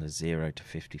this on the 0 to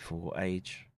 54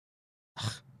 age,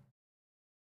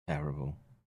 terrible.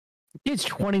 He's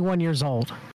 21 years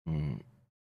old.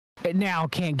 It now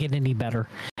can't get any better.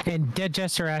 And Dead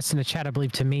Jester asked in the chat, I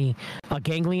believe to me, a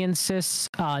ganglion cyst?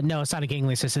 No, it's not a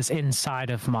ganglion cyst. It's inside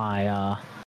of my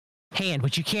hand,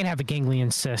 but you can't have a ganglion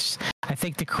cyst. I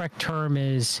think the correct term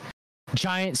is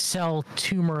giant cell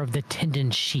tumor of the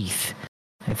tendon sheath,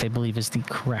 if I believe is the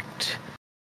correct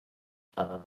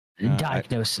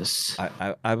diagnosis.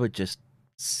 I would just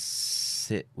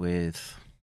sit with...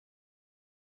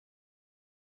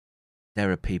 There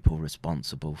are people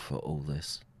responsible for all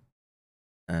this,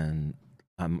 and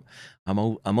I'm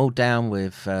all down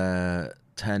with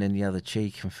turning the other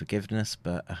cheek and forgiveness,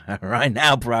 but right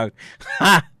now, bro,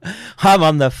 I'm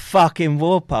on the fucking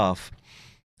warpath.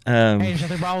 Hey, there's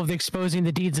nothing wrong with exposing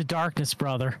the deeds of darkness,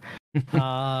 brother.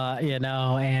 And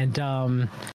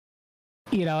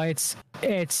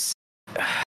it's.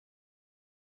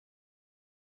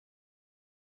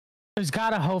 There's got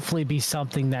to hopefully be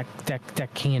something that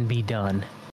can be done.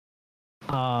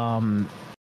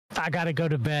 I got to go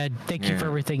to bed. Thank you for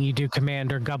everything you do,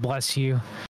 Commander. God bless you.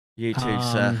 You too,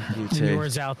 sir. You too.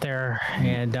 Yours out there.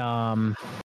 And, I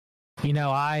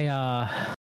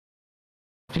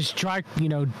just draw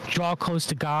close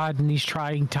to God in these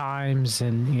trying times,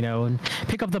 and, and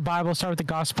pick up the Bible, start with the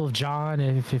Gospel of John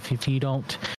if you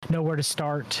don't know where to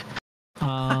start.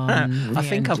 I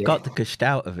think I've got the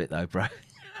gestalt of it, though, bro.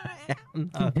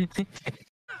 No.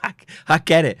 I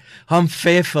get it. I'm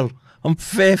fearful. I'm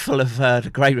fearful of the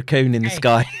great raccoon in the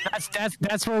sky.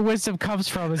 That's where wisdom comes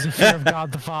from, is the fear of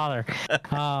God the Father,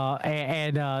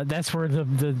 and that's where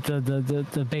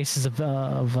the basis of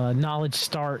knowledge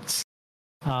starts.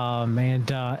 And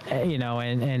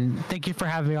thank you for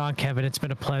having me on, Kevin. It's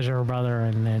been a pleasure, brother.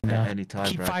 And anytime,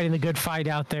 keep bro. fighting the good fight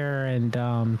out there,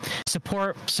 and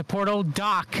support old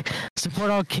Doc, support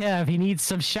old Kev. He needs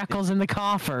some shekels in the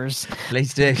coffers.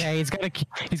 Please do. Okay, he's got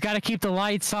to keep the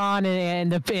lights on and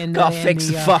gotta fix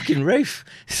the fucking roof.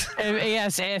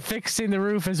 Yes, and fixing the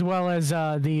roof, as well as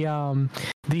the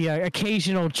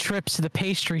occasional trips to the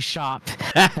pastry shop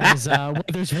as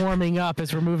weather's warming up,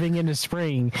 as we're moving into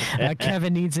spring.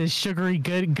 Kevin needs his sugary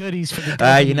goodies for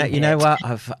the you know what,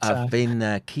 I've been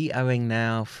ketoing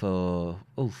now for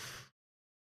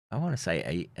I want to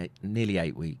say nearly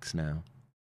 8 weeks now.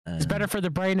 It's better for the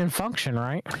brain and function,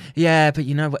 right? Yeah, but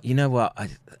you know what,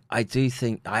 I do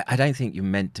think I don't think you're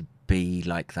meant to be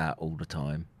like that all the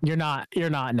time. You're not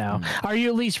now. Are you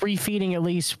at least refeeding at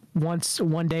least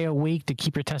one day a week to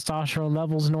keep your testosterone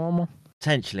levels normal?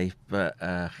 Potentially, but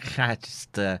I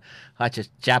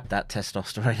just jabbed that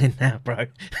testosterone in now, bro.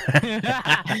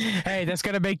 Hey, that's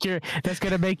gonna make your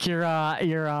testicles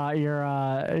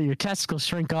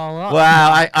shrink all up.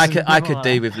 Well, I could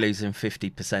do with losing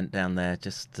 50% down there.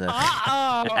 Just that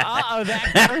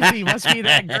girthy must be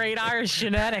that great Irish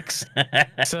genetics.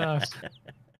 So.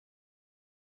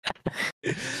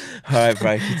 All right,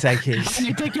 bro. You take it.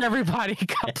 You take it, everybody.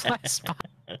 God bless.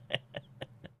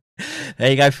 There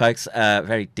you go, folks.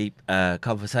 Very deep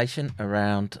conversation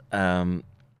around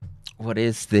what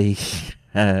is the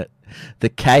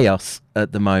chaos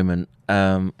at the moment.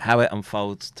 How it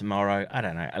unfolds tomorrow, I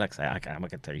don't know. Like I say, I'm going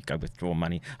to tell you, go withdraw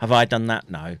money. Have I done that?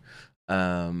 No.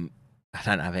 I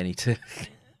don't have any to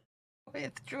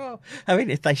withdraw. I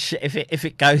mean, if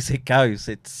it goes, it goes.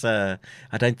 It's I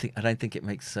don't think it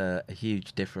makes a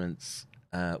huge difference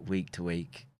week to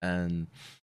week. And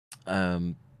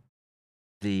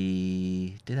do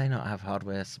they not have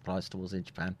hardware supply stores in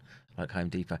Japan like Home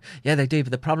Depot? Yeah, they do. But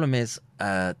the problem is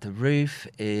the roof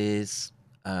is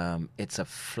it's a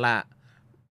flat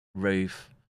roof,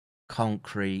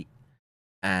 concrete,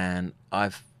 and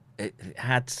it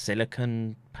had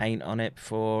silicone paint on it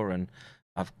before, and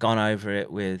I've gone over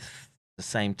it with the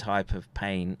same type of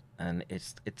paint, and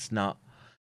it's not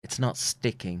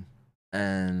sticking,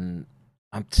 and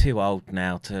I'm too old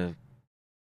now to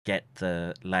get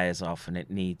the layers off, and the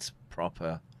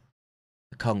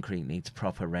concrete needs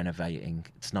proper renovating.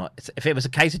 If it was a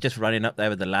case of just running up there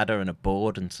with a ladder and a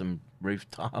board and some roof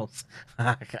tiles,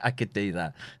 I could do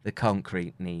that. The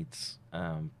concrete needs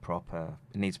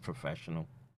professional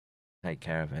take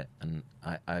care of it, and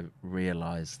I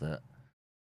realize that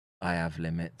I have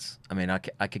limits. I mean, I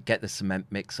could get the cement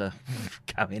mixer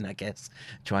going, I guess,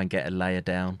 try and get a layer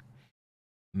down,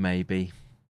 maybe.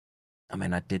 I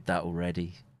mean, I did that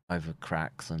already over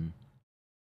cracks, and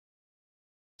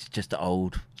it's just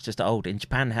old. In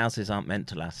Japan, houses aren't meant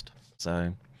to last.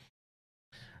 So,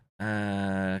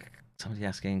 somebody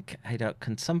asking, hey Doc,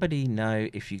 can somebody know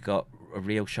if you got a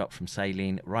real shot from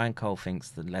saline? Ryan Cole thinks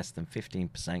that less than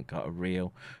 15% got a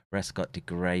real, rest got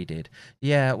degraded.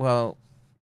 Yeah, well,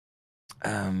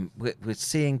 we're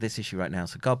seeing this issue right now.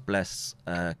 So God bless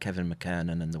Kevin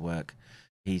McKernan and the work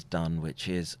he's done, which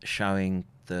is showing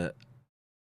that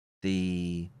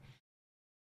you're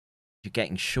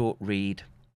getting short read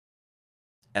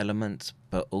elements,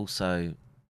 but also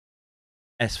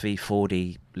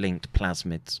SV40 linked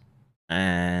plasmids.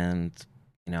 And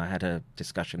I had a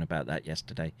discussion about that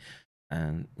yesterday,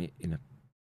 and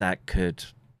that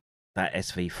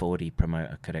SV40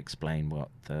 promoter could explain what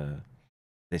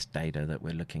this data that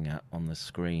we're looking at on the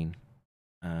screen,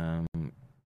 and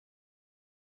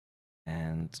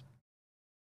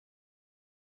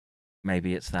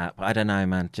maybe it's that, but I don't know,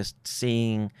 man. Just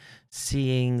seeing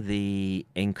the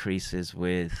increases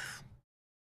with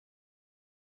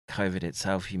COVID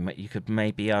itself, you could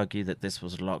maybe argue that this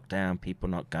was lockdown, people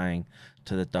not going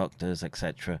to the doctors,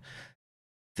 etc.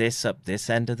 This up this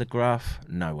end of the graph,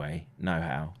 no way, no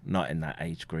how, not in that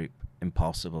age group,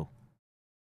 impossible.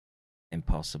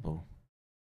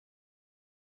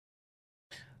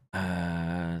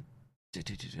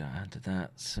 Under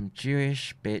that, some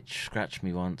Jewish bitch scratched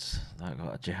me once. I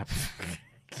got a jab.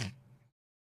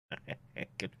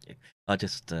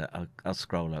 I'll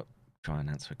scroll up, try and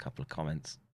answer a couple of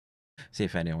comments. See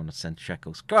if anyone will send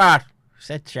shekels. Go on!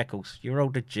 Said shekels. You're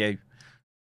older Jew.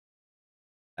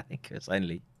 I think it was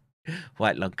only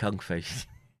White Lung Kung Fu.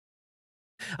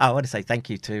 I want to say thank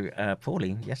you to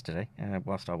Pauline yesterday,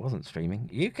 whilst I wasn't streaming.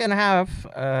 You can have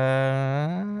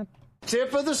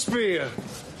tip of the spear,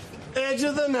 edge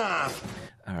of the knife.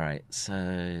 All right, so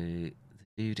the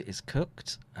dude is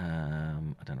cooked. I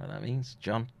don't know what that means.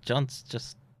 John's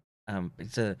just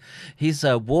he's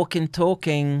a walking,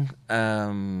 talking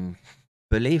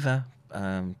believer.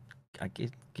 I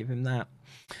give him that.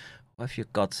 What if your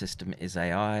God system is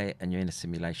AI and you're in a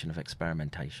simulation of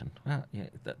experimentation? Well, yeah,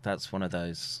 that's one of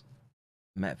those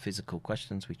metaphysical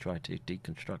questions we try to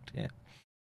deconstruct here.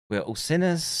 We're all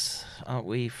sinners, aren't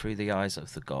we, through the eyes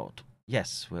of the God?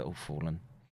 Yes, we're all fallen.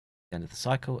 The end of the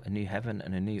cycle, a new heaven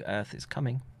and a new earth is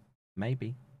coming.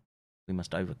 Maybe. We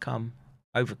must overcome.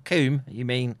 Overcome? You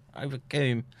mean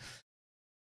overcome?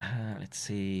 Let's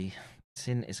see.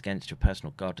 Sin is against your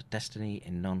personal God, destiny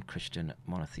in non-Christian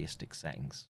monotheistic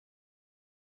settings.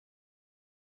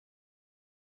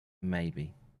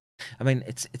 Maybe. I mean,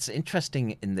 it's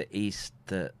interesting in the East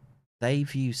that they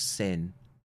view sin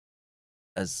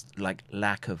as like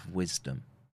lack of wisdom,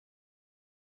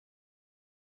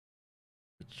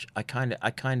 which I kind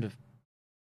of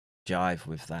jive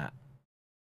with that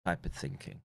type of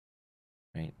thinking.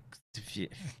 Right? If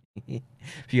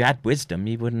you had wisdom,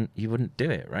 you wouldn't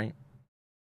do it, right?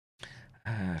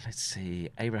 Let's see.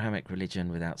 Abrahamic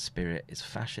religion without spirit is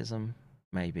fascism.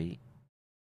 Maybe.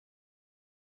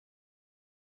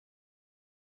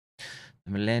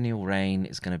 The millennial reign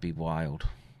is going to be wild.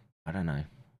 I don't know.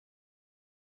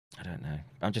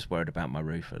 I'm just worried about my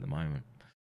roof at the moment.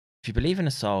 If you believe in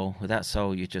a soul, without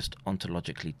soul, you're just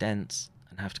ontologically dense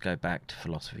and have to go back to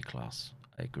philosophy class.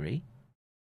 I agree.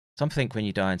 Some think when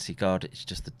you die and see God, it's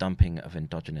just the dumping of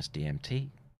endogenous DMT.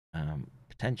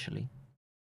 Potentially.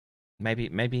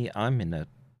 Maybe I'm in a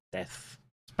death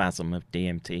spasm of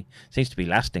DMT. Seems to be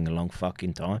lasting a long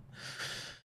fucking time.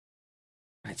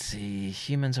 Let's see.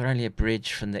 Humans are only a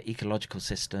bridge from the ecological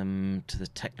system to the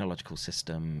technological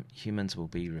system. Humans will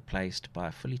be replaced by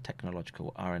a fully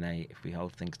technological RNA if we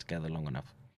hold things together long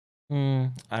enough. I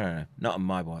don't know. Not on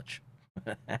my watch.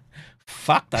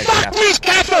 Fuck those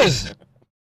gaffers!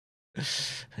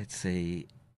 Let's see.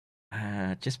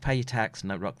 Just pay your tax and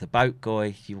not rock the boat,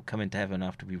 Goy. You will come into heaven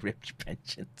after we ripped your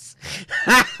pensions.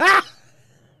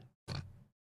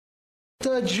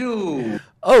 The Jew.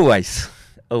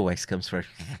 Always comes through.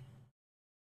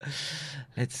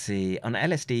 Let's see. On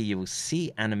LSD, you will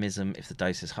see animism if the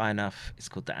dose is high enough. It's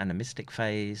called the animistic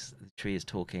phase. The tree is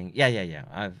talking. Yeah.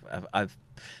 I've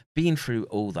been through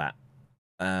all that.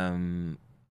 And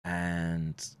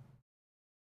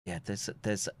yeah,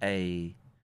 there's a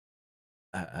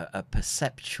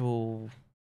perceptual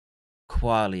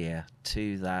qualia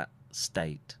to that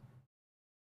state.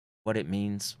 What it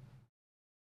means,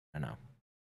 I don't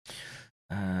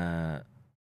know.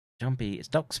 John B. Is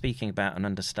Doc speaking about an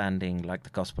understanding like the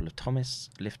Gospel of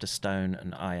Thomas, lift a stone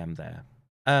and I am there?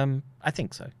 I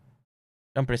think so.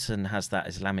 John Brisson has that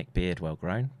Islamic beard well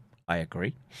grown. I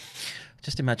agree.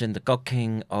 Just imagine the God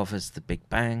King offers the Big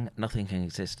Bang. Nothing can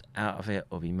exist out of it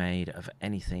or be made of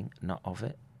anything not of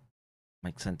it.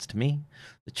 Makes sense to me.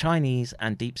 The Chinese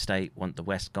and Deep State want the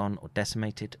West gone or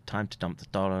decimated. Time to dump the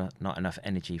dollar. Not enough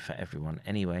energy for everyone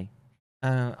anyway.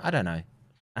 I don't know.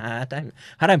 I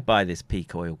don't buy this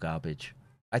peak oil garbage.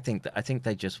 I think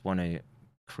they just want to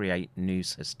create new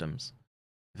systems.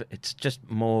 It's just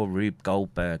more Rube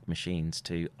Goldberg machines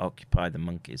to occupy the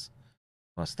monkeys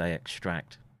whilst they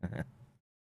extract.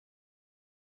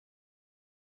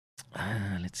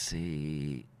 Let's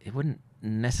see. It wouldn't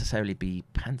necessarily be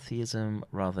pantheism,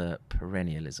 rather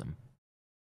perennialism.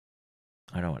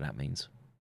 I don't know what that means.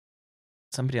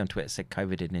 Somebody on Twitter said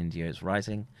COVID in India is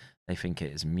rising. They think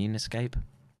it is immune escape.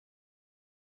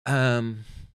 I've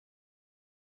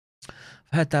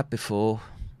heard that before.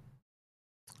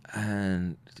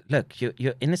 And look,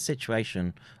 you're in a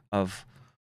situation of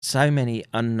so many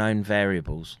unknown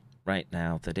variables right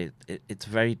now that it's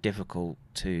very difficult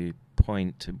to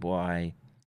point to why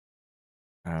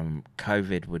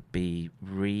COVID would be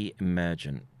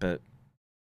re-emergent. But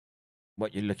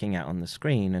what you're looking at on the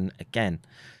screen, and again,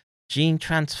 gene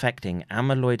transfecting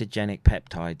amyloidogenic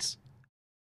peptides,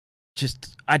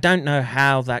 just, I don't know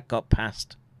how that got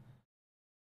past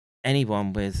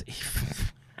anyone with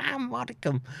a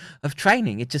modicum of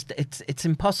training. It's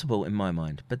impossible in my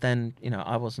mind. But then,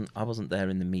 I wasn't there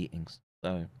in the meetings.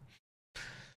 So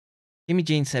Jimmy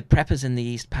Jean said preppers in the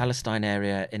East Palestine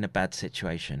area in a bad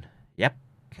situation. Yep.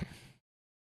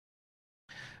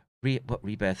 What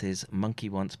rebirth is? Monkey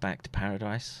wants back to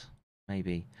paradise?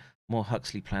 Maybe. More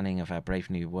Huxley planning of our Brave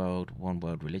New World, One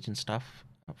World Religion stuff,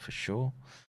 for sure.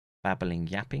 Babbling,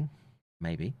 yapping?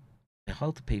 Maybe.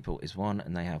 Behold, the people is one,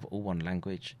 and they have all one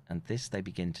language, and this they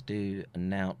begin to do, and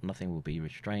now nothing will be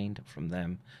restrained from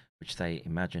them which they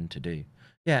imagine to do.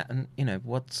 Yeah, and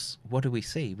what do we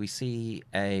see? We see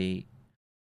a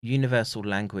universal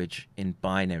language in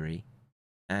binary,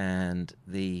 and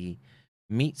the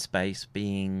meat space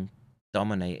being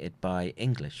dominated by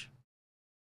English.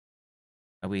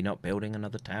 Are we not building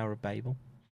another Tower of Babel?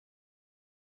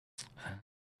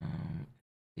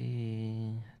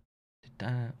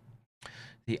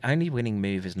 The only winning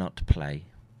move is not to play.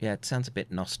 Yeah, it sounds a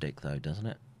bit Gnostic, though, doesn't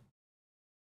it?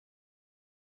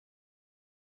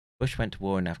 Bush went to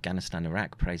war in Afghanistan,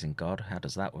 Iraq, praising God. How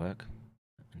does that work?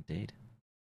 Indeed.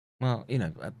 Well,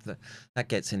 that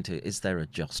gets into, is there a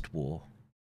just war?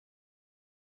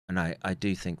 And I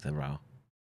do think there are.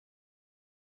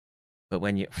 But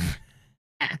when you've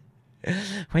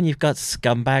got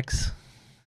scumbags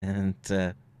and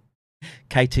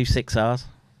K26Rs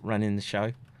running the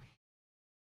show,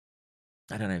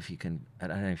 I don't know if you can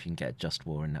get a just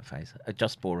war in that phase. A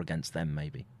just war against them,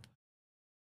 maybe.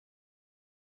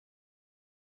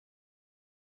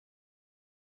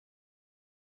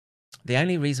 The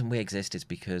only reason we exist is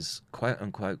because, quote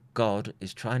unquote, God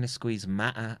is trying to squeeze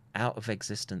matter out of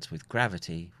existence with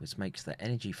gravity, which makes the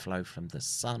energy flow from the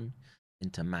sun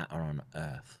into matter on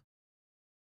Earth.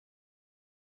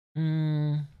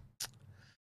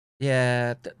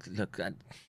 Yeah, look,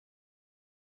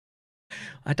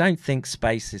 I don't think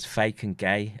space is fake and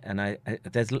gay, and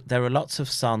there are lots of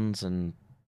suns and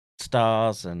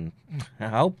stars and a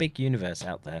whole big universe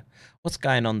out there. What's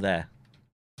going on there?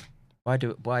 Why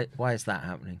is that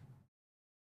happening?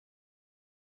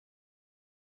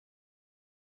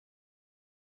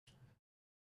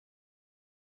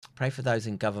 Pray for those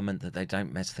in government that they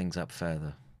don't mess things up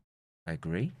further. I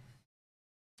agree.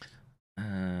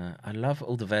 I love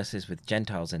all the verses with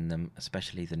Gentiles in them,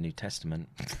 especially the New Testament.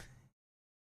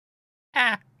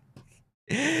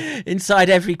 Inside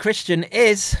every Christian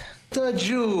is the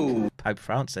Jew. Pope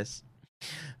Francis.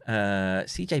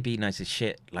 CJB knows his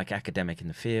shit, like academic in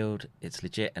the field. It's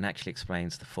legit and actually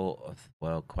explains the thought of the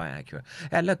world quite accurate.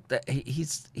 Yeah, look,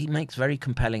 he makes very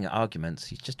compelling arguments.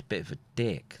 He's just a bit of a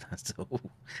dick. That's all.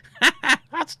 I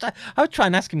would try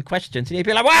and ask him questions, and he'd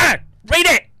be like, "What? Read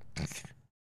it."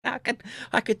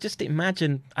 I could just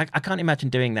imagine. I can't imagine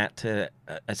doing that to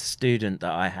a student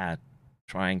that I had,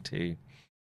 trying to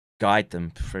guide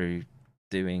them through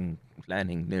learning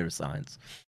neuroscience.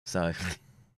 So.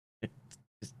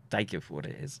 Take it for what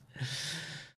it is.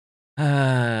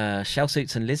 Shell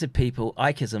suits and lizard people,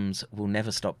 Ikeisms will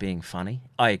never stop being funny.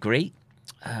 I agree.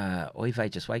 Oy vey,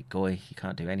 just wait, goy. You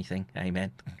can't do anything.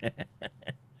 Amen.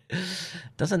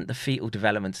 Doesn't the fetal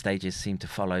development stages seem to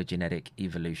follow genetic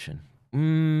evolution?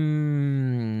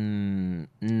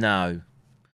 No.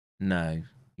 No.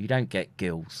 You don't get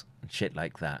gills and shit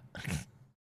like that.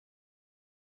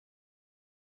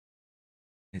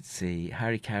 Let's see.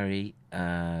 Harry Carey,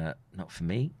 not for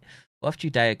me. What if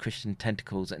Judeo-Christian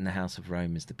tentacles in the House of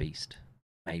Rome is the beast?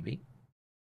 Maybe.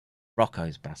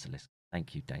 Rocco's basilisk.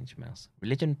 Thank you, Danger Mouse.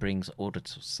 Religion brings order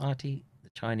to society. The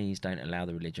Chinese don't allow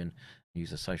the religion,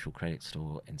 use a social credit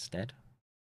store instead.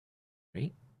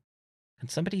 Can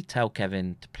somebody tell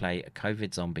Kevin to play a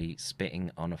COVID zombie spitting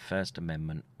on a First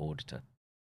Amendment auditor?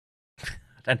 I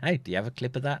don't know. Do you have a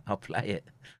clip of that? I'll play it.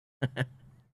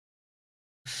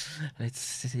 Let's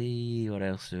see, what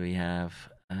else do we have?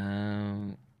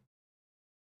 I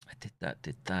did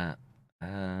that.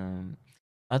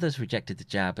 Others rejected the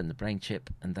jab and the brain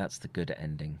chip, and that's the good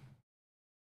ending.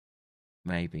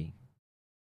 Maybe.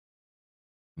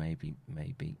 I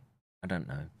don't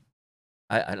know.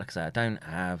 I like I say, I don't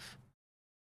have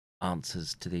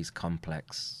answers to these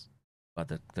complex, but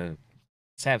the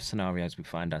set of scenarios we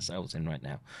find ourselves in right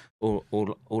now.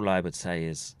 All I would say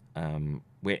is,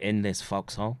 we're in this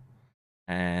foxhole,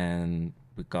 and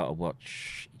we've got to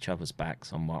watch each other's backs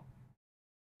somewhat,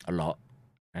 a lot,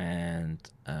 and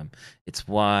it's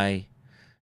why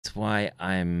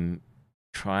I'm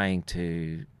trying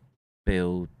to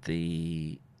build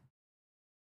the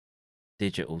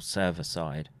digital server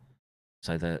side,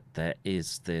 so that there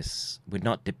is this. We're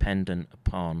not dependent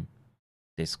upon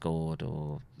Discord,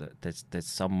 or there's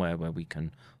somewhere where we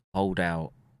can hold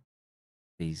out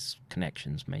these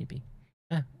connections, maybe.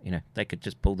 Yeah, they could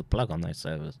just pull the plug on those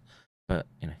servers, but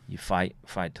you fight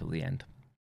till the end.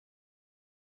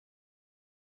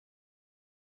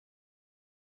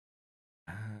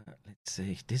 Let's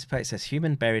see. Dissipate says,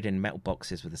 human buried in metal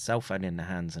boxes with a cell phone in their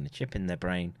hands and a chip in their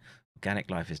brain.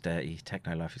 Organic life is dirty,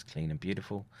 techno life is clean and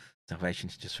beautiful.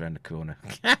 Salvation's just around the corner.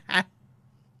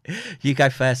 You go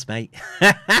first, mate.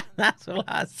 That's all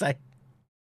I say.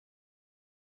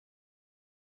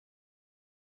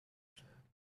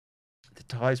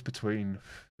 ties between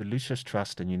the Lucis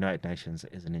Trust and United Nations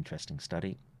is an interesting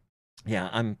study. Yeah,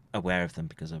 I'm aware of them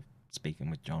because of speaking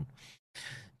with John.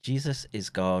 Jesus is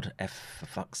God. For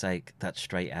fuck's sake, that's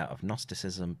straight out of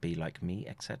Gnosticism. Be like me,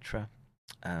 etc.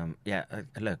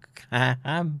 Look,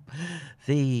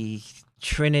 the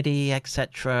Trinity,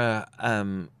 etc.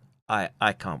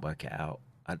 I can't work it out.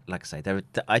 Like I say,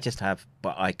 I just have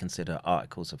what I consider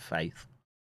articles of faith,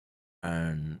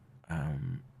 and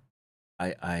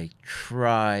I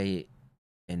try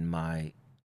in my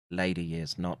later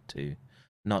years not to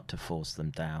force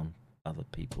them down other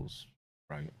people's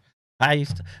throat. I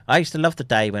used to love the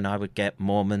day when I would get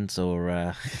Mormons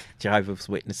or Jehovah's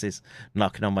Witnesses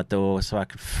knocking on my door so I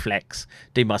could flex,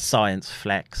 do my science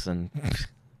flex, and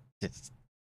just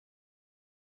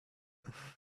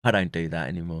I don't do that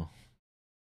anymore.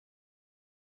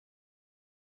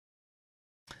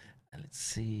 Let's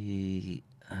see.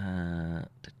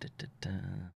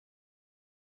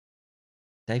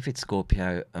 David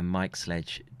Scorpio and Mike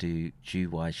Sledge do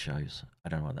Jew-wise shows. I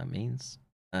don't know what that means.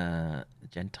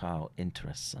 Gentile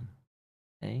interests.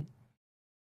 Okay.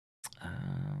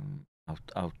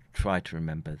 I'll try to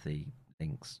remember the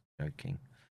links. Joking.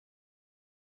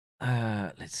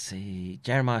 Let's see.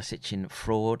 Jeremiah Sitchin,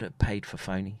 fraud, paid for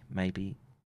phony, maybe.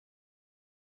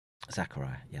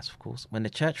 Zachariah, yes, of course. When the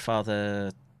church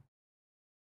father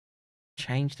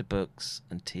changed the books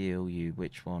and tell you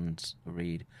which ones to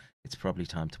read, it's probably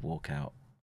time to walk out.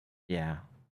 Yeah.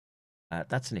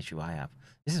 That's an issue I have.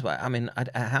 This is what I mean.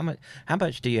 How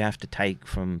much do you have to take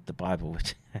from the Bible?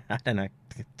 Which I don't know.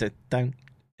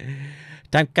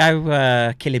 Don't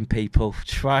go killing people.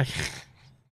 Try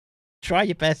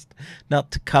your best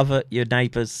not to cover your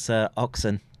neighbour's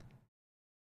oxen.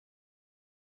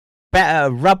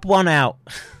 Better rub one out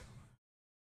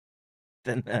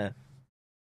than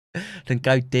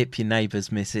go dip your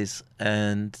neighbour's missus.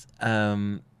 And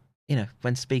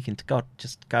when speaking to God,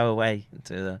 just go away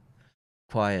into the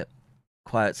quiet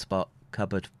spot,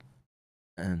 cupboard,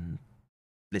 and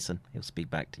listen. He'll speak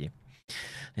back to you.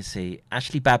 Let's see.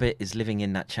 Ashley Babbitt is living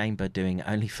in that chamber doing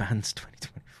OnlyFans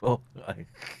 2024.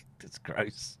 That's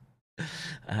gross.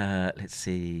 Let's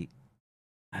see.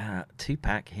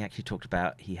 Tupac, he actually talked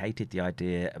about he hated the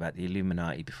idea about the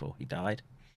Illuminati before he died.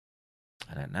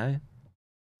 I don't know.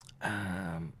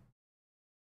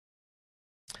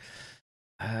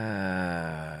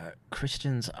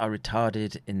 Christians are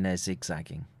retarded in their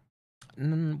zigzagging.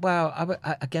 Well,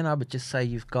 I would just say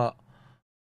you've got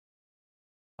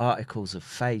articles of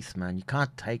faith, man. You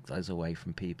can't take those away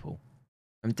from people.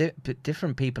 And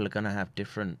different people are going to have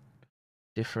different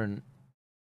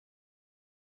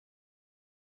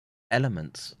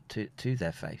elements to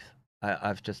their faith.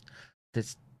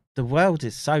 The world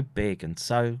is so big and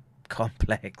so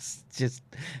complex. Just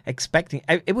expecting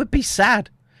it would be sad.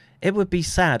 It would be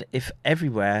sad if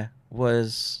everywhere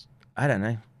was, I don't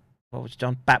know, what was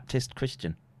John Baptist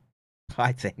Christian.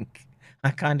 I think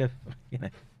I kind of, I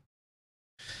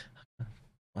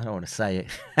don't want to say it.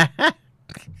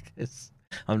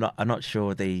 I'm not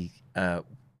sure the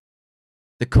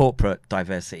corporate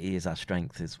diversity is our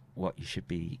strength is what you should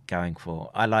be going for.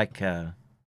 I like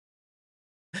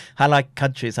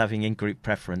countries having in-group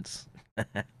preference,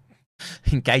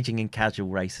 engaging in casual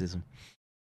racism.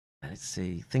 Let's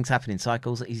see. Things happen in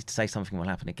cycles. Easy to say something will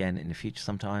happen again in the future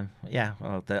sometime. Yeah,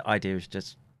 well, the idea is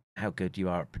just how good you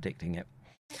are at predicting it.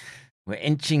 We're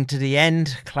inching to the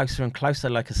end, closer and closer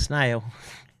like a snail.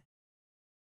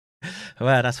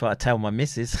 Well, that's what I tell my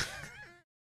missus.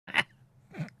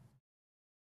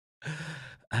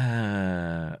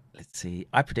 Let's see.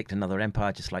 I predict another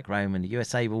empire just like Rome, and the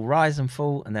USA will rise and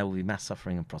fall, and there will be mass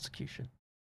suffering and prosecution.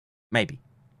 Maybe.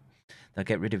 They'll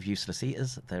get rid of useless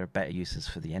eaters. There are better uses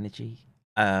for the energy.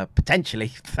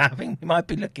 Potentially. I think we might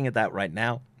be looking at that right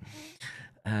now.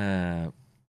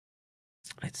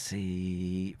 Let's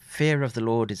see. Fear of the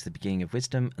Lord is the beginning of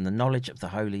wisdom, and the knowledge of the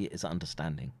holy is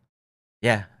understanding.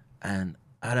 Yeah, and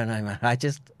I don't know, man.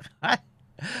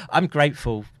 I'm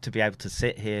grateful to be able to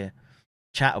sit here,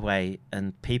 chat away,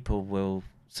 and people will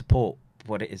support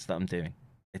what it is that I'm doing.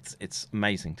 It's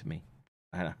amazing to me.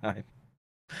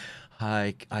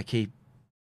 I keep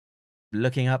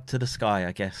looking up to the sky,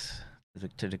 I guess,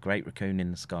 to the great raccoon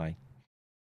in the sky.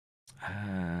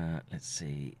 Let's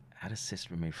see. Had a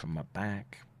cyst removed from my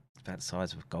back. About the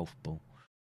size of a golf ball.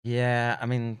 Yeah, I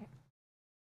mean,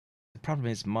 the problem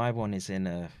is my one is in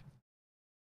a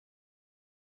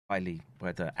highly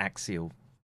where the axial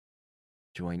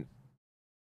joint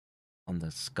on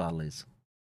the skull is.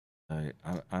 So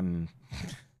I'm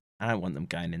I don't want them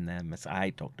going in there. I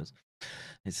hate doctors.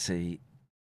 Let's see.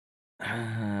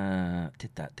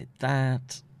 Did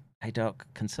that. Hey Doc,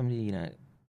 can somebody,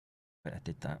 but I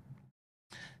did that.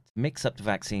 To mix up the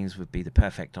vaccines would be the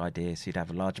perfect idea. So you'd have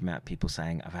a large amount of people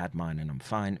saying, "I've had mine and I'm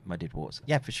fine." Muddied waters.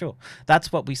 Yeah, for sure.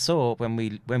 That's what we saw when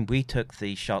we took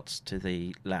the shots to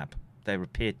the lab. There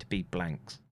appeared to be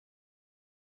blanks,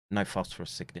 no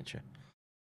phosphorus signature.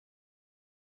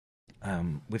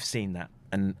 We've seen that,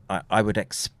 and I would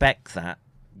expect that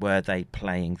were they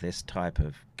playing this type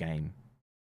of game.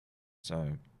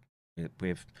 So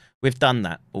we've done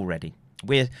that already.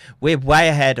 We're way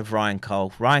ahead of Ryan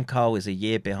Cole. Ryan Cole is a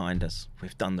year behind us.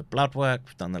 We've done the blood work,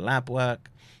 we've done the lab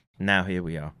work. Now here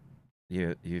we are.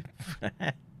 You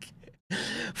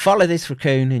follow this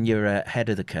raccoon, and you're ahead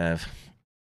of the curve.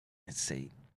 Let's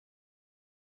see.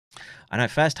 I know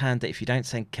firsthand that if you don't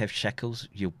send Kev shekels,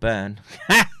 you'll burn.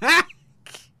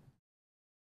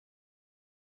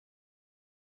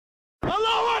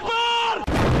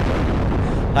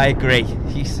 I agree.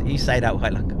 You say that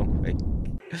while I'm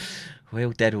gone. We're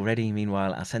all dead already.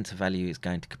 Meanwhile, our sense of value is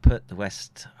going to kaput the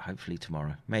West, hopefully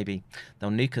tomorrow. Maybe. They'll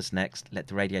nuke us next, let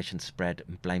the radiation spread,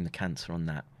 and blame the cancer on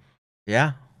that.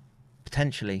 Yeah?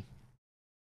 Potentially.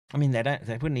 I mean,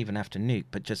 they wouldn't even have to nuke,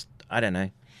 but just, I don't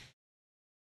know.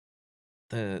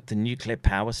 The nuclear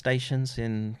power stations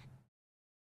in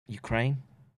Ukraine.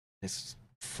 There's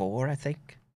 4, I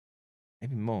think.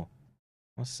 Maybe more.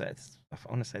 I want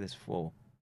to say there's 4.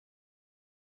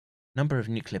 Number of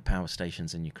nuclear power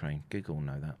stations in Ukraine. Google will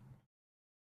know that.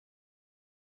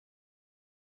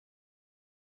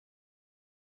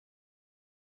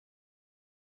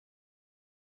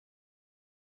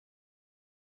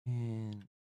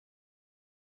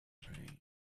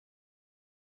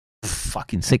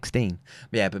 Fucking 16.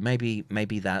 Yeah, but maybe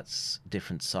that's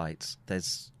different sites.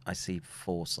 I see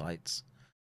 4 sites.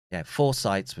 Yeah, 4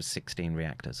 sites with 16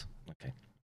 reactors. Okay.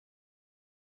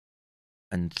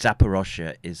 And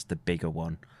Zaporozhye is the bigger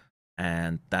one,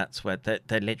 and that's where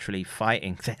they're literally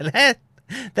fighting.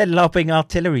 They're lobbing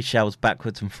artillery shells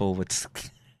backwards and forwards.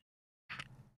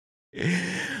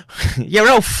 You're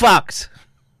all fucked.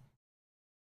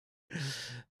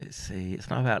 Let's see. It's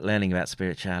not about learning about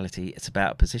spirituality. It's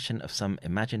about a position of some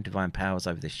imagined divine powers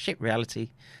over this shit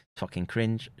reality. Fucking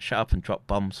cringe. Shut up and drop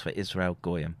bombs for Israel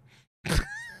Goyim.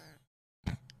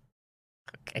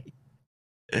 Okay.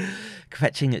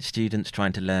 Kvetching at students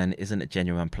trying to learn isn't a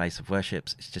genuine place of worship.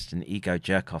 It's just an ego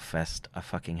jerk-off fest. I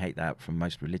fucking hate that from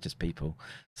most religious people.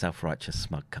 Self-righteous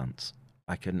smug cunts.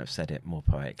 I couldn't have said it more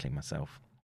poetically myself.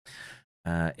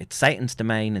 It's Satan's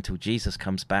domain until Jesus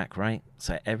comes back, right?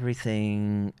 So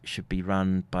everything should be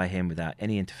run by him without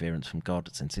any interference from God,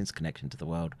 since his connection to the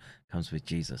world comes with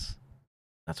Jesus.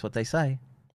 That's what they say.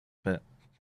 But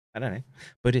I don't know.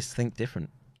 Buddhists think different.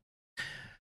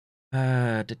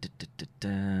 And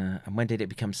when did it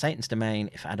become Satan's domain?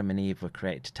 If Adam and Eve were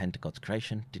created to tend to God's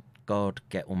creation, did God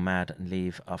get all mad and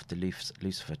leave after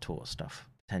Lucifer taught stuff?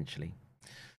 Potentially.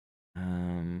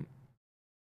 Let's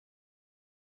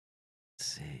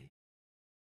see.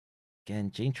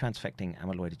 Again, gene transfecting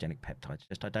amyloidogenic peptides.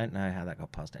 Just I don't know how that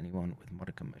got past anyone with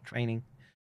modicum of training.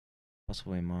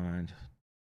 Possible in mind.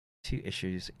 2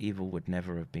 issues. Evil would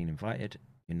never have been invited.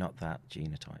 You're not that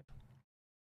genotype.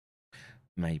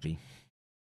 Maybe.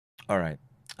 All right.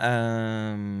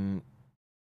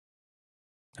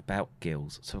 About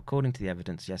gills. So according to the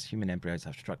evidence, yes, human embryos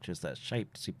have structures that are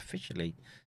shaped superficially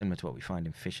similar to what we find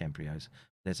in fish embryos.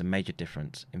 There's a major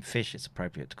difference. In fish, it's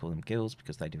appropriate to call them gills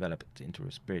because they develop into a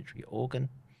respiratory organ.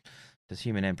 Does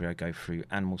human embryo go through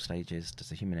animal stages? Does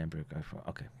the human embryo go through...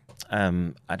 Okay.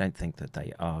 I don't think that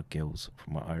they are gills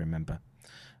from what I remember.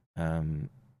 There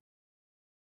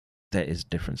is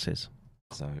differences.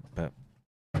 So, but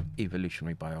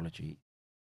evolutionary biology,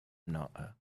 not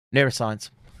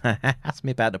neuroscience. Ask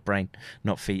me about the brain,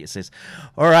 not fetuses.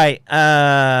 All right.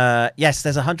 Yes,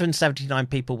 there's 179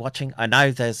 people watching. I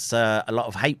know there's a lot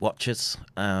of hate watchers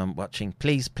watching.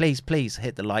 Please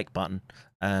hit the like button.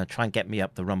 Try and get me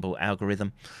up the Rumble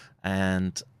algorithm.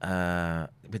 And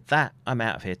with that, I'm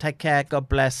out of here. Take care. God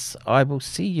bless. I will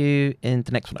see you in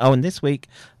the next one. Oh, and this week,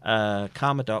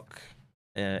 Karma Doc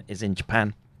is in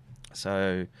Japan.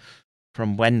 So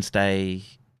from Wednesday,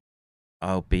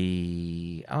 I'll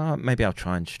be... maybe I'll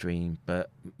try and stream,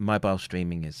 but mobile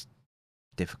streaming is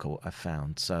difficult, I've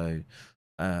found. So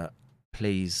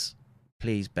please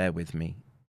bear with me.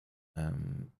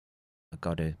 I've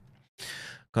got to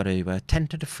tend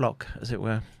to the flock, as it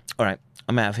were. All right,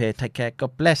 I'm out of here. Take care.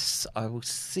 God bless. I will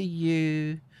see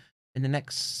you in the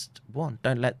next one.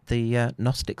 Don't let the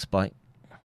Gnostics bite.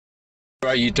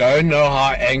 Bro, you don't know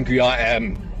how angry I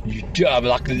am. You do,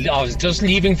 like, I was just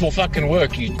leaving for fucking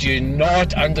work. You do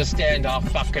not understand how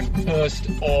fucking pissed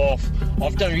off.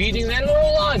 After reading that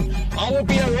little line, I will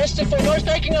be arrested for not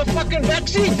taking a fucking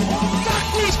vaccine.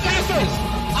 Fuck these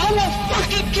Kaffers! I will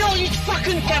fucking kill each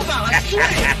fucking Kaffa, I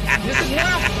swear! This is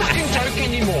not a fucking joke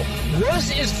anymore.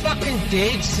 This is fucking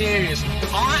dead serious.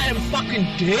 I am fucking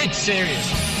dead serious.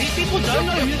 These people don't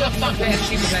know who the fuck they're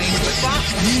actually saying. Fuck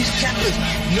these Kaffas.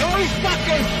 No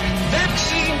fucking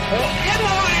vaccine or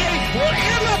mRNA will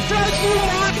ever flow through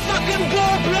my fucking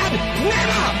blood.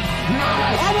 Never!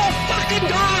 I will fucking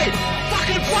die!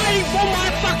 Fucking fighting for my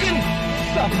fucking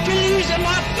beliefs and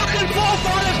my fucking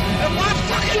forefathers and my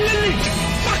fucking lineage!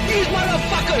 Fuck these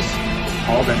motherfuckers!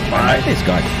 All that five. This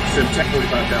guy. So check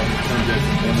 45,000 tons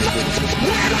of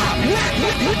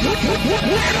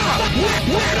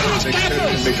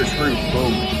make your screw.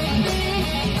 Boom.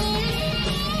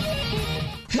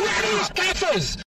 Kaffers!